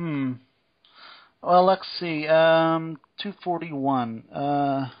 Well, let's see. 241.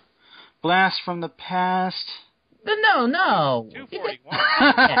 Blast from the Past. No. 241.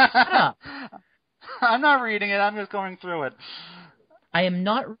 Shut up. I'm not reading it. I'm just going through it. I am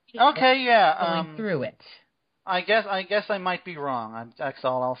not reading going through it. I guess I might be wrong. That's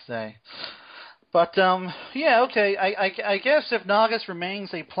all I'll say. But, yeah, okay. I guess if Nagas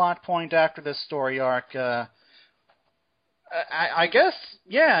remains a plot point after this story arc, I guess,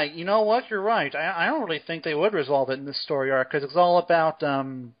 yeah, you know what? You're right. I don't really think they would resolve it in this story arc, because it's all about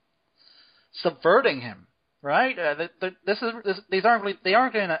subverting him. Right? They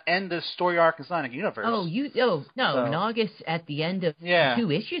aren't going to end this story arc in Sonic Universe. No. Nagas at the end of 2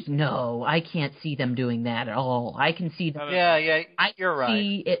 issues? No, I can't see them doing that at all. I can see them. You're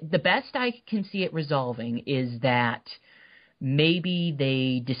right. The best I can see it resolving is that maybe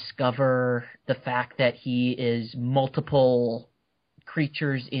they discover the fact that he is multiple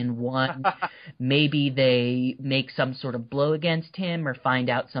creatures in one. Maybe they make some sort of blow against him or find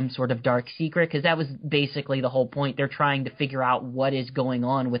out some sort of dark secret, because that was basically the whole point. They're trying to figure out what is going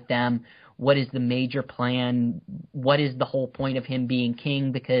on with them, what is the major plan, what is the whole point of him being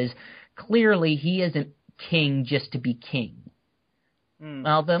king, because clearly he isn't king just to be king.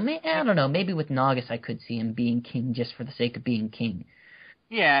 Although, I don't know, maybe with Nagas I could see him being king just for the sake of being king.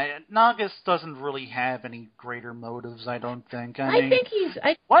 Yeah, Nagas doesn't really have any greater motives, I don't think. I think he's...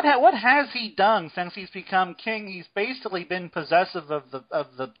 What has he done since he's become king? He's basically been possessive of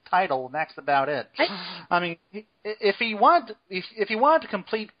the title, and that's about it. I mean, if he wanted to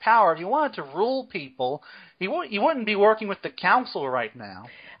complete power, if he wanted to rule people, he wouldn't be working with the council right now.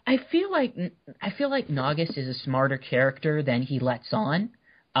 I feel like Nagas is a smarter character than he lets on.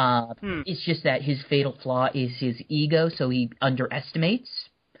 It's just that his fatal flaw is his ego, so he underestimates.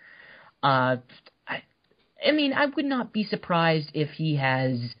 I mean, I would not be surprised if he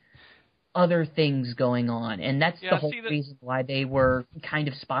has other things going on, and that's the whole reason why they were kind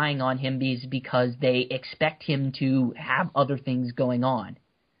of spying on him, is because they expect him to have other things going on.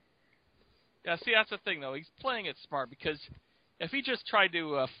 Yeah, see, that's the thing, though. He's playing it smart, because if he just tried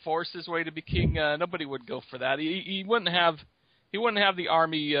to force his way to be king, nobody would go for that. He wouldn't have... He wouldn't have the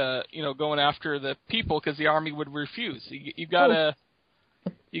army, going after the people, because the army would refuse. You gotta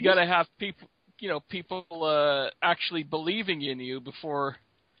have people actually believing in you before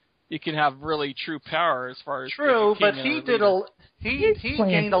you can have really true power as far as true. But he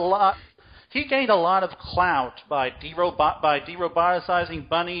gained a lot. He gained a lot of clout by deroboticizing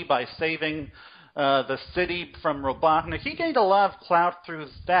Bunny, by saving the city from Robotnik. He gained a lot of clout through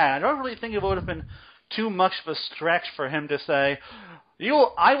that. I don't really think it would have been too much of a stretch for him to say,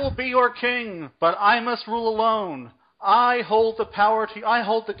 I will be your king, but I must rule alone. I hold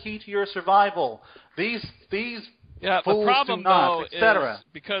the key to your survival. These fools the problem, do not, though, etc. is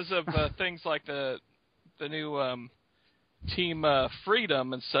because of things like the new Team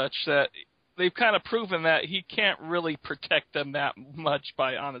Freedom and such, that they've kind of proven that he can't really protect them that much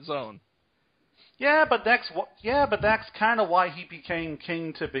on his own. Yeah, but that's kind of why he became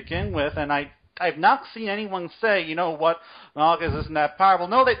king to begin with, and I've not seen anyone say, you know what, Nagas isn't that powerful.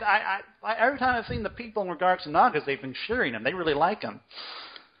 No, every time I've seen the people in regards to Nagas, they've been cheering him. They really like him.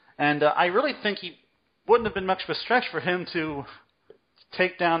 And I really think he wouldn't have been much of a stretch for him to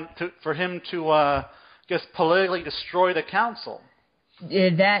just politically destroy the council. This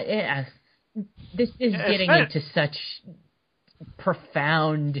is getting into such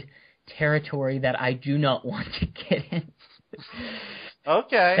profound territory that I do not want to get in.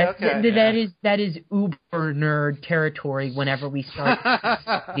 Okay. That is uber nerd territory whenever we start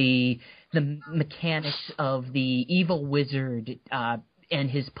the mechanics of the evil wizard and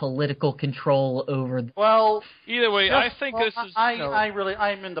his political control over. Well, either way, I think this is.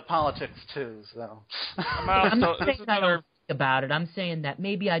 I'm into politics too, so. I'm not saying I don't think about it. I'm saying that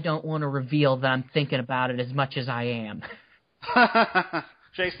maybe I don't want to reveal that I'm thinking about it as much as I am.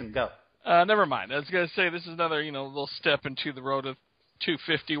 Jason, go. Never mind. I was going to say this is another, little step into the road of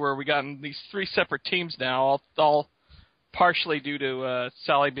 250 where we got these three separate teams now, all partially due to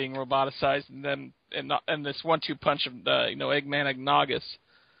Sally being roboticized and this 1-2 punch of Eggman Agnagus.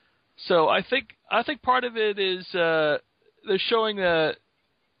 So I think part of it is they're showing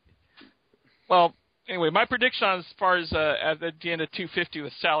well, anyway, my prediction as far as at the end of 250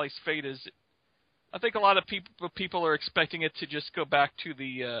 with Sally's fate is, I think a lot of people are expecting it to just go back to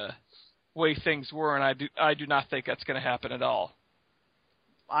the way things were, and I do not think that's going to happen at all.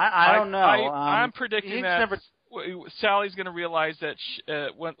 I don't know. I'm predicting that Sally's going to realize that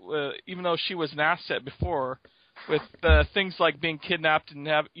even though she was an asset before, with things like being kidnapped and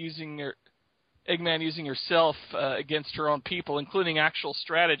Eggman using herself against her own people, including actual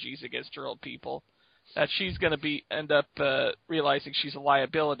strategies against her own people, that she's going to end up realizing she's a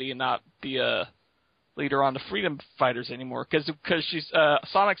liability and not be a leader on the Freedom Fighters anymore. Because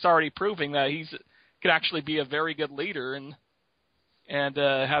Sonic's already proving that he can actually be a very good leader and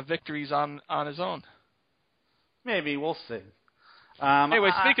have victories on his own. Maybe, we'll see. Anyway,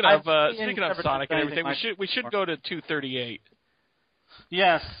 speaking of Sonic and everything, we should go to 238.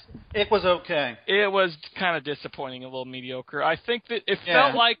 Yes, it was okay. It was kind of disappointing, a little mediocre. I think that it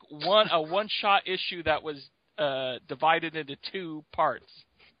felt like a one-shot issue that was divided into two parts.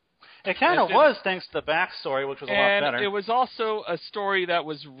 It kind of was, thanks to the backstory, which was a lot better. And it was also a story that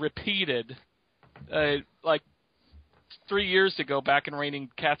was repeated, like 3 years ago, back in Raining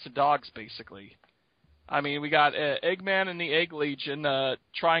Cats and Dogs, basically. I mean, we got Eggman and the Egg Legion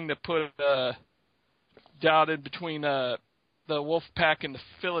trying to put doubt in between the Wolf Pack and the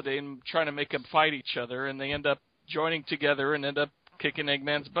Felidae and trying to make them fight each other, and they end up joining together and end up kicking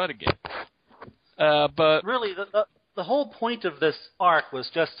Eggman's butt again. But really, the whole point of this arc was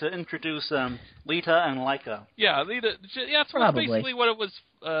just to introduce Lita and Lyco. Yeah, Lita. Yeah, that's basically what it was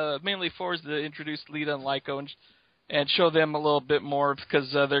mainly for, is to introduce Lita and Lyco and show them a little bit more, because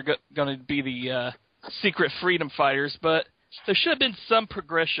they're going to be the secret Freedom Fighters. But there should have been some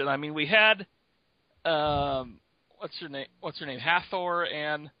progression. I mean, we had what's her name? Hathor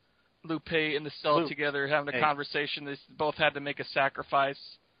and Lupe in the cell together having a conversation. They both had to make a sacrifice.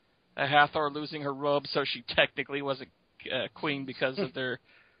 Hathor losing her robe, so she technically wasn't queen because of their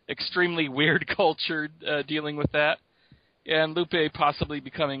extremely weird culture dealing with that. And Lupe possibly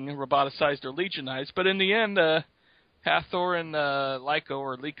becoming roboticized or legionized. But in the end, Hathor and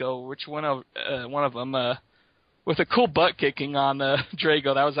Lyco, which one of them, with a cool butt kicking on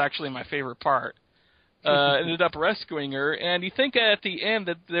Drago, that was actually my favorite part, ended up rescuing her. And you think at the end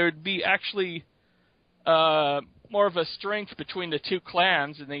that there'd be actually more of a strength between the two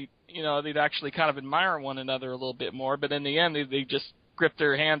clans, and they'd actually kind of admire one another a little bit more. But in the end, they just grip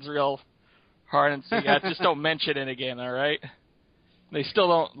their hands real hard and say, just don't mention it again, all right? They still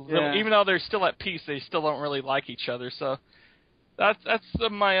don't, even though they're still at peace, they still don't really like each other. So that's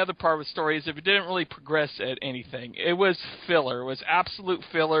my other part of the story, is if it didn't really progress at anything. It was filler. It was absolute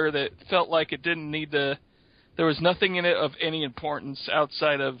filler that felt like it didn't need to. There was nothing in it of any importance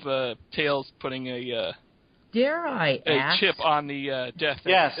outside of Tails putting a chip on the death.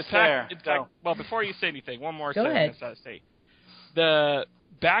 Yes, in fact, well, before you say anything, one more thing I gotta say. The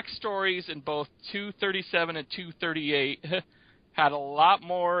backstories in both 237 and 238 had a lot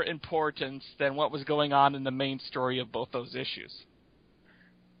more importance than what was going on in the main story of both those issues.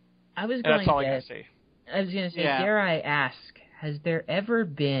 That's all I gotta say. I was going to say, dare I ask, has there ever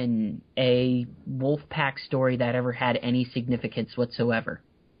been a Wolfpack story that ever had any significance whatsoever?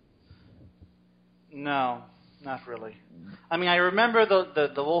 No, not really. I mean, I remember the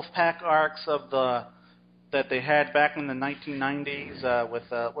Wolfpack arcs that they had back in the 1990s with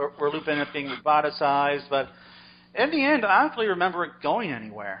where Lupin ended up being roboticized, but in the end, I don't really remember it going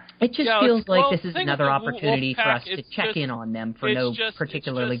anywhere. It just feels like this is another opportunity for us to check in on them for no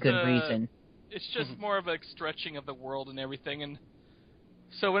particularly good reason. It's just more of a stretching of the world and everything, and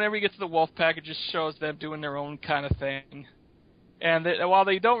so whenever you get to the Wolfpack, it just shows them doing their own kind of thing. And while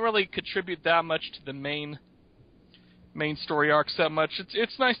they don't really contribute that much to the main story arcs that much,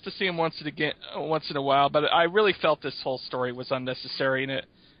 it's nice to see them once in a while. But I really felt this whole story was unnecessary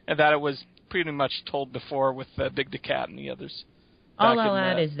and that it was pretty much told before with Big the Cat and the others. All I'll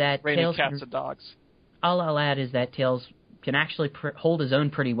add is that Raining Cats and Dogs. All I'll add is that Tails can actually hold his own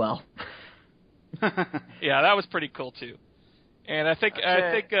pretty well. Yeah, that was pretty cool too. And I think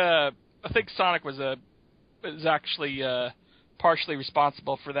Sonic was actually partially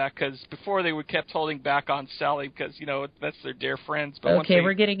responsible for that, because before they kept holding back on Sally because, that's their dear friends. But okay,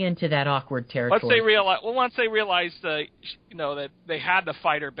 we're getting into that awkward territory. Once they realized, that they had to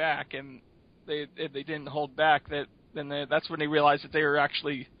fight her back and they didn't hold back, that's when they realized that they were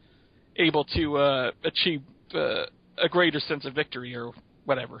actually able to achieve a greater sense of victory or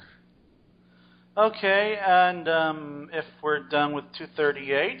whatever. Okay, and if we're done with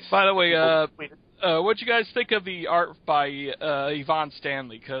 238... By the way, what'd you guys think of the art by Yvonne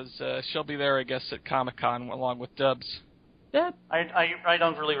Stanley? Because she'll be there, I guess, at Comic-Con along with Dubs. Yeah. I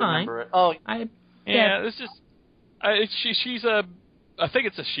don't really remember it. Oh, this is... she's a... I think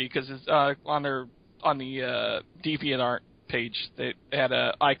it's a she, because it's on the DeviantArt page. They had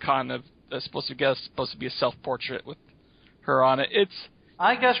an icon of supposed to be a self-portrait with her on it.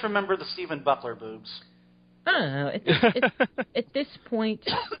 I guess remember the Stephen Buckler boobs. I don't know. At this point,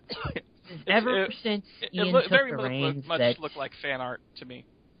 since Ian took the reins, much look like fan art to me.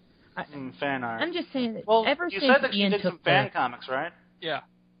 Fan art. I'm just saying that you said that Ian did some fan comics, right? Yeah.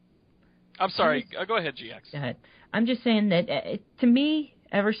 I'm sorry. Go ahead, GX. Go ahead. I'm just saying that, to me,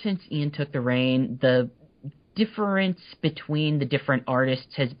 ever since Ian took the reign, the difference between the different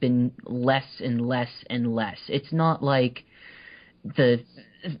artists has been less and less and less. It's not like the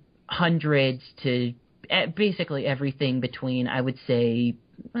hundreds to basically everything between, I would say,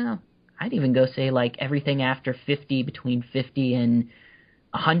 I'd even go say like everything after 50, between 50 and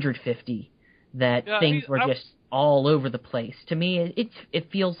 150, that things were just all over the place. To me,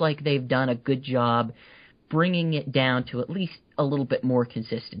 it feels like they've done a good job bringing it down to at least a little bit more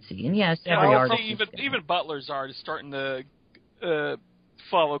consistency. And yes, every artist... Even Butler's art is starting to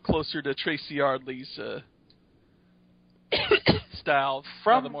follow closer to Tracy Yardley's style,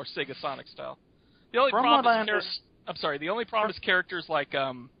 the more Sega Sonic style. The only problem is characters like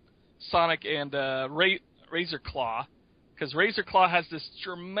Sonic and Razor Claw, because Razor Claw has this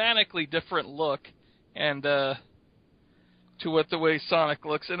dramatically different look and to what the way Sonic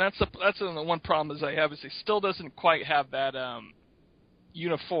looks, and that's the one problem is I have is he still doesn't quite have that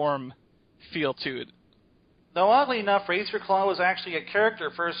uniform feel to it. Though oddly enough, Razor Claw was actually a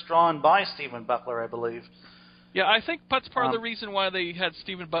character first drawn by Stephen Buckler, I believe. Yeah, I think that's part of the reason why they had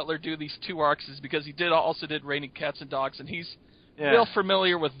Stephen Buckler do these two arcs is because he also did Raining Cats and Dogs, and he's real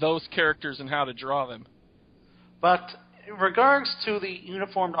familiar with those characters and how to draw them. But in regards to the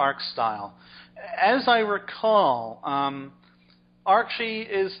uniformed arc style, as I recall, Archie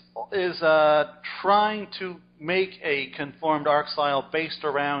is trying to make a conformed arc style based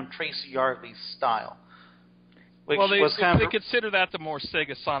around Tracy Yardley's style. They consider that the more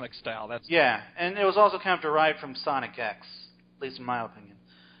Sega Sonic style. And it was also kind of derived from Sonic X, at least in my opinion.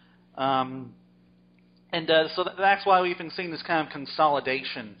 So that's why we've been seeing this kind of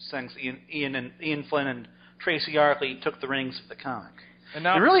consolidation since Ian Flynn and Tracy Yardley took the reins of the comic. And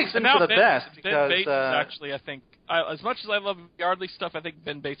now, it really seems for the best because Ben Bates is actually, I think, as much as I love Yardley stuff, I think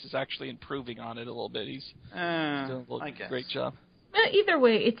Ben Bates is actually improving on it a little bit. He's doing a great job. Either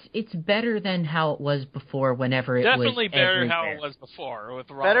way, it's better than how it was before. Whenever it definitely was better how it was before. With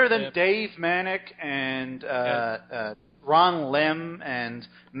better than Dave Manick and Ron Lim and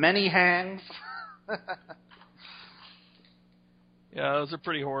Many Hangs. Yeah, those are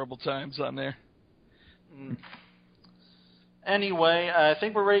pretty horrible times on there. Anyway, I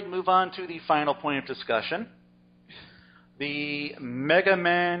think we're ready to move on to the final point of discussion. The Mega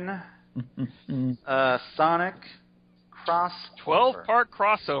Man Sonic crossover. 12-part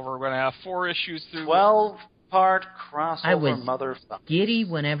crossover. We're going to have 4 issues through. 12-part crossover, I was motherfucker. Giddy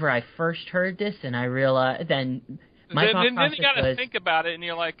whenever I first heard this, and I realized then my thought process then you got to was, think about it, and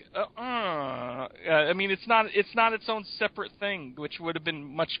you're like, I mean, it's not its own separate thing, which would have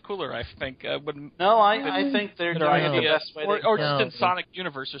been much cooler, I think. I think they're doing it the best way. Or just in Sonic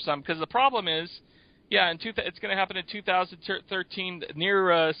Universe or something, because the problem is, it's going to happen in 2013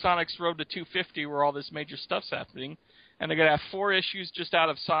 near Sonic's Road to 250, where all this major stuff's happening, and they're going to have 4 issues just out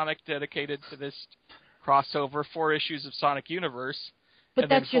of Sonic dedicated to this crossover, 4 issues of Sonic Universe, but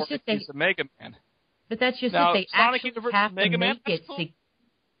and that's then 4 just issues of Mega Man. But that's just now, it. They Sonic actually Universe have Mega to Man, make it. cool.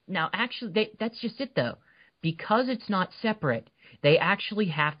 Now, actually, that's just it, though. Because it's not separate, they actually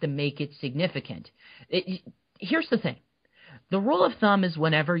have to make it significant. Here's the thing. The rule of thumb is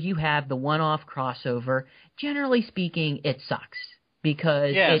whenever you have the one-off crossover, generally speaking, it sucks.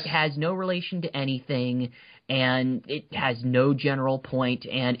 Because it has no relation to anything, and it has no general point,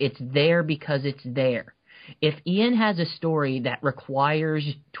 and it's there because it's there. If Ian has a story that requires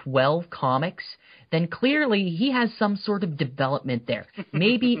 12 comics, then clearly he has some sort of development there.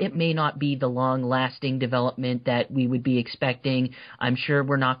 Maybe it may not be the long-lasting development that we would be expecting. I'm sure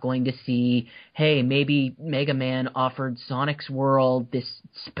we're not going to see, hey, maybe Mega Man offered Sonic's World this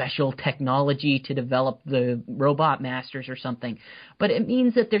special technology to develop the Robot Masters or something. But it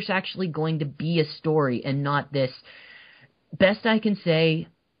means that there's actually going to be a story and not this. Best I can say,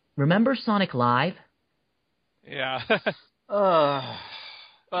 remember Sonic Live? Yeah.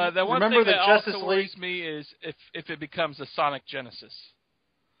 The one thing that also worries me is if it becomes a Sonic Genesis,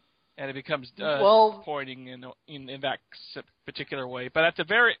 and it becomes pointing in that particular way. But at the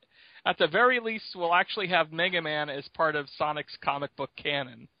very least, we'll actually have Mega Man as part of Sonic's comic book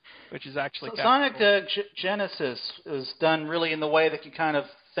canon, which is actually Sonic Genesis is done really in the way that you kind of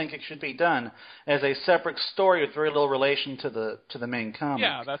think it should be done, as a separate story with very little relation to the main comic.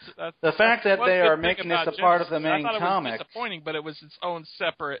 Yeah, that's the fact that they are making this a part of the main comic. I thought it was disappointing, but it was its own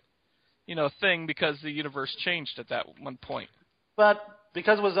separate, thing because the universe changed at that one point. But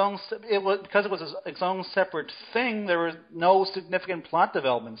because it was its own separate thing, there was no significant plot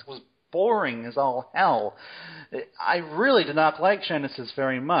developments. It was boring as all hell. I really did not like Genesis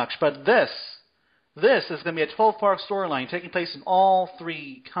very much, but this is going to be a 12-part storyline taking place in all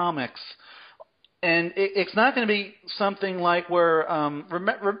 3 comics. And it's not going to be something like where...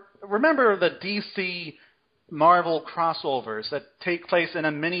 remember the DC Marvel crossovers that take place in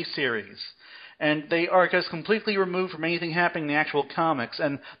a mini-series. And they are just completely removed from anything happening in the actual comics.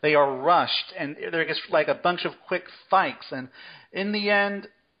 And they are rushed. And they're just like a bunch of quick fights. And in the end,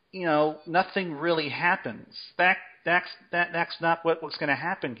 nothing really happens. That's not what's going to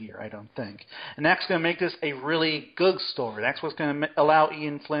happen here, I don't think. And that's going to make this a really good story. That's what's going to allow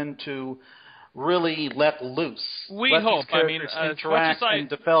Ian Flynn to really let loose. Let hope. Interact and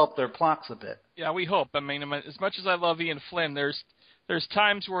develop their plots a bit. Yeah, we hope. As much as I love Ian Flynn, there's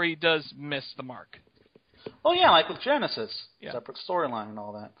times where he does miss the mark. Oh yeah, like with Genesis, separate storyline and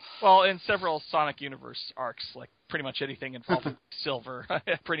all that. Well, in several Sonic Universe arcs, like pretty much anything involving Silver,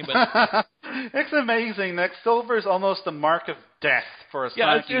 pretty much. It's amazing that Silver is almost the mark of death for a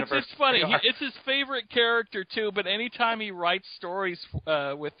Sonic Universe. It's funny. It's his favorite character too, but anytime he writes stories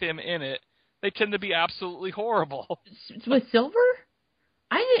with him in it, they tend to be absolutely horrible. With Silver?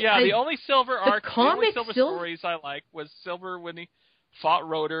 The only Silver arc, the only Silver stories I liked was Silver when he fought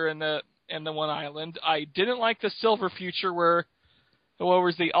Rotor in the One Island. I didn't like the Silver future what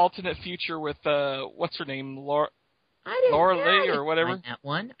was the alternate future with what's her name, Laura Lee or whatever. That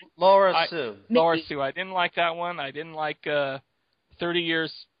one. Laura Sue. Laura Sue. I didn't like that one. I didn't like 30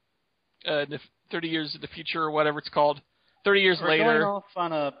 years in the future or whatever it's called. 30 years later, going off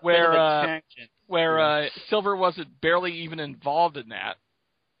on a where Silver wasn't barely even involved in that.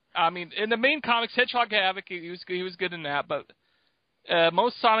 I mean, in the main comics, Hedgehog Havoc, he was good in that, but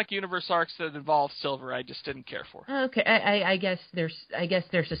most Sonic Universe arcs that involve Silver, I just didn't care for. Okay, I guess there's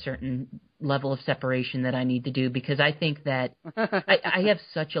a certain level of separation that I need to do, because I think that I have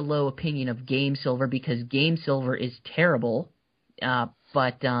such a low opinion of Game Silver because Game Silver is terrible.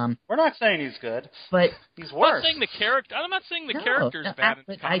 But we're not saying he's good. But he's worse. I'm not saying the character's bad in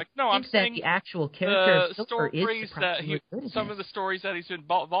the comic. I'm saying the actual character the stories some of the stories that he's been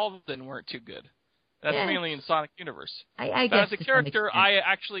involved in weren't too good. That's mainly in Sonic Universe. I guess as a character, I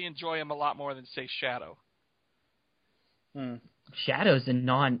actually enjoy him a lot more than, say, Shadow. Shadow's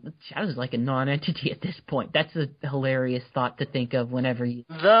like a non-entity at this point. That's a hilarious thought to think of whenever you...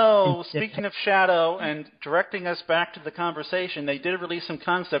 Though, speaking of Shadow and directing us back to the conversation, they did release some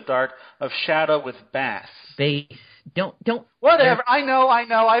concept art of Shadow with Bass. Bass. Don't... Whatever. I know.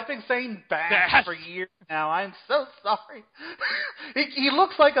 I've been saying Bass for years now. I'm so sorry. He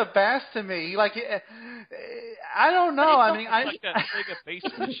looks like a bass to me. Like, I don't know.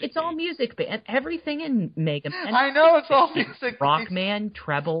 It's all music. Everything in Mega Man. I know it's all music. Rockman,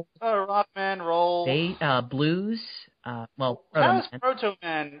 treble. Rockman, roll. Blues. How does Proto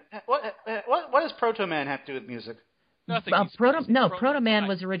Man? What does Proto Man have to do with music? Nothing. Proto Man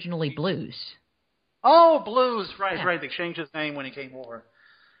was originally blues. Oh, blues. Right. They changed his name when he came over.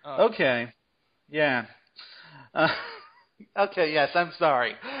 Okay. Yeah. Okay, yes, I'm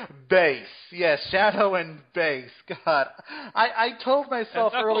sorry. Bass. Yes, Shadow and Bass. God. I told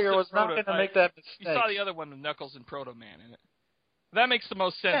myself earlier I was not going to make that mistake. You saw the other one with Knuckles and Proto Man in it. That makes the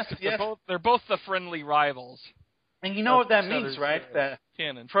most sense. Yes. They're both the friendly rivals. And you know what that means, right? That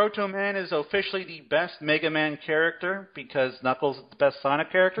Proto Man is officially the best Mega Man character because Knuckles is the best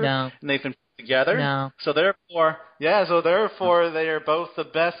Sonic character. No. And they've been together. No. So therefore they are both the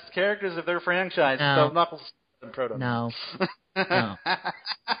best characters of their franchise. No. So Knuckles and Proto Man. No.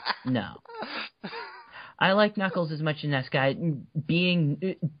 No. I like Knuckles as much as this guy. Being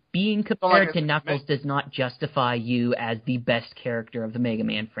compared to Knuckles does not justify you as the best character of the Mega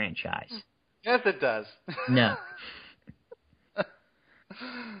Man franchise. Yes, it does. No.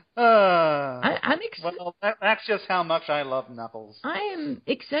 I'm excited. Well, that's just how much I love Knuckles. I am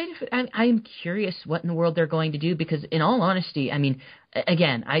excited. I am curious what in the world they're going to do because, in all honesty, I mean,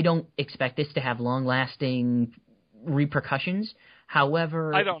 again, I don't expect this to have long-lasting repercussions.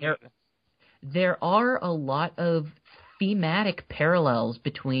 However, there are a lot of thematic parallels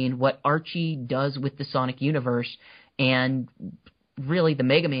between what Archie does with the Sonic universe and really the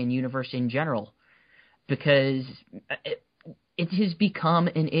Mega Man universe in general, because it has become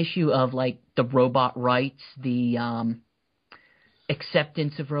an issue of like the robot rights, the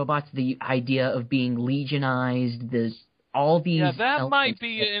acceptance of robots, the idea of being legionized, all these. Yeah, that might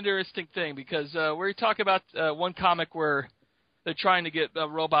be an interesting thing because we're talking about one comic where they're trying to get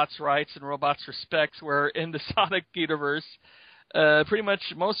robots' rights and robots' respects, where in the Sonic universe, pretty much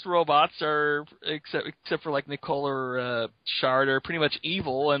most robots are, except for like Nicole or Shard, are pretty much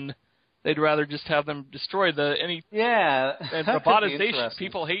evil, and they'd rather just have them destroy and robotization.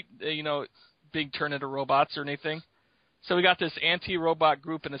 People hate being turned into robots or anything. So we got this anti-robot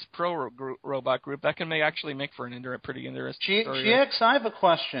group and this pro-robot group that can actually make for an pretty interesting story. GX, I have a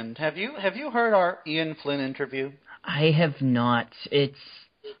question. Have you heard our Ian Flynn interview? I have not. Ian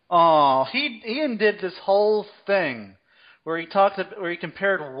did this whole thing where he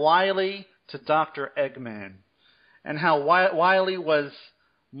compared Wily to Dr. Eggman, and how Wily was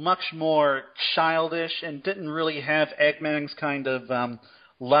much more childish and didn't really have Eggman's kind of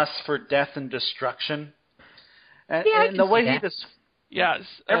lust for death and destruction. And the way he just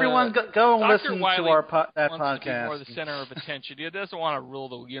everyone go and listen to our that podcast. To be more the center of attention. He doesn't want to rule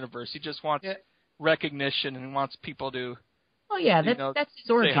the universe. He just wants recognition and wants people to. Oh yeah, that's his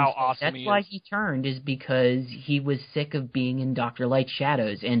origin. How awesome that's why he turned, is because he was sick of being in Dr. Light's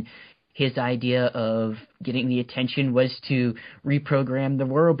shadows, and his idea of getting the attention was to reprogram the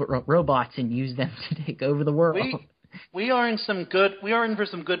robots and use them to take over the world. We are in for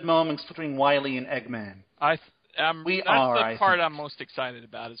some good moments between Wily and Eggman. That's the part I'm most excited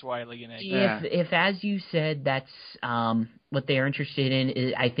about is Wily and Eggman. If as you said, that's what they are interested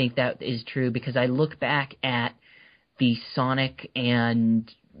in, I think that is true, because I look back at the Sonic and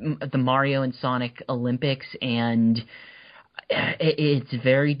the Mario and Sonic Olympics, and it's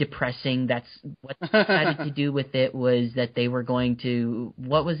very depressing. That's what they decided to do with it, was that they were going to,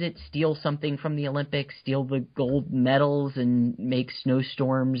 steal something from the Olympics, steal the gold medals and make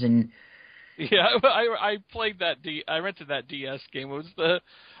snowstorms and... Yeah, I played that. I rented that DS game. It was the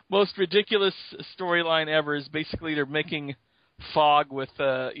most ridiculous storyline ever. Is basically they're making fog with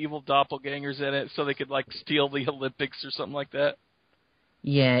evil doppelgangers in it, so they could like steal the Olympics or something like that.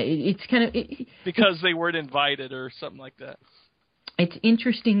 Yeah, it's kind of because they weren't invited or something like that. It's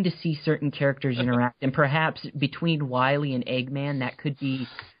interesting to see certain characters interact, and perhaps between Wily and Eggman, that could be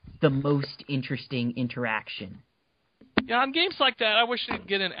the most interesting interaction. Yeah, on games like that, I wish they'd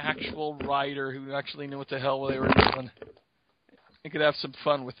get an actual writer who actually knew what the hell they were doing. They could have some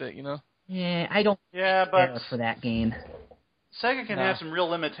fun with it, Yeah, I don't care for that game. Sega can have some real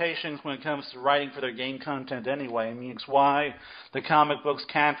limitations when it comes to writing for their game content anyway. I mean, it's why the comic books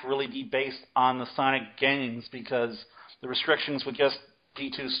can't really be based on the Sonic games, because the restrictions would just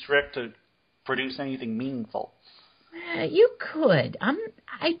be too strict to produce anything meaningful. You could.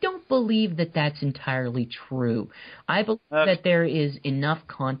 I don't believe that that's entirely true. I believe that there is enough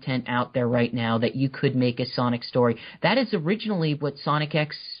content out there right now that you could make a Sonic story. That is originally what Sonic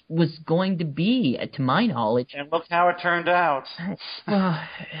X was going to be, to my knowledge. And look how it turned out. I'm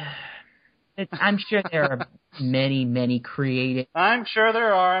sure there are many, many creative... I'm sure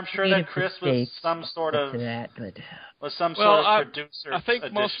there are. I'm sure that Chris was some sort of... was some sort of producer. I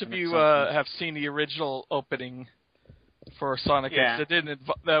think most of you have seen the original opening for Sonic X. It didn't.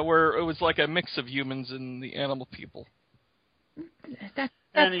 Where it was like a mix of humans and the animal people. That's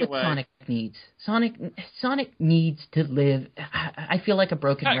what Sonic needs. Sonic needs to live. I feel like a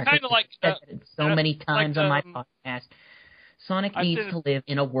broken record. Kind of like so many times on my podcast. Sonic needs to live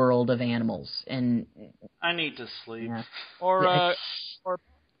in a world of animals, and I need to sleep. Yeah. Or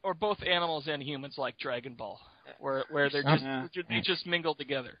both animals and humans, like Dragon Ball, where they just mingle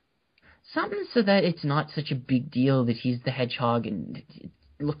together. Something so that it's not such a big deal that he's the Hedgehog and it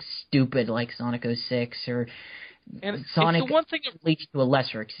looks stupid like Sonic 06 or Sonic Unleashed to a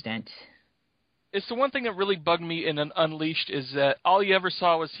lesser extent. It's the one thing that really bugged me in an Unleashed is that all you ever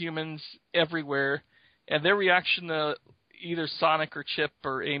saw was humans everywhere, and their reaction to either Sonic or Chip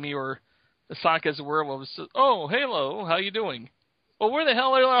or Amy or the Sonic as a werewolf was, "Oh, hello, how you doing?" Well, where the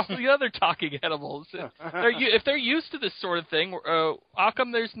hell are all the other talking animals? If they're used to this sort of thing, how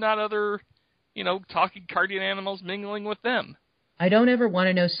come there's not other, talking guardian animals mingling with them? I don't ever want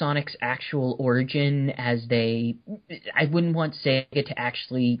to know Sonic's actual origin I wouldn't want Sega to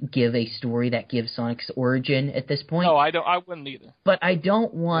actually give a story that gives Sonic's origin at this point. No, I wouldn't either. But I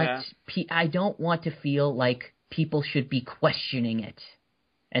don't want I don't want to feel like people should be questioning it.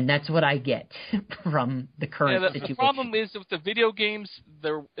 And that's what I get from the current situation. The problem is with the video games,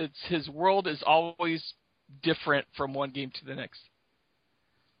 his world is always different from one game to the next.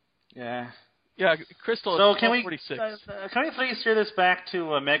 Yeah. Yeah, Crystal. So can we 46. Can we please steer this back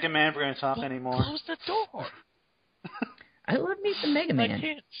to Mega Man? We're going to talk anymore. Close the door. I love me some Mega Man. I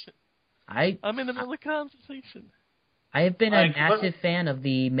can't. I'm in the middle of conversation. I have been a massive fan of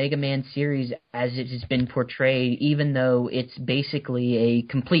the Mega Man series as it has been portrayed, even though it's basically a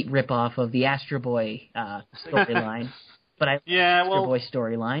complete ripoff of the Astro Boy storyline. But I love the Astro Boy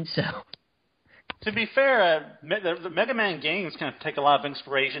storyline, so. To be fair, the Mega Man games kind of take a lot of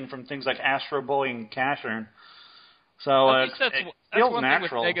inspiration from things like Astro Boy and Casshern. So I think that's one natural.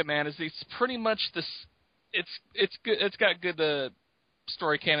 thing with Mega Man is it's pretty much this. It's good. It's got good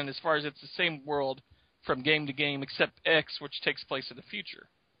story canon as far as it's the same world from game to game, except X, which takes place in the future.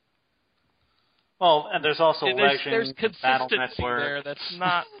 Well, and there's also there's consistency there that's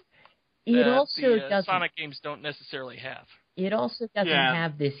not. Sonic games don't necessarily have. It also doesn't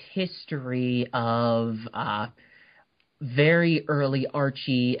have this history of very early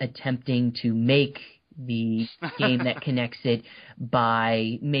Archie attempting to make the game that connects it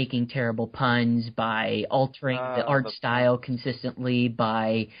by making terrible puns, by altering the art style consistently,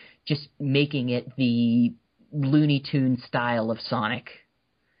 by just making it the Looney Tunes style of Sonic.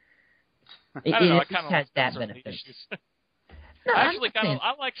 It has that benefit. No, I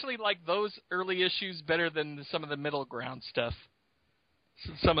actually like those early issues better than some of the middle ground stuff.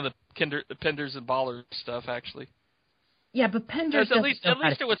 Some of the Penders and Ballers stuff, actually. Yeah, but Penders at least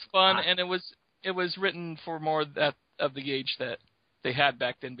it was fun, and it was written for more of the age that they had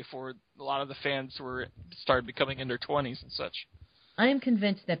back then, before a lot of the fans started becoming in their 20s and such. I am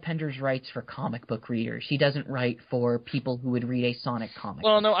convinced that Penders writes for comic book readers. He doesn't write for people who would read a Sonic comic.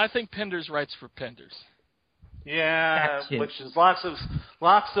 Well, no, I think Penders writes for Penders. Yeah, which is lots of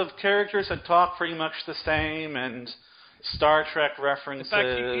characters that talk pretty much the same, and Star Trek references. In fact,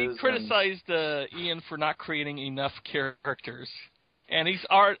 he criticized Ian for not creating enough characters, and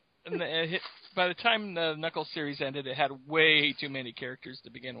by the time the Knuckles series ended, it had way too many characters to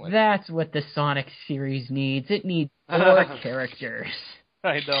begin with. That's what the Sonic series needs. It needs more characters.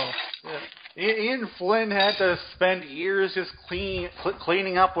 I know. Yeah. Ian Flynn had to spend years just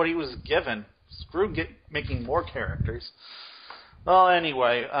cleaning up what he was given. Screw making more characters. Well,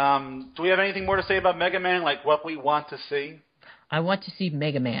 anyway, do we have anything more to say about Mega Man, like what we want to see? I want to see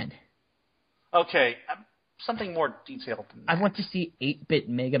Mega Man. Okay, something more detailed than that. I want to see 8-bit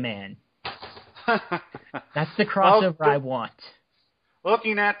Mega Man. That's the crossover I want.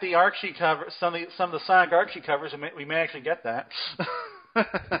 Looking at the Archie cover, some of the Sonic Archie covers, we may actually get that.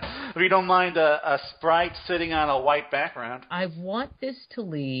 If you don't mind a sprite sitting on a white background. I want this to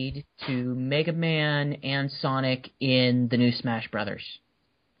lead to Mega Man and Sonic in the new Smash Brothers.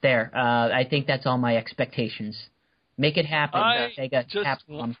 There. I think that's all my expectations. Make it happen. Sega,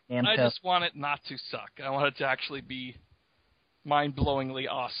 Capcom, Namco. I just want it not to suck. I want it to actually be mind-blowingly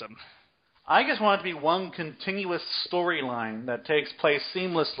awesome. I just want it to be one continuous storyline that takes place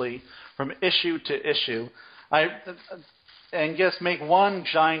seamlessly from issue to issue. And just make one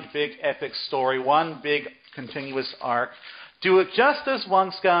giant, big, epic story, one big, continuous arc. Do it just this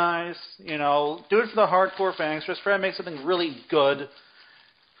once, guys. Do it for the hardcore fans. Just try to make something really good.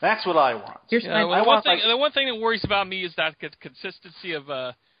 That's what I want. The one thing that worries about me is that consistency of,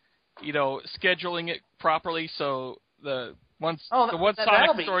 scheduling it properly. So the one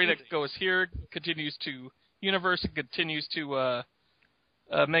Sonic story that goes here continues to Universe and continues to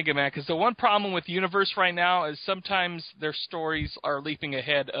Mega Man, because the one problem with Universe right now is sometimes their stories are leaping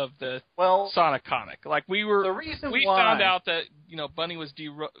ahead of the Sonic comic. Like we found out that Bunny was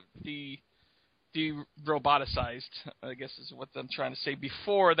de-roboticized, I guess is what I'm trying to say,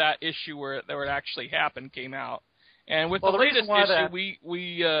 before that issue where it actually happened came out. And with the latest issue,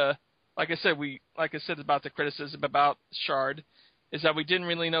 we like I said about the criticism about Shard, is that we didn't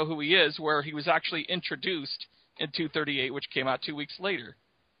really know who he is, where he was actually introduced in 238, which came out 2 weeks later.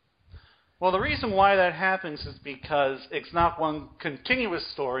 Well, the reason why that happens is because it's not one continuous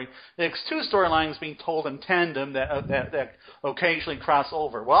story. It's two storylines being told in tandem that occasionally cross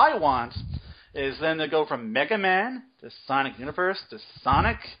over. What I want is then to go from Mega Man to Sonic Universe to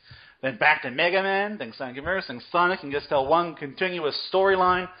Sonic, then back to Mega Man, then Sonic Universe, and Sonic, and just tell one continuous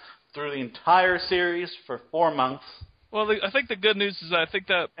storyline through the entire series for 4 months. Well, I think the good news is I think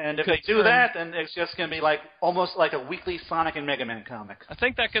that... And if they do that, then it's just going to be like almost like a weekly Sonic and Mega Man comic. I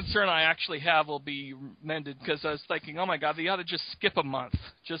think that concern I actually have will be mended, because I was thinking, oh my god, they ought to just skip a month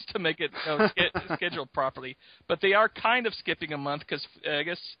just to make it scheduled properly. But they are kind of skipping a month, because I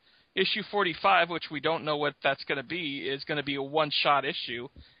guess issue 45, which we don't know what that's going to be, is going to be a one-shot issue.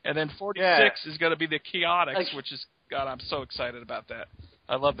 And then 46 is going to be the Chaotix, which is... God, I'm so excited about that.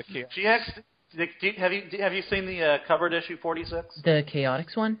 I love the Chaotix. Have you seen the covered issue 46? The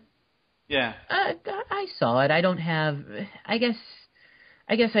Chaotix one? Yeah. I saw it. I don't have. I guess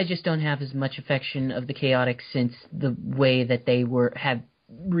I just don't have as much affection of the Chaotix since the way that they have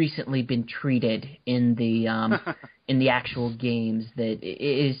recently been treated in the in the actual games. That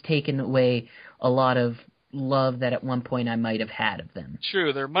it has taken away a lot of love that at one point I might have had of them.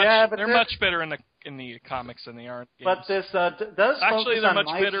 True, they're much better in the comics than they are in the games. But this does actually focus they're on much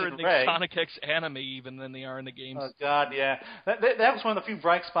Mighty better and in Ray. the Sonic X anime even than they are in the games. Oh God, yeah. That was one of the few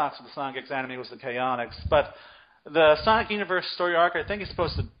bright spots of the Sonic X anime was the Chaotix. But the Sonic Universe story arc, I think, is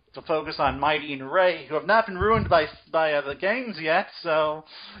supposed to focus on Mighty and Ray, who have not been ruined by the games yet. So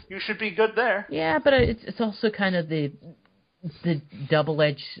you should be good there. Yeah, but it's also kind of the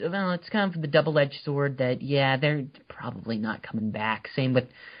double-edged. Well, it's kind of the double-edged sword that they're probably not coming back. Same with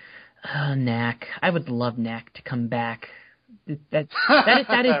Knack. I would love Knack to come back. That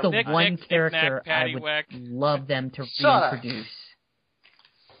is the one character Knack, I would Whack. love them to reintroduce.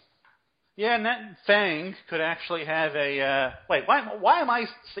 Yeah, and that Fang could actually have a... wait, why am I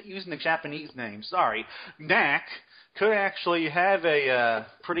using the Japanese name? Sorry. Knack could actually have a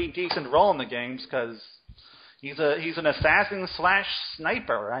pretty decent role in the games, because he's an assassin /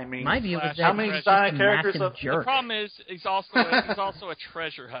 sniper. I mean, my view is that how many he's Sonic just a characters? massive jerk. The problem is he's also a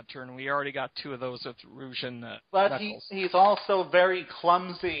treasure hunter, and we already got 2 of those with Rouge and But Knuckles. he's also very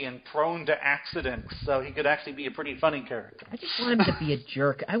clumsy and prone to accidents, so he could actually be a pretty funny character. I just want him to be a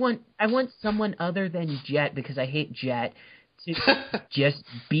jerk. I want someone other than Jet, because I hate Jet, to just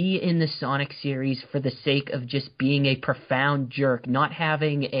be in the Sonic series for the sake of just being a profound jerk, not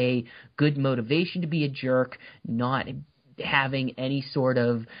having a good motivation to be a jerk, not having any sort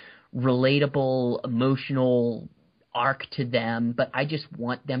of relatable, emotional arc to them, but I just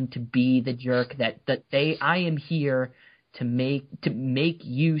want them to be the jerk that I am here to make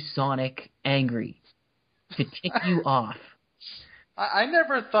you, Sonic, angry, to tick you off. I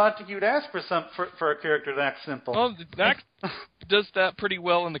never thought you'd ask for a character that simple. Well, Knack does that pretty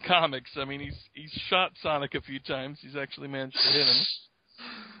well in the comics. I mean, he's shot Sonic a few times. He's actually managed to hit him.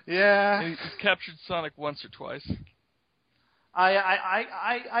 Yeah. And he's captured Sonic once or twice.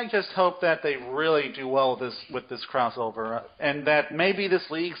 I just hope that they really do well with this crossover, and that maybe this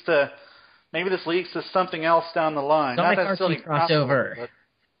leads to something else down the line. Sonic Not necessarily crossover.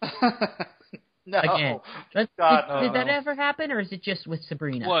 No. Again. Did that ever happen, or is it just with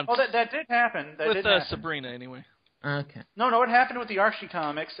Sabrina? Once. Oh, that did happen. With Sabrina, anyway. Okay. No, it happened with the Archie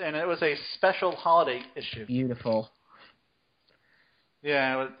comics, and it was a special holiday issue. Beautiful.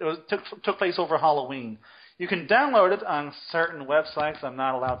 Yeah, it took place over Halloween. You can download it on certain websites I'm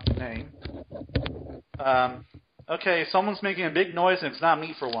not allowed to name. Okay, someone's making a big noise, and it's not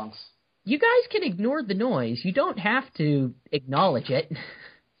me for once. You guys can ignore the noise. You don't have to acknowledge it.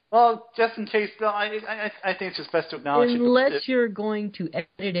 Well, just in case, I think it's just best to acknowledge it. Unless you're going to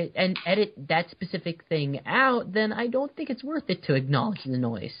edit it and edit that specific thing out, then I don't think it's worth it to acknowledge the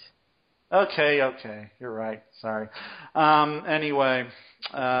noise. Okay, you're right. Sorry. Anyway,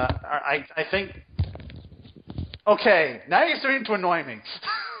 I think... Okay, now you're starting to annoy me.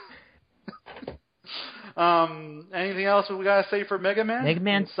 Anything else we gotta say for Mega Man? Mega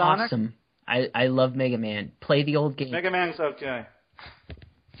Man's Sonic? awesome. I love Mega Man. Play the old game. Mega Man's okay.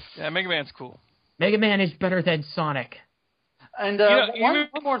 Yeah, Mega Man's cool. Mega Man is better than Sonic. And one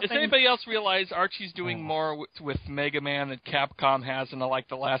more thing. Does anybody else realize Archie's doing more with Mega Man than Capcom has in the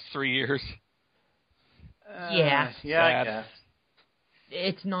last 3 years? Yeah, I guess.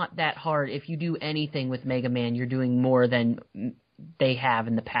 It's not that hard. If you do anything with Mega Man, you're doing more than they have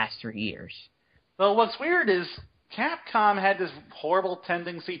in the past 3 years. Well, what's weird is Capcom had this horrible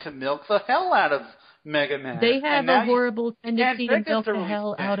tendency to milk the hell out of Mega Man. They have a horrible tendency to milk the really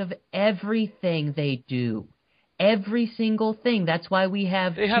hell out of everything they do. Every single thing. That's why we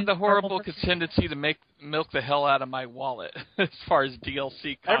have... They have the horrible tendency to milk the hell out of my wallet as far as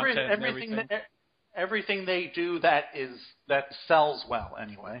DLC content and everything. Everything they do that sells well,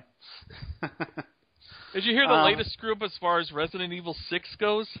 anyway. Did you hear the latest screw-up as far as Resident Evil 6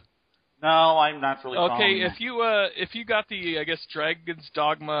 goes? No, I'm not really. Okay, if you got the Dragon's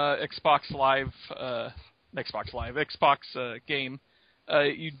Dogma Xbox game,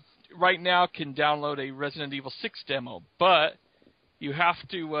 you right now can download a Resident Evil 6 demo, but you have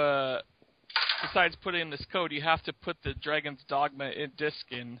to besides putting in this code, you have to put the Dragon's Dogma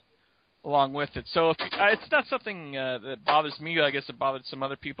disc in along with it. So it's not something that bothers me. I guess it bothered some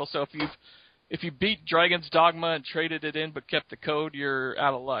other people. So if you beat Dragon's Dogma and traded it in but kept the code, you're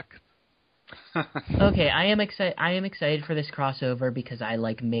out of luck. Okay, I am excited for this crossover because I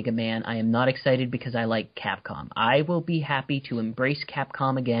like Mega Man. I am not excited because I like Capcom. I will be happy to embrace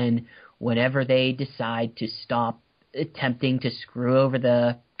Capcom again whenever they decide to stop attempting to screw over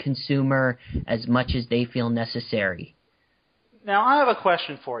the consumer as much as they feel necessary. Now, I have a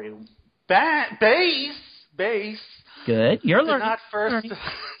question for you. Base. Good. You're learning.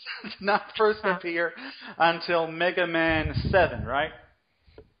 Not first appear until Mega Man 7, right?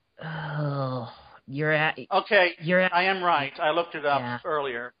 Oh, I am right. I looked it up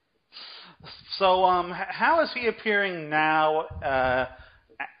earlier. So, how is he appearing now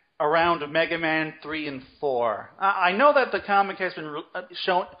around Mega Man 3 and 4? I know that the comic has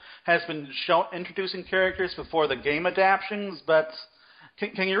been shown introducing characters before the game adaptions, but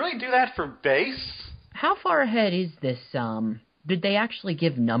can you really do that for Base? How far ahead is this? Did they actually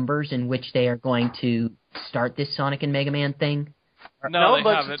give numbers in which they are going to start this Sonic and Mega Man thing? No, they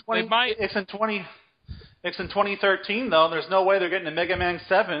haven't. It's in 2013, though. There's no way they're getting to Mega Man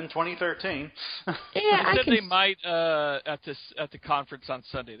 7 in 2013. Yeah, they might at the conference on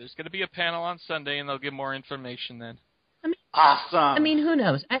Sunday. There's going to be a panel on Sunday, and they'll give more information then. Awesome. I mean, who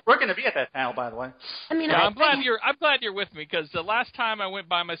knows? We're going to be at that panel, by the way. I'm glad you're with me, because the last time I went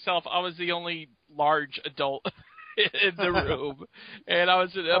by myself, I was the only large adult in the room, and I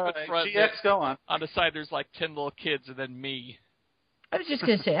was up in front. GX, go on. On the side, there's like 10 little kids, and then me. I was just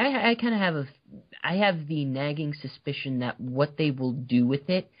going to say, I kind of have the nagging suspicion that what they will do with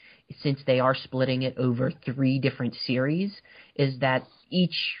it, since they are splitting it over 3 different series, is that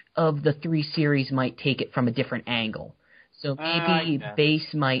each of the 3 series might take it from a different angle. So maybe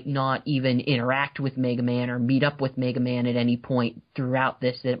Base might not even interact with Mega Man or meet up with Mega Man at any point throughout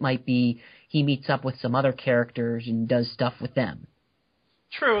this. That it might be he meets up with some other characters and does stuff with them.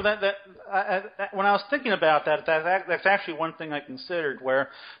 True. That when I was thinking about that's actually one thing I considered, where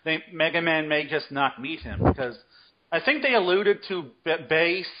Mega Man may just not meet him, because I think they alluded to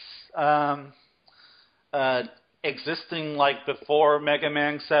Base existing like before Mega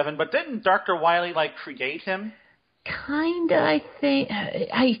Man 7, but didn't Dr. Wily create him? Kinda, I think.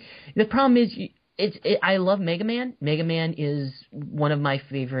 The problem is, I love Mega Man. Mega Man is one of my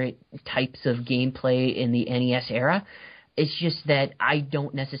favorite types of gameplay in the NES era. It's just that I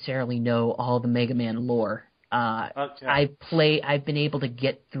don't necessarily know all the Mega Man lore. Okay. I've been able to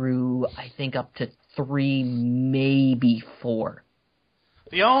get through, I think, up to 3, maybe 4.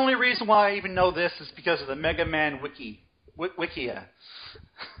 The only reason why I even know this is because of the Mega Man Wikia.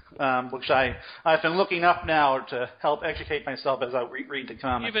 Which I've been looking up now to help educate myself as I read the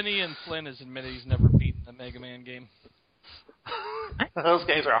comics. Even Ian Flynn has admitted he's never beaten a Mega Man game. Those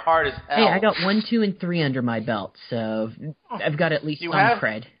games are hard as hell. Hey, I got 1, 2, and 3 under my belt, so I've got at least some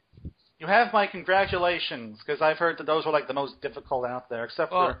cred. You have my congratulations, because I've heard that those were the most difficult out there,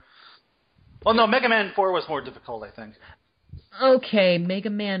 except for... Well, no, Mega Man 4 was more difficult, I think. Okay, Mega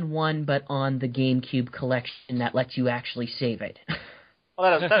Man 1, but on the GameCube collection that lets you actually save it.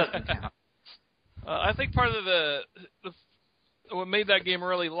 Well, that doesn't count. I think part of what made that game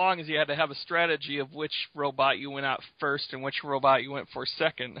really long is you had to have a strategy of which robot you went out first and which robot you went for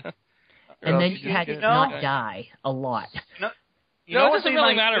second. And then you had to not die a lot. It doesn't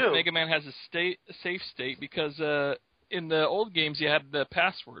really matter if Mega Man has a safe state, because in the old games you had the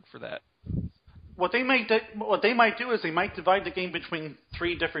password for that. What they might do is they might divide the game between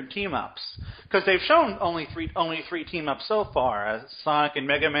 3 different team-ups, because they've shown only three team-ups so far: Sonic and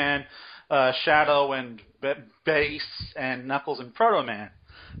Mega Man, Shadow and Base, and Knuckles and Proto Man.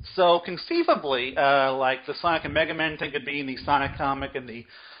 So conceivably, the Sonic and Mega Man thing could be in the Sonic comic and the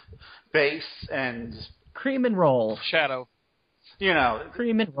Base and Cream and Roll Shadow.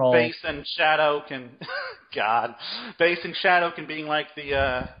 Cream and Roll. Base and Shadow can, Base and Shadow can be in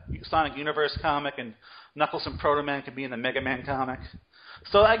the Sonic Universe comic, and Knuckles and Proto Man can be in the Mega Man comic.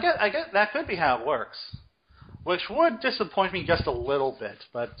 So I guess that could be how it works, which would disappoint me just a little bit.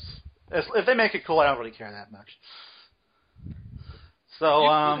 But if they make it cool, I don't really care that much. So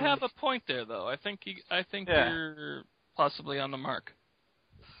you have a point there, though. I think you're possibly on the mark.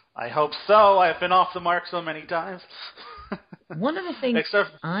 I hope so. I've been off the mark so many times. One of the things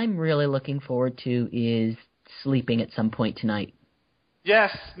I'm really looking forward to is sleeping at some point tonight.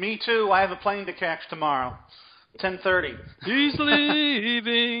 Yes, me too. I have a plane to catch tomorrow. 10:30. He's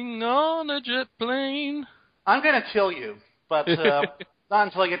leaving on a jet plane. I'm going to kill you, but not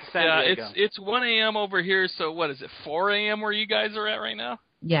until I get to San Diego. Yeah, it's 1 a.m. over here, so what is it, 4 a.m. where you guys are at right now?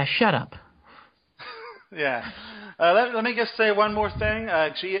 Yeah, shut up. Yeah. Let me just say one more thing.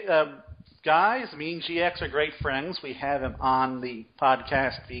 Guys, me and GX are great friends. We have him on the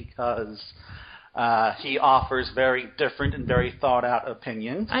podcast because he offers very different and very thought-out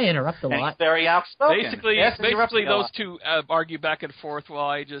opinions. I interrupt a lot. He's very outspoken. Basically, those two argue back and forth while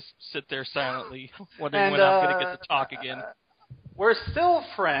I just sit there silently, wondering when I'm going to get to talk again. We're still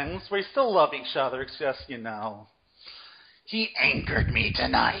friends. We still love each other. It's just, he angered me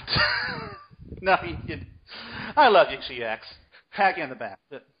tonight. No, he didn't. I love you, GX. Pat you in the back.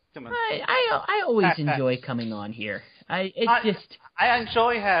 Come on. I always enjoy coming on here. I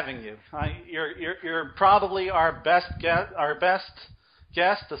enjoy having you. You're probably our best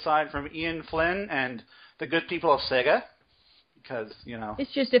guest aside from Ian Flynn and the good people of Sega, because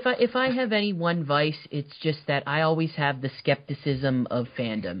It's just if I have any one vice, it's just that I always have the skepticism of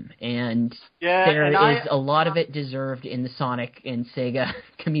fandom, and there is a lot of it deserved in the Sonic and Sega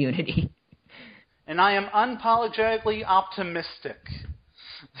community. And I am unapologetically optimistic.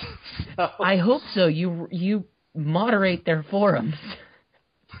 So. I hope so. You moderate their forums.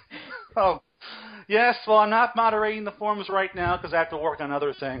 Oh, yes. Well, I'm not moderating the forums right now because I have to work on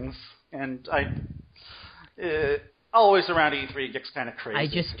other things, and always around E3 it gets kind of crazy. I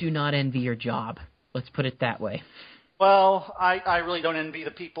just do not envy your job. Let's put it that way. Well, I really don't envy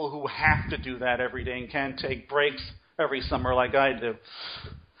the people who have to do that every day and can't take breaks every summer like I do.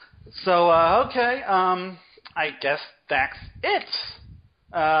 So, okay, I guess that's it.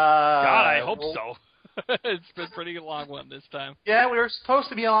 God, I hope so. It's been a pretty long one this time. Yeah, we were supposed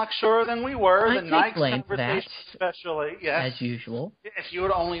to be a lot shorter than we were. I the night blame conversation that, especially. Yes. As usual. If you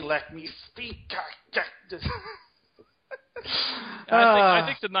would only let me speak. I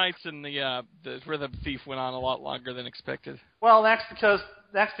think the nights and the Rhythm Thief went on a lot longer than expected. Well, that's because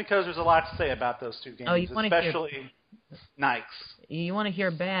there's a lot to say about those two games, especially Nights. You want to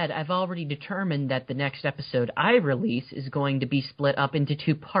hear bad? I've already determined that the next episode I release is going to be split up into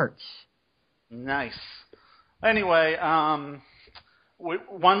 2 parts. Nice. Anyway,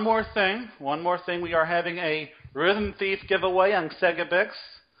 one more thing. We are having a Rhythm Thief giveaway on SegaBix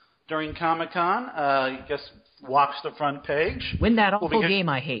during Comic-Con. You just watch the front page. Win that awful game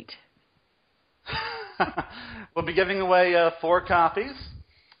I hate. We'll be giving away 4 copies.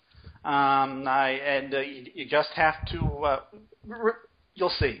 You just have to. You'll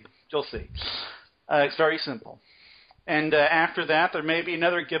see. It's very simple. And after that, there may be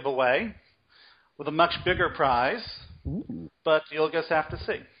another giveaway with a much bigger prize. Ooh. But you'll just have to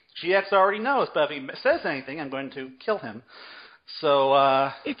see. GX already knows, but if he says anything, I'm going to kill him. So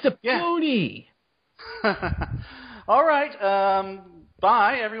it's a pony. All right.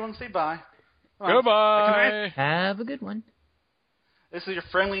 Bye. Everyone, say bye. Goodbye. Have a good one. This is your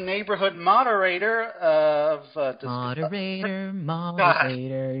friendly neighborhood moderator of... Moderator.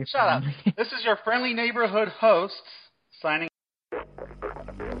 Shut up. This is your friendly neighborhood host signing...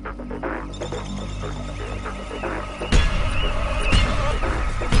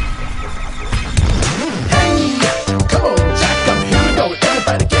 Hey, come on, Jack, I'm here we go.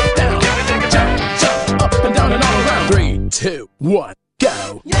 Everybody get down. Jump, up and down and all around. 3, 2, 1,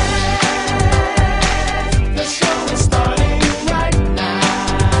 go. The show is starting right now.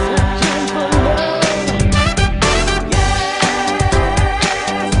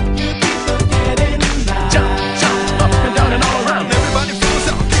 You people get in now. Jump, up and down and all around. Everybody feels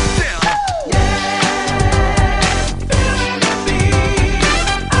up, get down. Feel the beat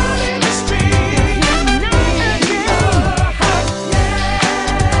out in the street.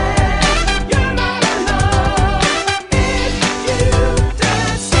 You're not alone if you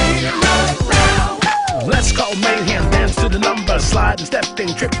dance right round. Let's go mayhem, dance to the number, sliding,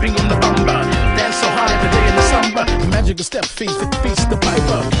 stepping, tripping in the bumper. Dance so hard every day in the summer. Magical step feast, it feast the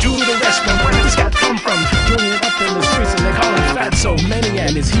piper. Jewel the restaurant, where this cat come from? Doing it up in the streets and they call him fat. So many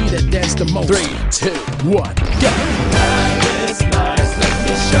and it's he that dance the most. 3, 2, 1, go. Life is nice, let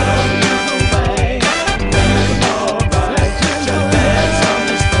me show you the way. It's alright, just dance on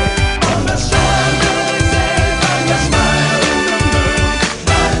the stage. On the Sunday day, on your smile in the moon.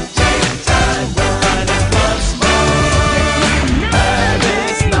 Magic time, we're riding once more.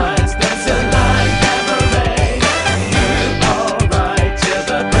 Paris nights, dancing like cabaret. Feel alright till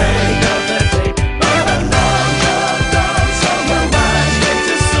the break of the day. But a long dog summer ride straight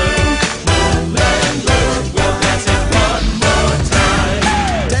to soon. Moonlight blue, we'll dance it one more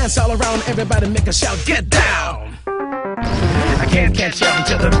time. Dance all around, everybody make a shout, get down. I can't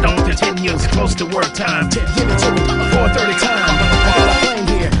the dawn continues close to work time. Give it to me, 4:30 time. I got a plane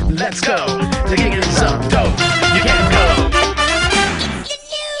here, let's go. The gig is up, dope, you can't go.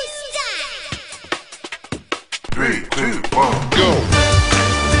 3, 2, 1, go.